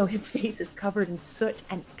 even though his face is covered in soot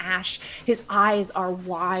and ash, his eyes are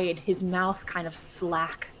wide, his mouth kind of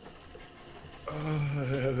slack.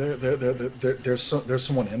 There's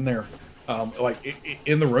someone in there,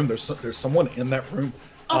 in the room. There's someone in that room.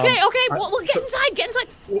 Okay, well, get inside.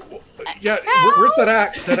 Yeah, where's that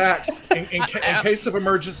axe? That axe. In case of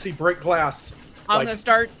emergency, break glass. I'm gonna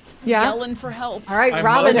start Yeah? yelling for help. All right, I'm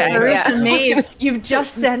Robin, okay, Bruce, yeah. and Maeve, you've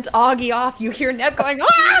just sent Augie off. You hear Neb going,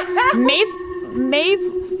 ah! Maeve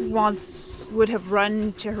would have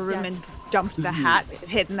run to her room Yes. and dumped the hat,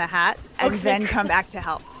 hidden the hat, and Okay, then come back to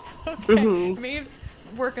help. Mhm. Maeve's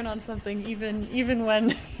working on something even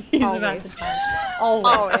when he's about Always. to time.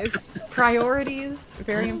 Always. Always. Priorities,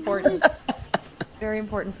 very important. Very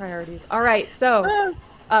important priorities. All right, so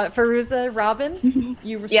Feruza, Robin,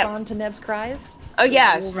 you respond to Neb's cries. Oh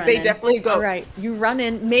yes, We'll run they in. definitely go. All right, you run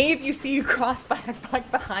in. Maeve, you see you cross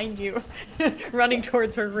back behind you, running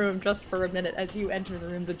towards her room just for a minute as you enter the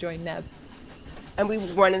room to join Neb. And we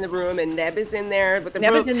run in the room, and Neb is in there with the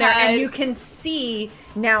Neb rope is in there, and tied. you can see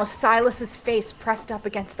now Silas's face pressed up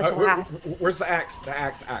against the glass. Where's the axe? The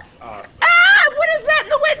axe. Ah! What is that in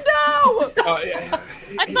the window?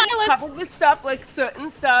 That's He's Silas. covered with stuff like soot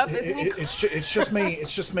and stuff. Isn't he? It's just me.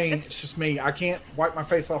 It's just me. It's just me. I can't wipe my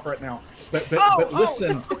face off right now. But Oh,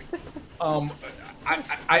 listen,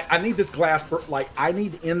 I need this glass. I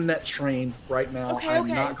need in that train right now. Okay, I'm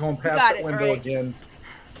okay. not going You past got that it, window alright. again.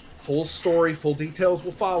 Full story, full details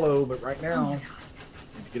will follow. But right now, I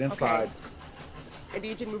need to get inside. I need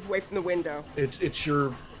you to move away from the window. It's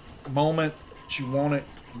your moment. You want it.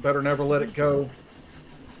 You better never let it go. All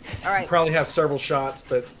You right. probably have several shots,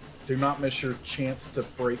 but do not miss your chance to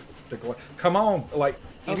break the glass. Come on,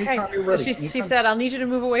 anytime you're So ready. she anytime. said, "I'll need you to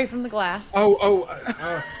move away from the glass." So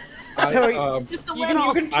Just a you can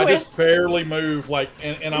little. twist. I just barely move,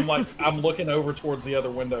 and I'm looking over towards the other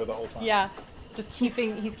window the whole time. Yeah, he's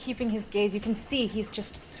keeping his gaze. You can see he's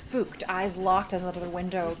just spooked, eyes locked on the other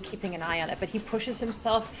window, keeping an eye on it. But he pushes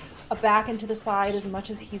himself back into the side as much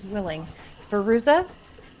as he's willing. Feruza,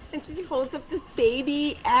 And she holds up this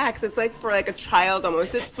baby axe. It's like for like a child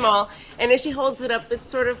almost. It's small. And as she holds it up, it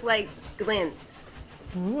sort of like glints.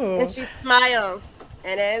 And she smiles.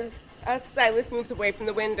 And as Silas moves away from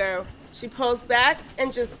the window, she pulls back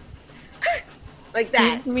and just like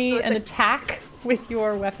that. give me So it's an like- attack with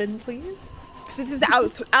your weapon, please. So this is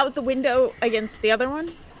out the window against the other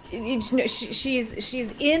one.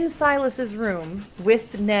 She's in Silas's room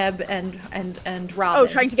with Neb and Robin. Oh,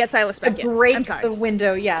 trying to get Silas to back in. break I'm sorry. the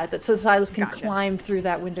window. Yeah, so Silas can Gotcha. climb through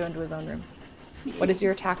that window into his own room. What is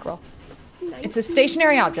your attack roll? It's a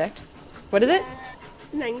stationary object. What is it?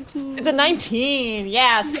 19. It's a 19.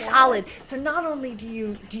 Yeah, solid. So not only do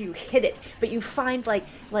you hit it, but you find like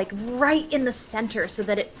right in the center so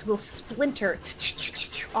that it will splinter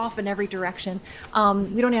off in every direction.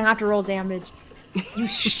 We don't even have to roll damage. You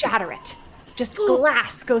shatter it. Just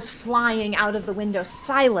glass goes flying out of the window.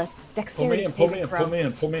 Silas, Pull me dexterity in, pull me saving in, throw. pull me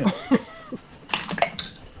in, pull me in.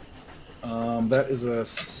 That is a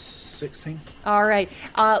 16. All right.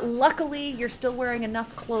 Luckily, you're still wearing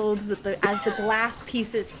enough clothes that as the glass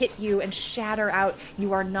pieces hit you and shatter out,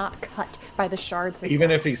 you are not cut by the shards. Of Even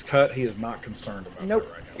glass. if he's cut, he is not concerned about Nope.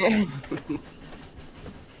 that right now.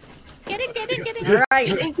 Get in. All right.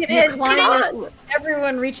 Get You in, climb come up. on.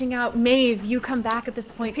 Everyone reaching out. Maeve, you come back at this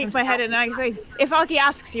point. Peek from my head stealth. and I say, if Augie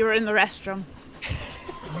asks, you were in the restroom.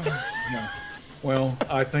 Yeah. Well,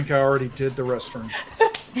 I think I already did the restroom.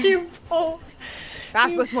 You pull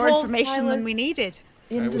That You was more pull information than we Silas needed.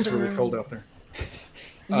 into It was the really room. cold out there.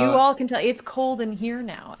 You Uh, all can tell it's cold in here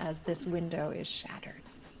now as this window is shattered.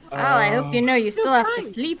 Oh, I hope you know you still have to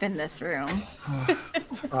fine. sleep in this room.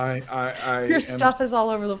 I Your am stuff is all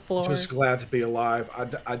over the floor. just glad to be alive.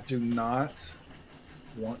 I do not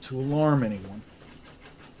want to alarm anyone,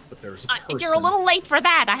 but there's a person. You're a little late for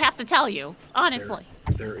that, I have to tell you. Honestly.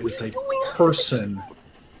 There is a person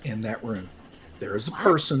in that room. There is a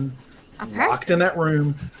person A locked in that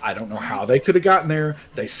room. I don't know how they could have gotten there.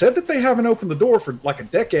 They said that they haven't opened the door for like a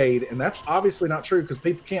decade, and that's obviously not true because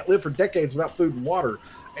people can't live for decades without food and water.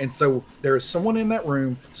 And so there is someone in that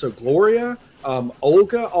room. So Gloria,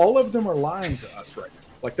 Olga, all of them are lying to us right now.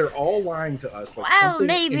 Like they're all lying to us. Like Well, something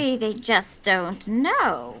maybe they just don't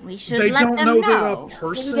know. We should they let don't them know know. that a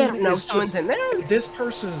person Maybe they don't know is someone's just in there. this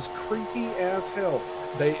person is creepy as hell.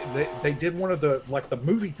 They did one of the like the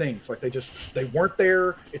movie things. Like they weren't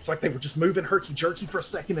there. It's like they were just moving herky jerky for a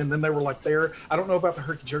second, and then they were like there. I don't know about the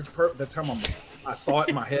herky jerky part. That's how I saw it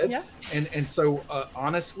in my head. Yeah. And so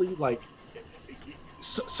honestly, like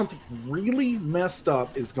something really messed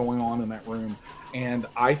up is going on in that room. And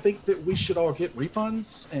I think that we should all get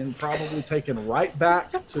refunds and probably taken right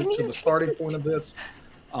back to the starting point of this.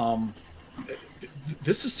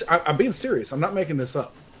 This is, I'm being serious. I'm not making this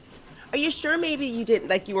up. Are you sure maybe you didn't,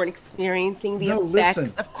 like you weren't experiencing the No, effects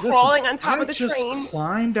listen, of crawling on top I of the just train?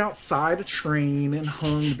 climbed outside a train and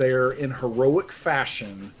hung there in heroic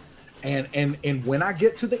fashion. And when I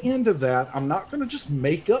get to the end of that, I'm not going to just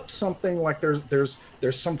make up something like there's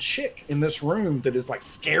some chick in this room that is like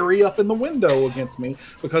scary up in the window against me,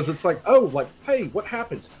 because it's like, oh, like, hey, what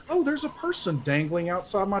happens? Oh, there's a person dangling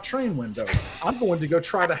outside my train window. I'm going to go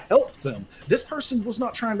try to help them. This person was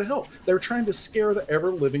not trying to help. They were trying to scare the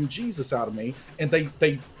ever living Jesus out of me, and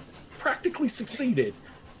they practically succeeded.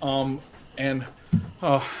 I need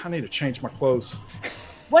to change my clothes.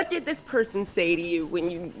 What did this person say to you when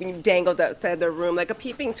you dangled outside the room like a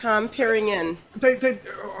peeping Tom peering in?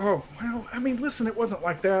 Oh, well, I mean, listen, it wasn't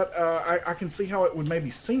like that. I can see how it would maybe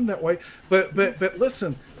seem that way, but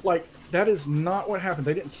listen, like, that is not what happened.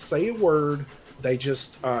 They didn't say a word. They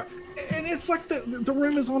just, and it's like the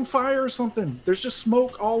room is on fire or something. There's just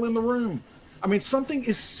smoke all in the room. I mean, something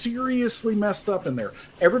is seriously messed up in there.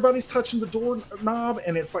 Everybody's touching the doorknob,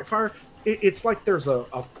 and it's like fire. It's like there's a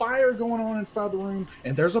fire going on inside the room,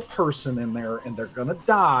 and there's a person in there, and they're gonna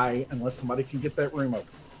die unless somebody can get that room open.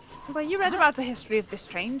 Well, you read about the history of this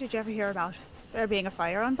train. Did you ever hear about there being a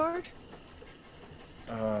fire on board?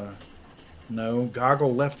 No,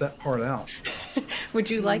 Goggle left that part out. Would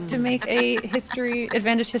you like to make a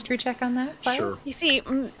advantage history check on that, Silas? Sure. You see,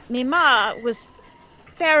 me ma was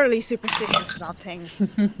fairly superstitious about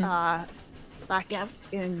things back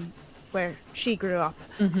in where she grew up,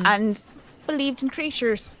 and believed in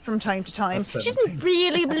creatures from time to time. She didn't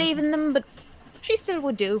really believe in them, but she still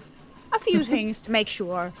would do a few things to make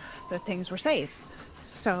sure that things were safe.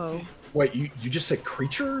 So... Wait, you just said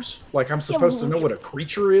creatures? Like I'm supposed to know what a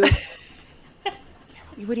creature is?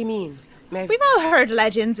 What do you mean? We've all heard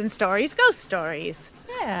legends and stories, ghost stories.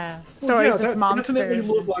 Yeah. Stories that of monsters. Definitely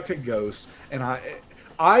looked like a ghost, and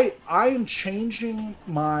I'm changing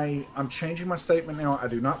my statement now. I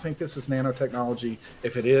do not think this is nanotechnology.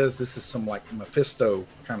 If it is, this is some like Mephisto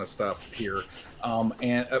kind of stuff here.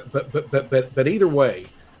 But either way,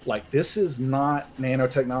 like this is not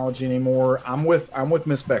nanotechnology anymore. I'm with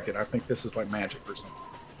Miss Beckett. I think this is like magic or something.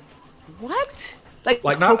 What?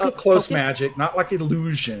 Like not up close magic, not like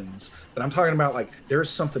illusions, but I'm talking about like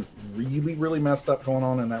there's something really, really messed up going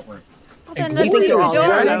on in that room. Then And let's Gloria leave the is door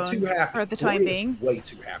way alone too happy. for the time Gloria is being. way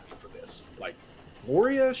too happy for this. Like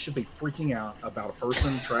Gloria should be freaking out about a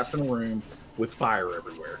person trapped in a room with fire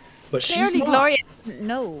everywhere. But she's Clearly, not. Gloria didn't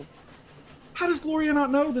know. How does Gloria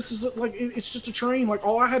not know? This is like it's just a train. Like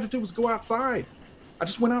all I had to do was go outside. I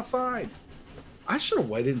just went outside. I should have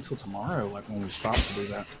waited until tomorrow, like when we stopped to do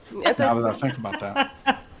that. Now that I think about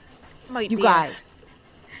that. Might You be guys,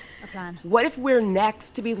 a plan. what if we're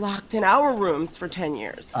next to be locked in our rooms for 10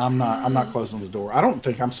 years? I'm not closing the door. I don't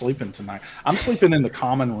think I'm sleeping tonight. I'm sleeping in the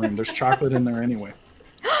common room. There's chocolate in there anyway.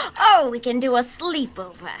 Oh, we can do a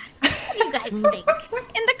sleepover. What do you guys think?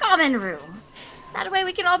 In the common room. That way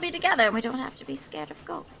we can all be together and we don't have to be scared of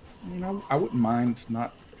ghosts. You know, I wouldn't mind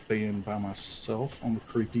not being by myself on the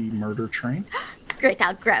creepy murder train. Great,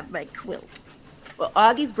 I'll grab my quilt. Well,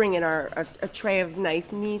 Augie's bringing a tray of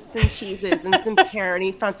nice meats and cheeses and some pear, and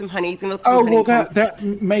he found some honey. He's gonna look for Oh, honey. well, that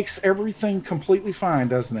makes everything completely fine,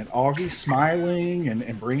 doesn't it? Augie smiling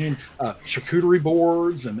and bringing charcuterie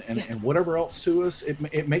boards and whatever else to us.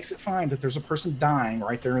 It makes it fine that there's a person dying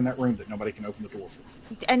right there in that room that nobody can open the door for.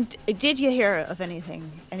 And did you hear of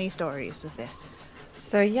any stories of this?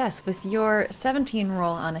 So yes, with your 17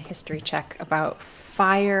 roll on a history check about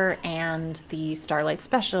fire and the Starlight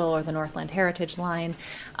Special or the Northland Heritage Line,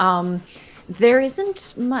 there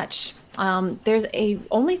isn't much. There's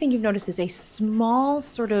only thing you've noticed is a small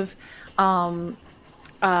sort of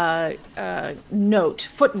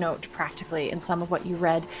footnote practically in some of what you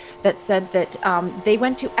read that said that they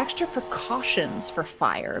went to extra precautions for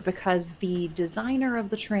fire because the designer of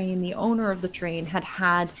the train, the owner of the train,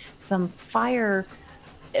 had some fire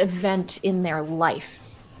event in their life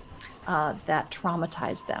that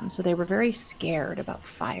traumatized them. So they were very scared about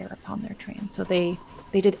fire upon their train. So they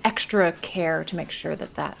did extra care to make sure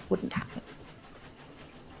that wouldn't happen.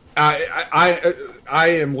 I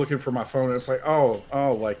am looking for my phone. And it's like,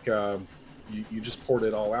 like you just poured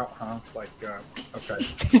it all out, huh? Like, okay,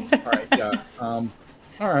 all right, yeah, all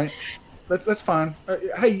right, that's fine.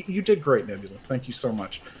 Hey, you did great, Nebula. Thank you so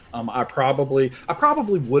much. I probably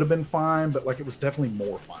would have been fine, but like it was definitely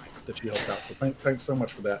more fine that you helped out. So thanks so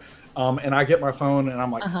much for that. And I get my phone and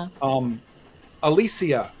I'm like,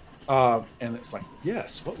 Alicia. And it's like,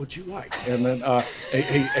 yes, what would you like? And then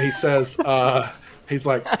he says, he's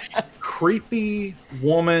like, creepy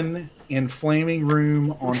woman in flaming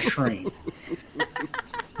room on train.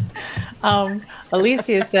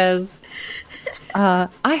 Alicia says, there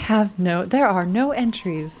are no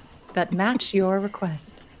entries that match your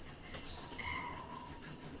request.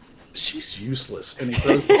 She's useless. And he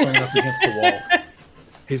throws the phone up against the wall.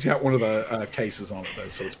 He's got one of the cases on it, though,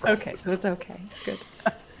 so it's probably okay. So it's okay. Good.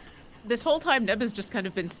 This whole time, Neb has just kind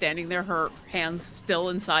of been standing there, her hands still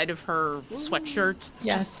inside of her sweatshirt,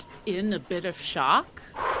 just in a bit of shock.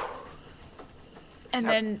 And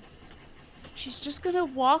then she's just going to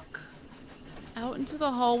walk out into the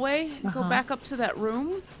hallway and go back up to that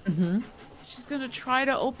room. Mm-hmm. She's going to try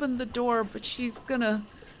to open the door, but she's going to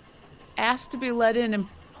ask to be let in and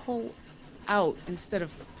pull out instead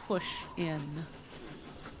of push in.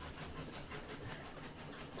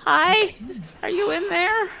 Hi, are you in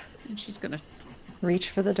there? And she's going to reach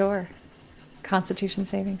for the door. Constitution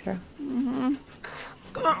saving throw. Mm-hmm.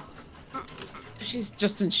 She's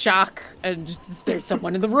just in shock, and there's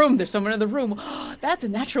someone in the room. That's a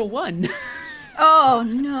natural one. Oh,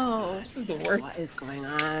 no. This is the worst. What is going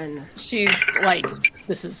on? She's like,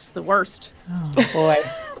 this is the worst. Oh, boy.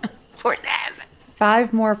 Poor Neb.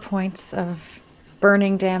 5 more points of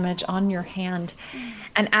burning damage on your hand.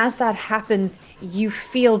 And as that happens, you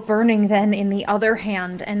feel burning then in the other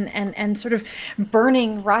hand and sort of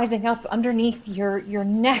burning rising up underneath your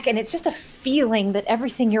neck. And it's just a feeling that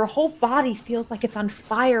your whole body feels like it's on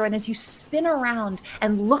fire. And as you spin around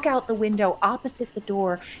and look out the window opposite the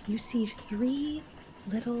door, you see 3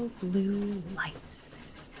 little blue lights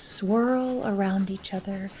swirl around each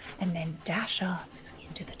other and then dash off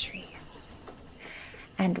into the trees.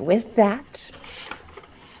 And with that,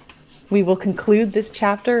 we will conclude this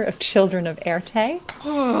chapter of Children of Erte.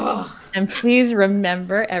 And please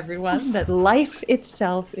remember, everyone, that life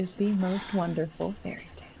itself is the most wonderful fairy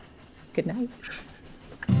tale. Good night.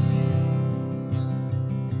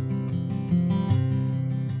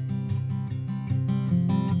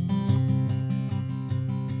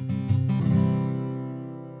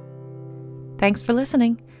 Thanks for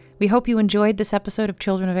listening. We hope you enjoyed this episode of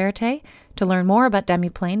Children of Erte. To learn more about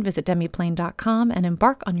Demiplane, visit demiplane.com and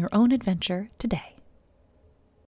embark on your own adventure today.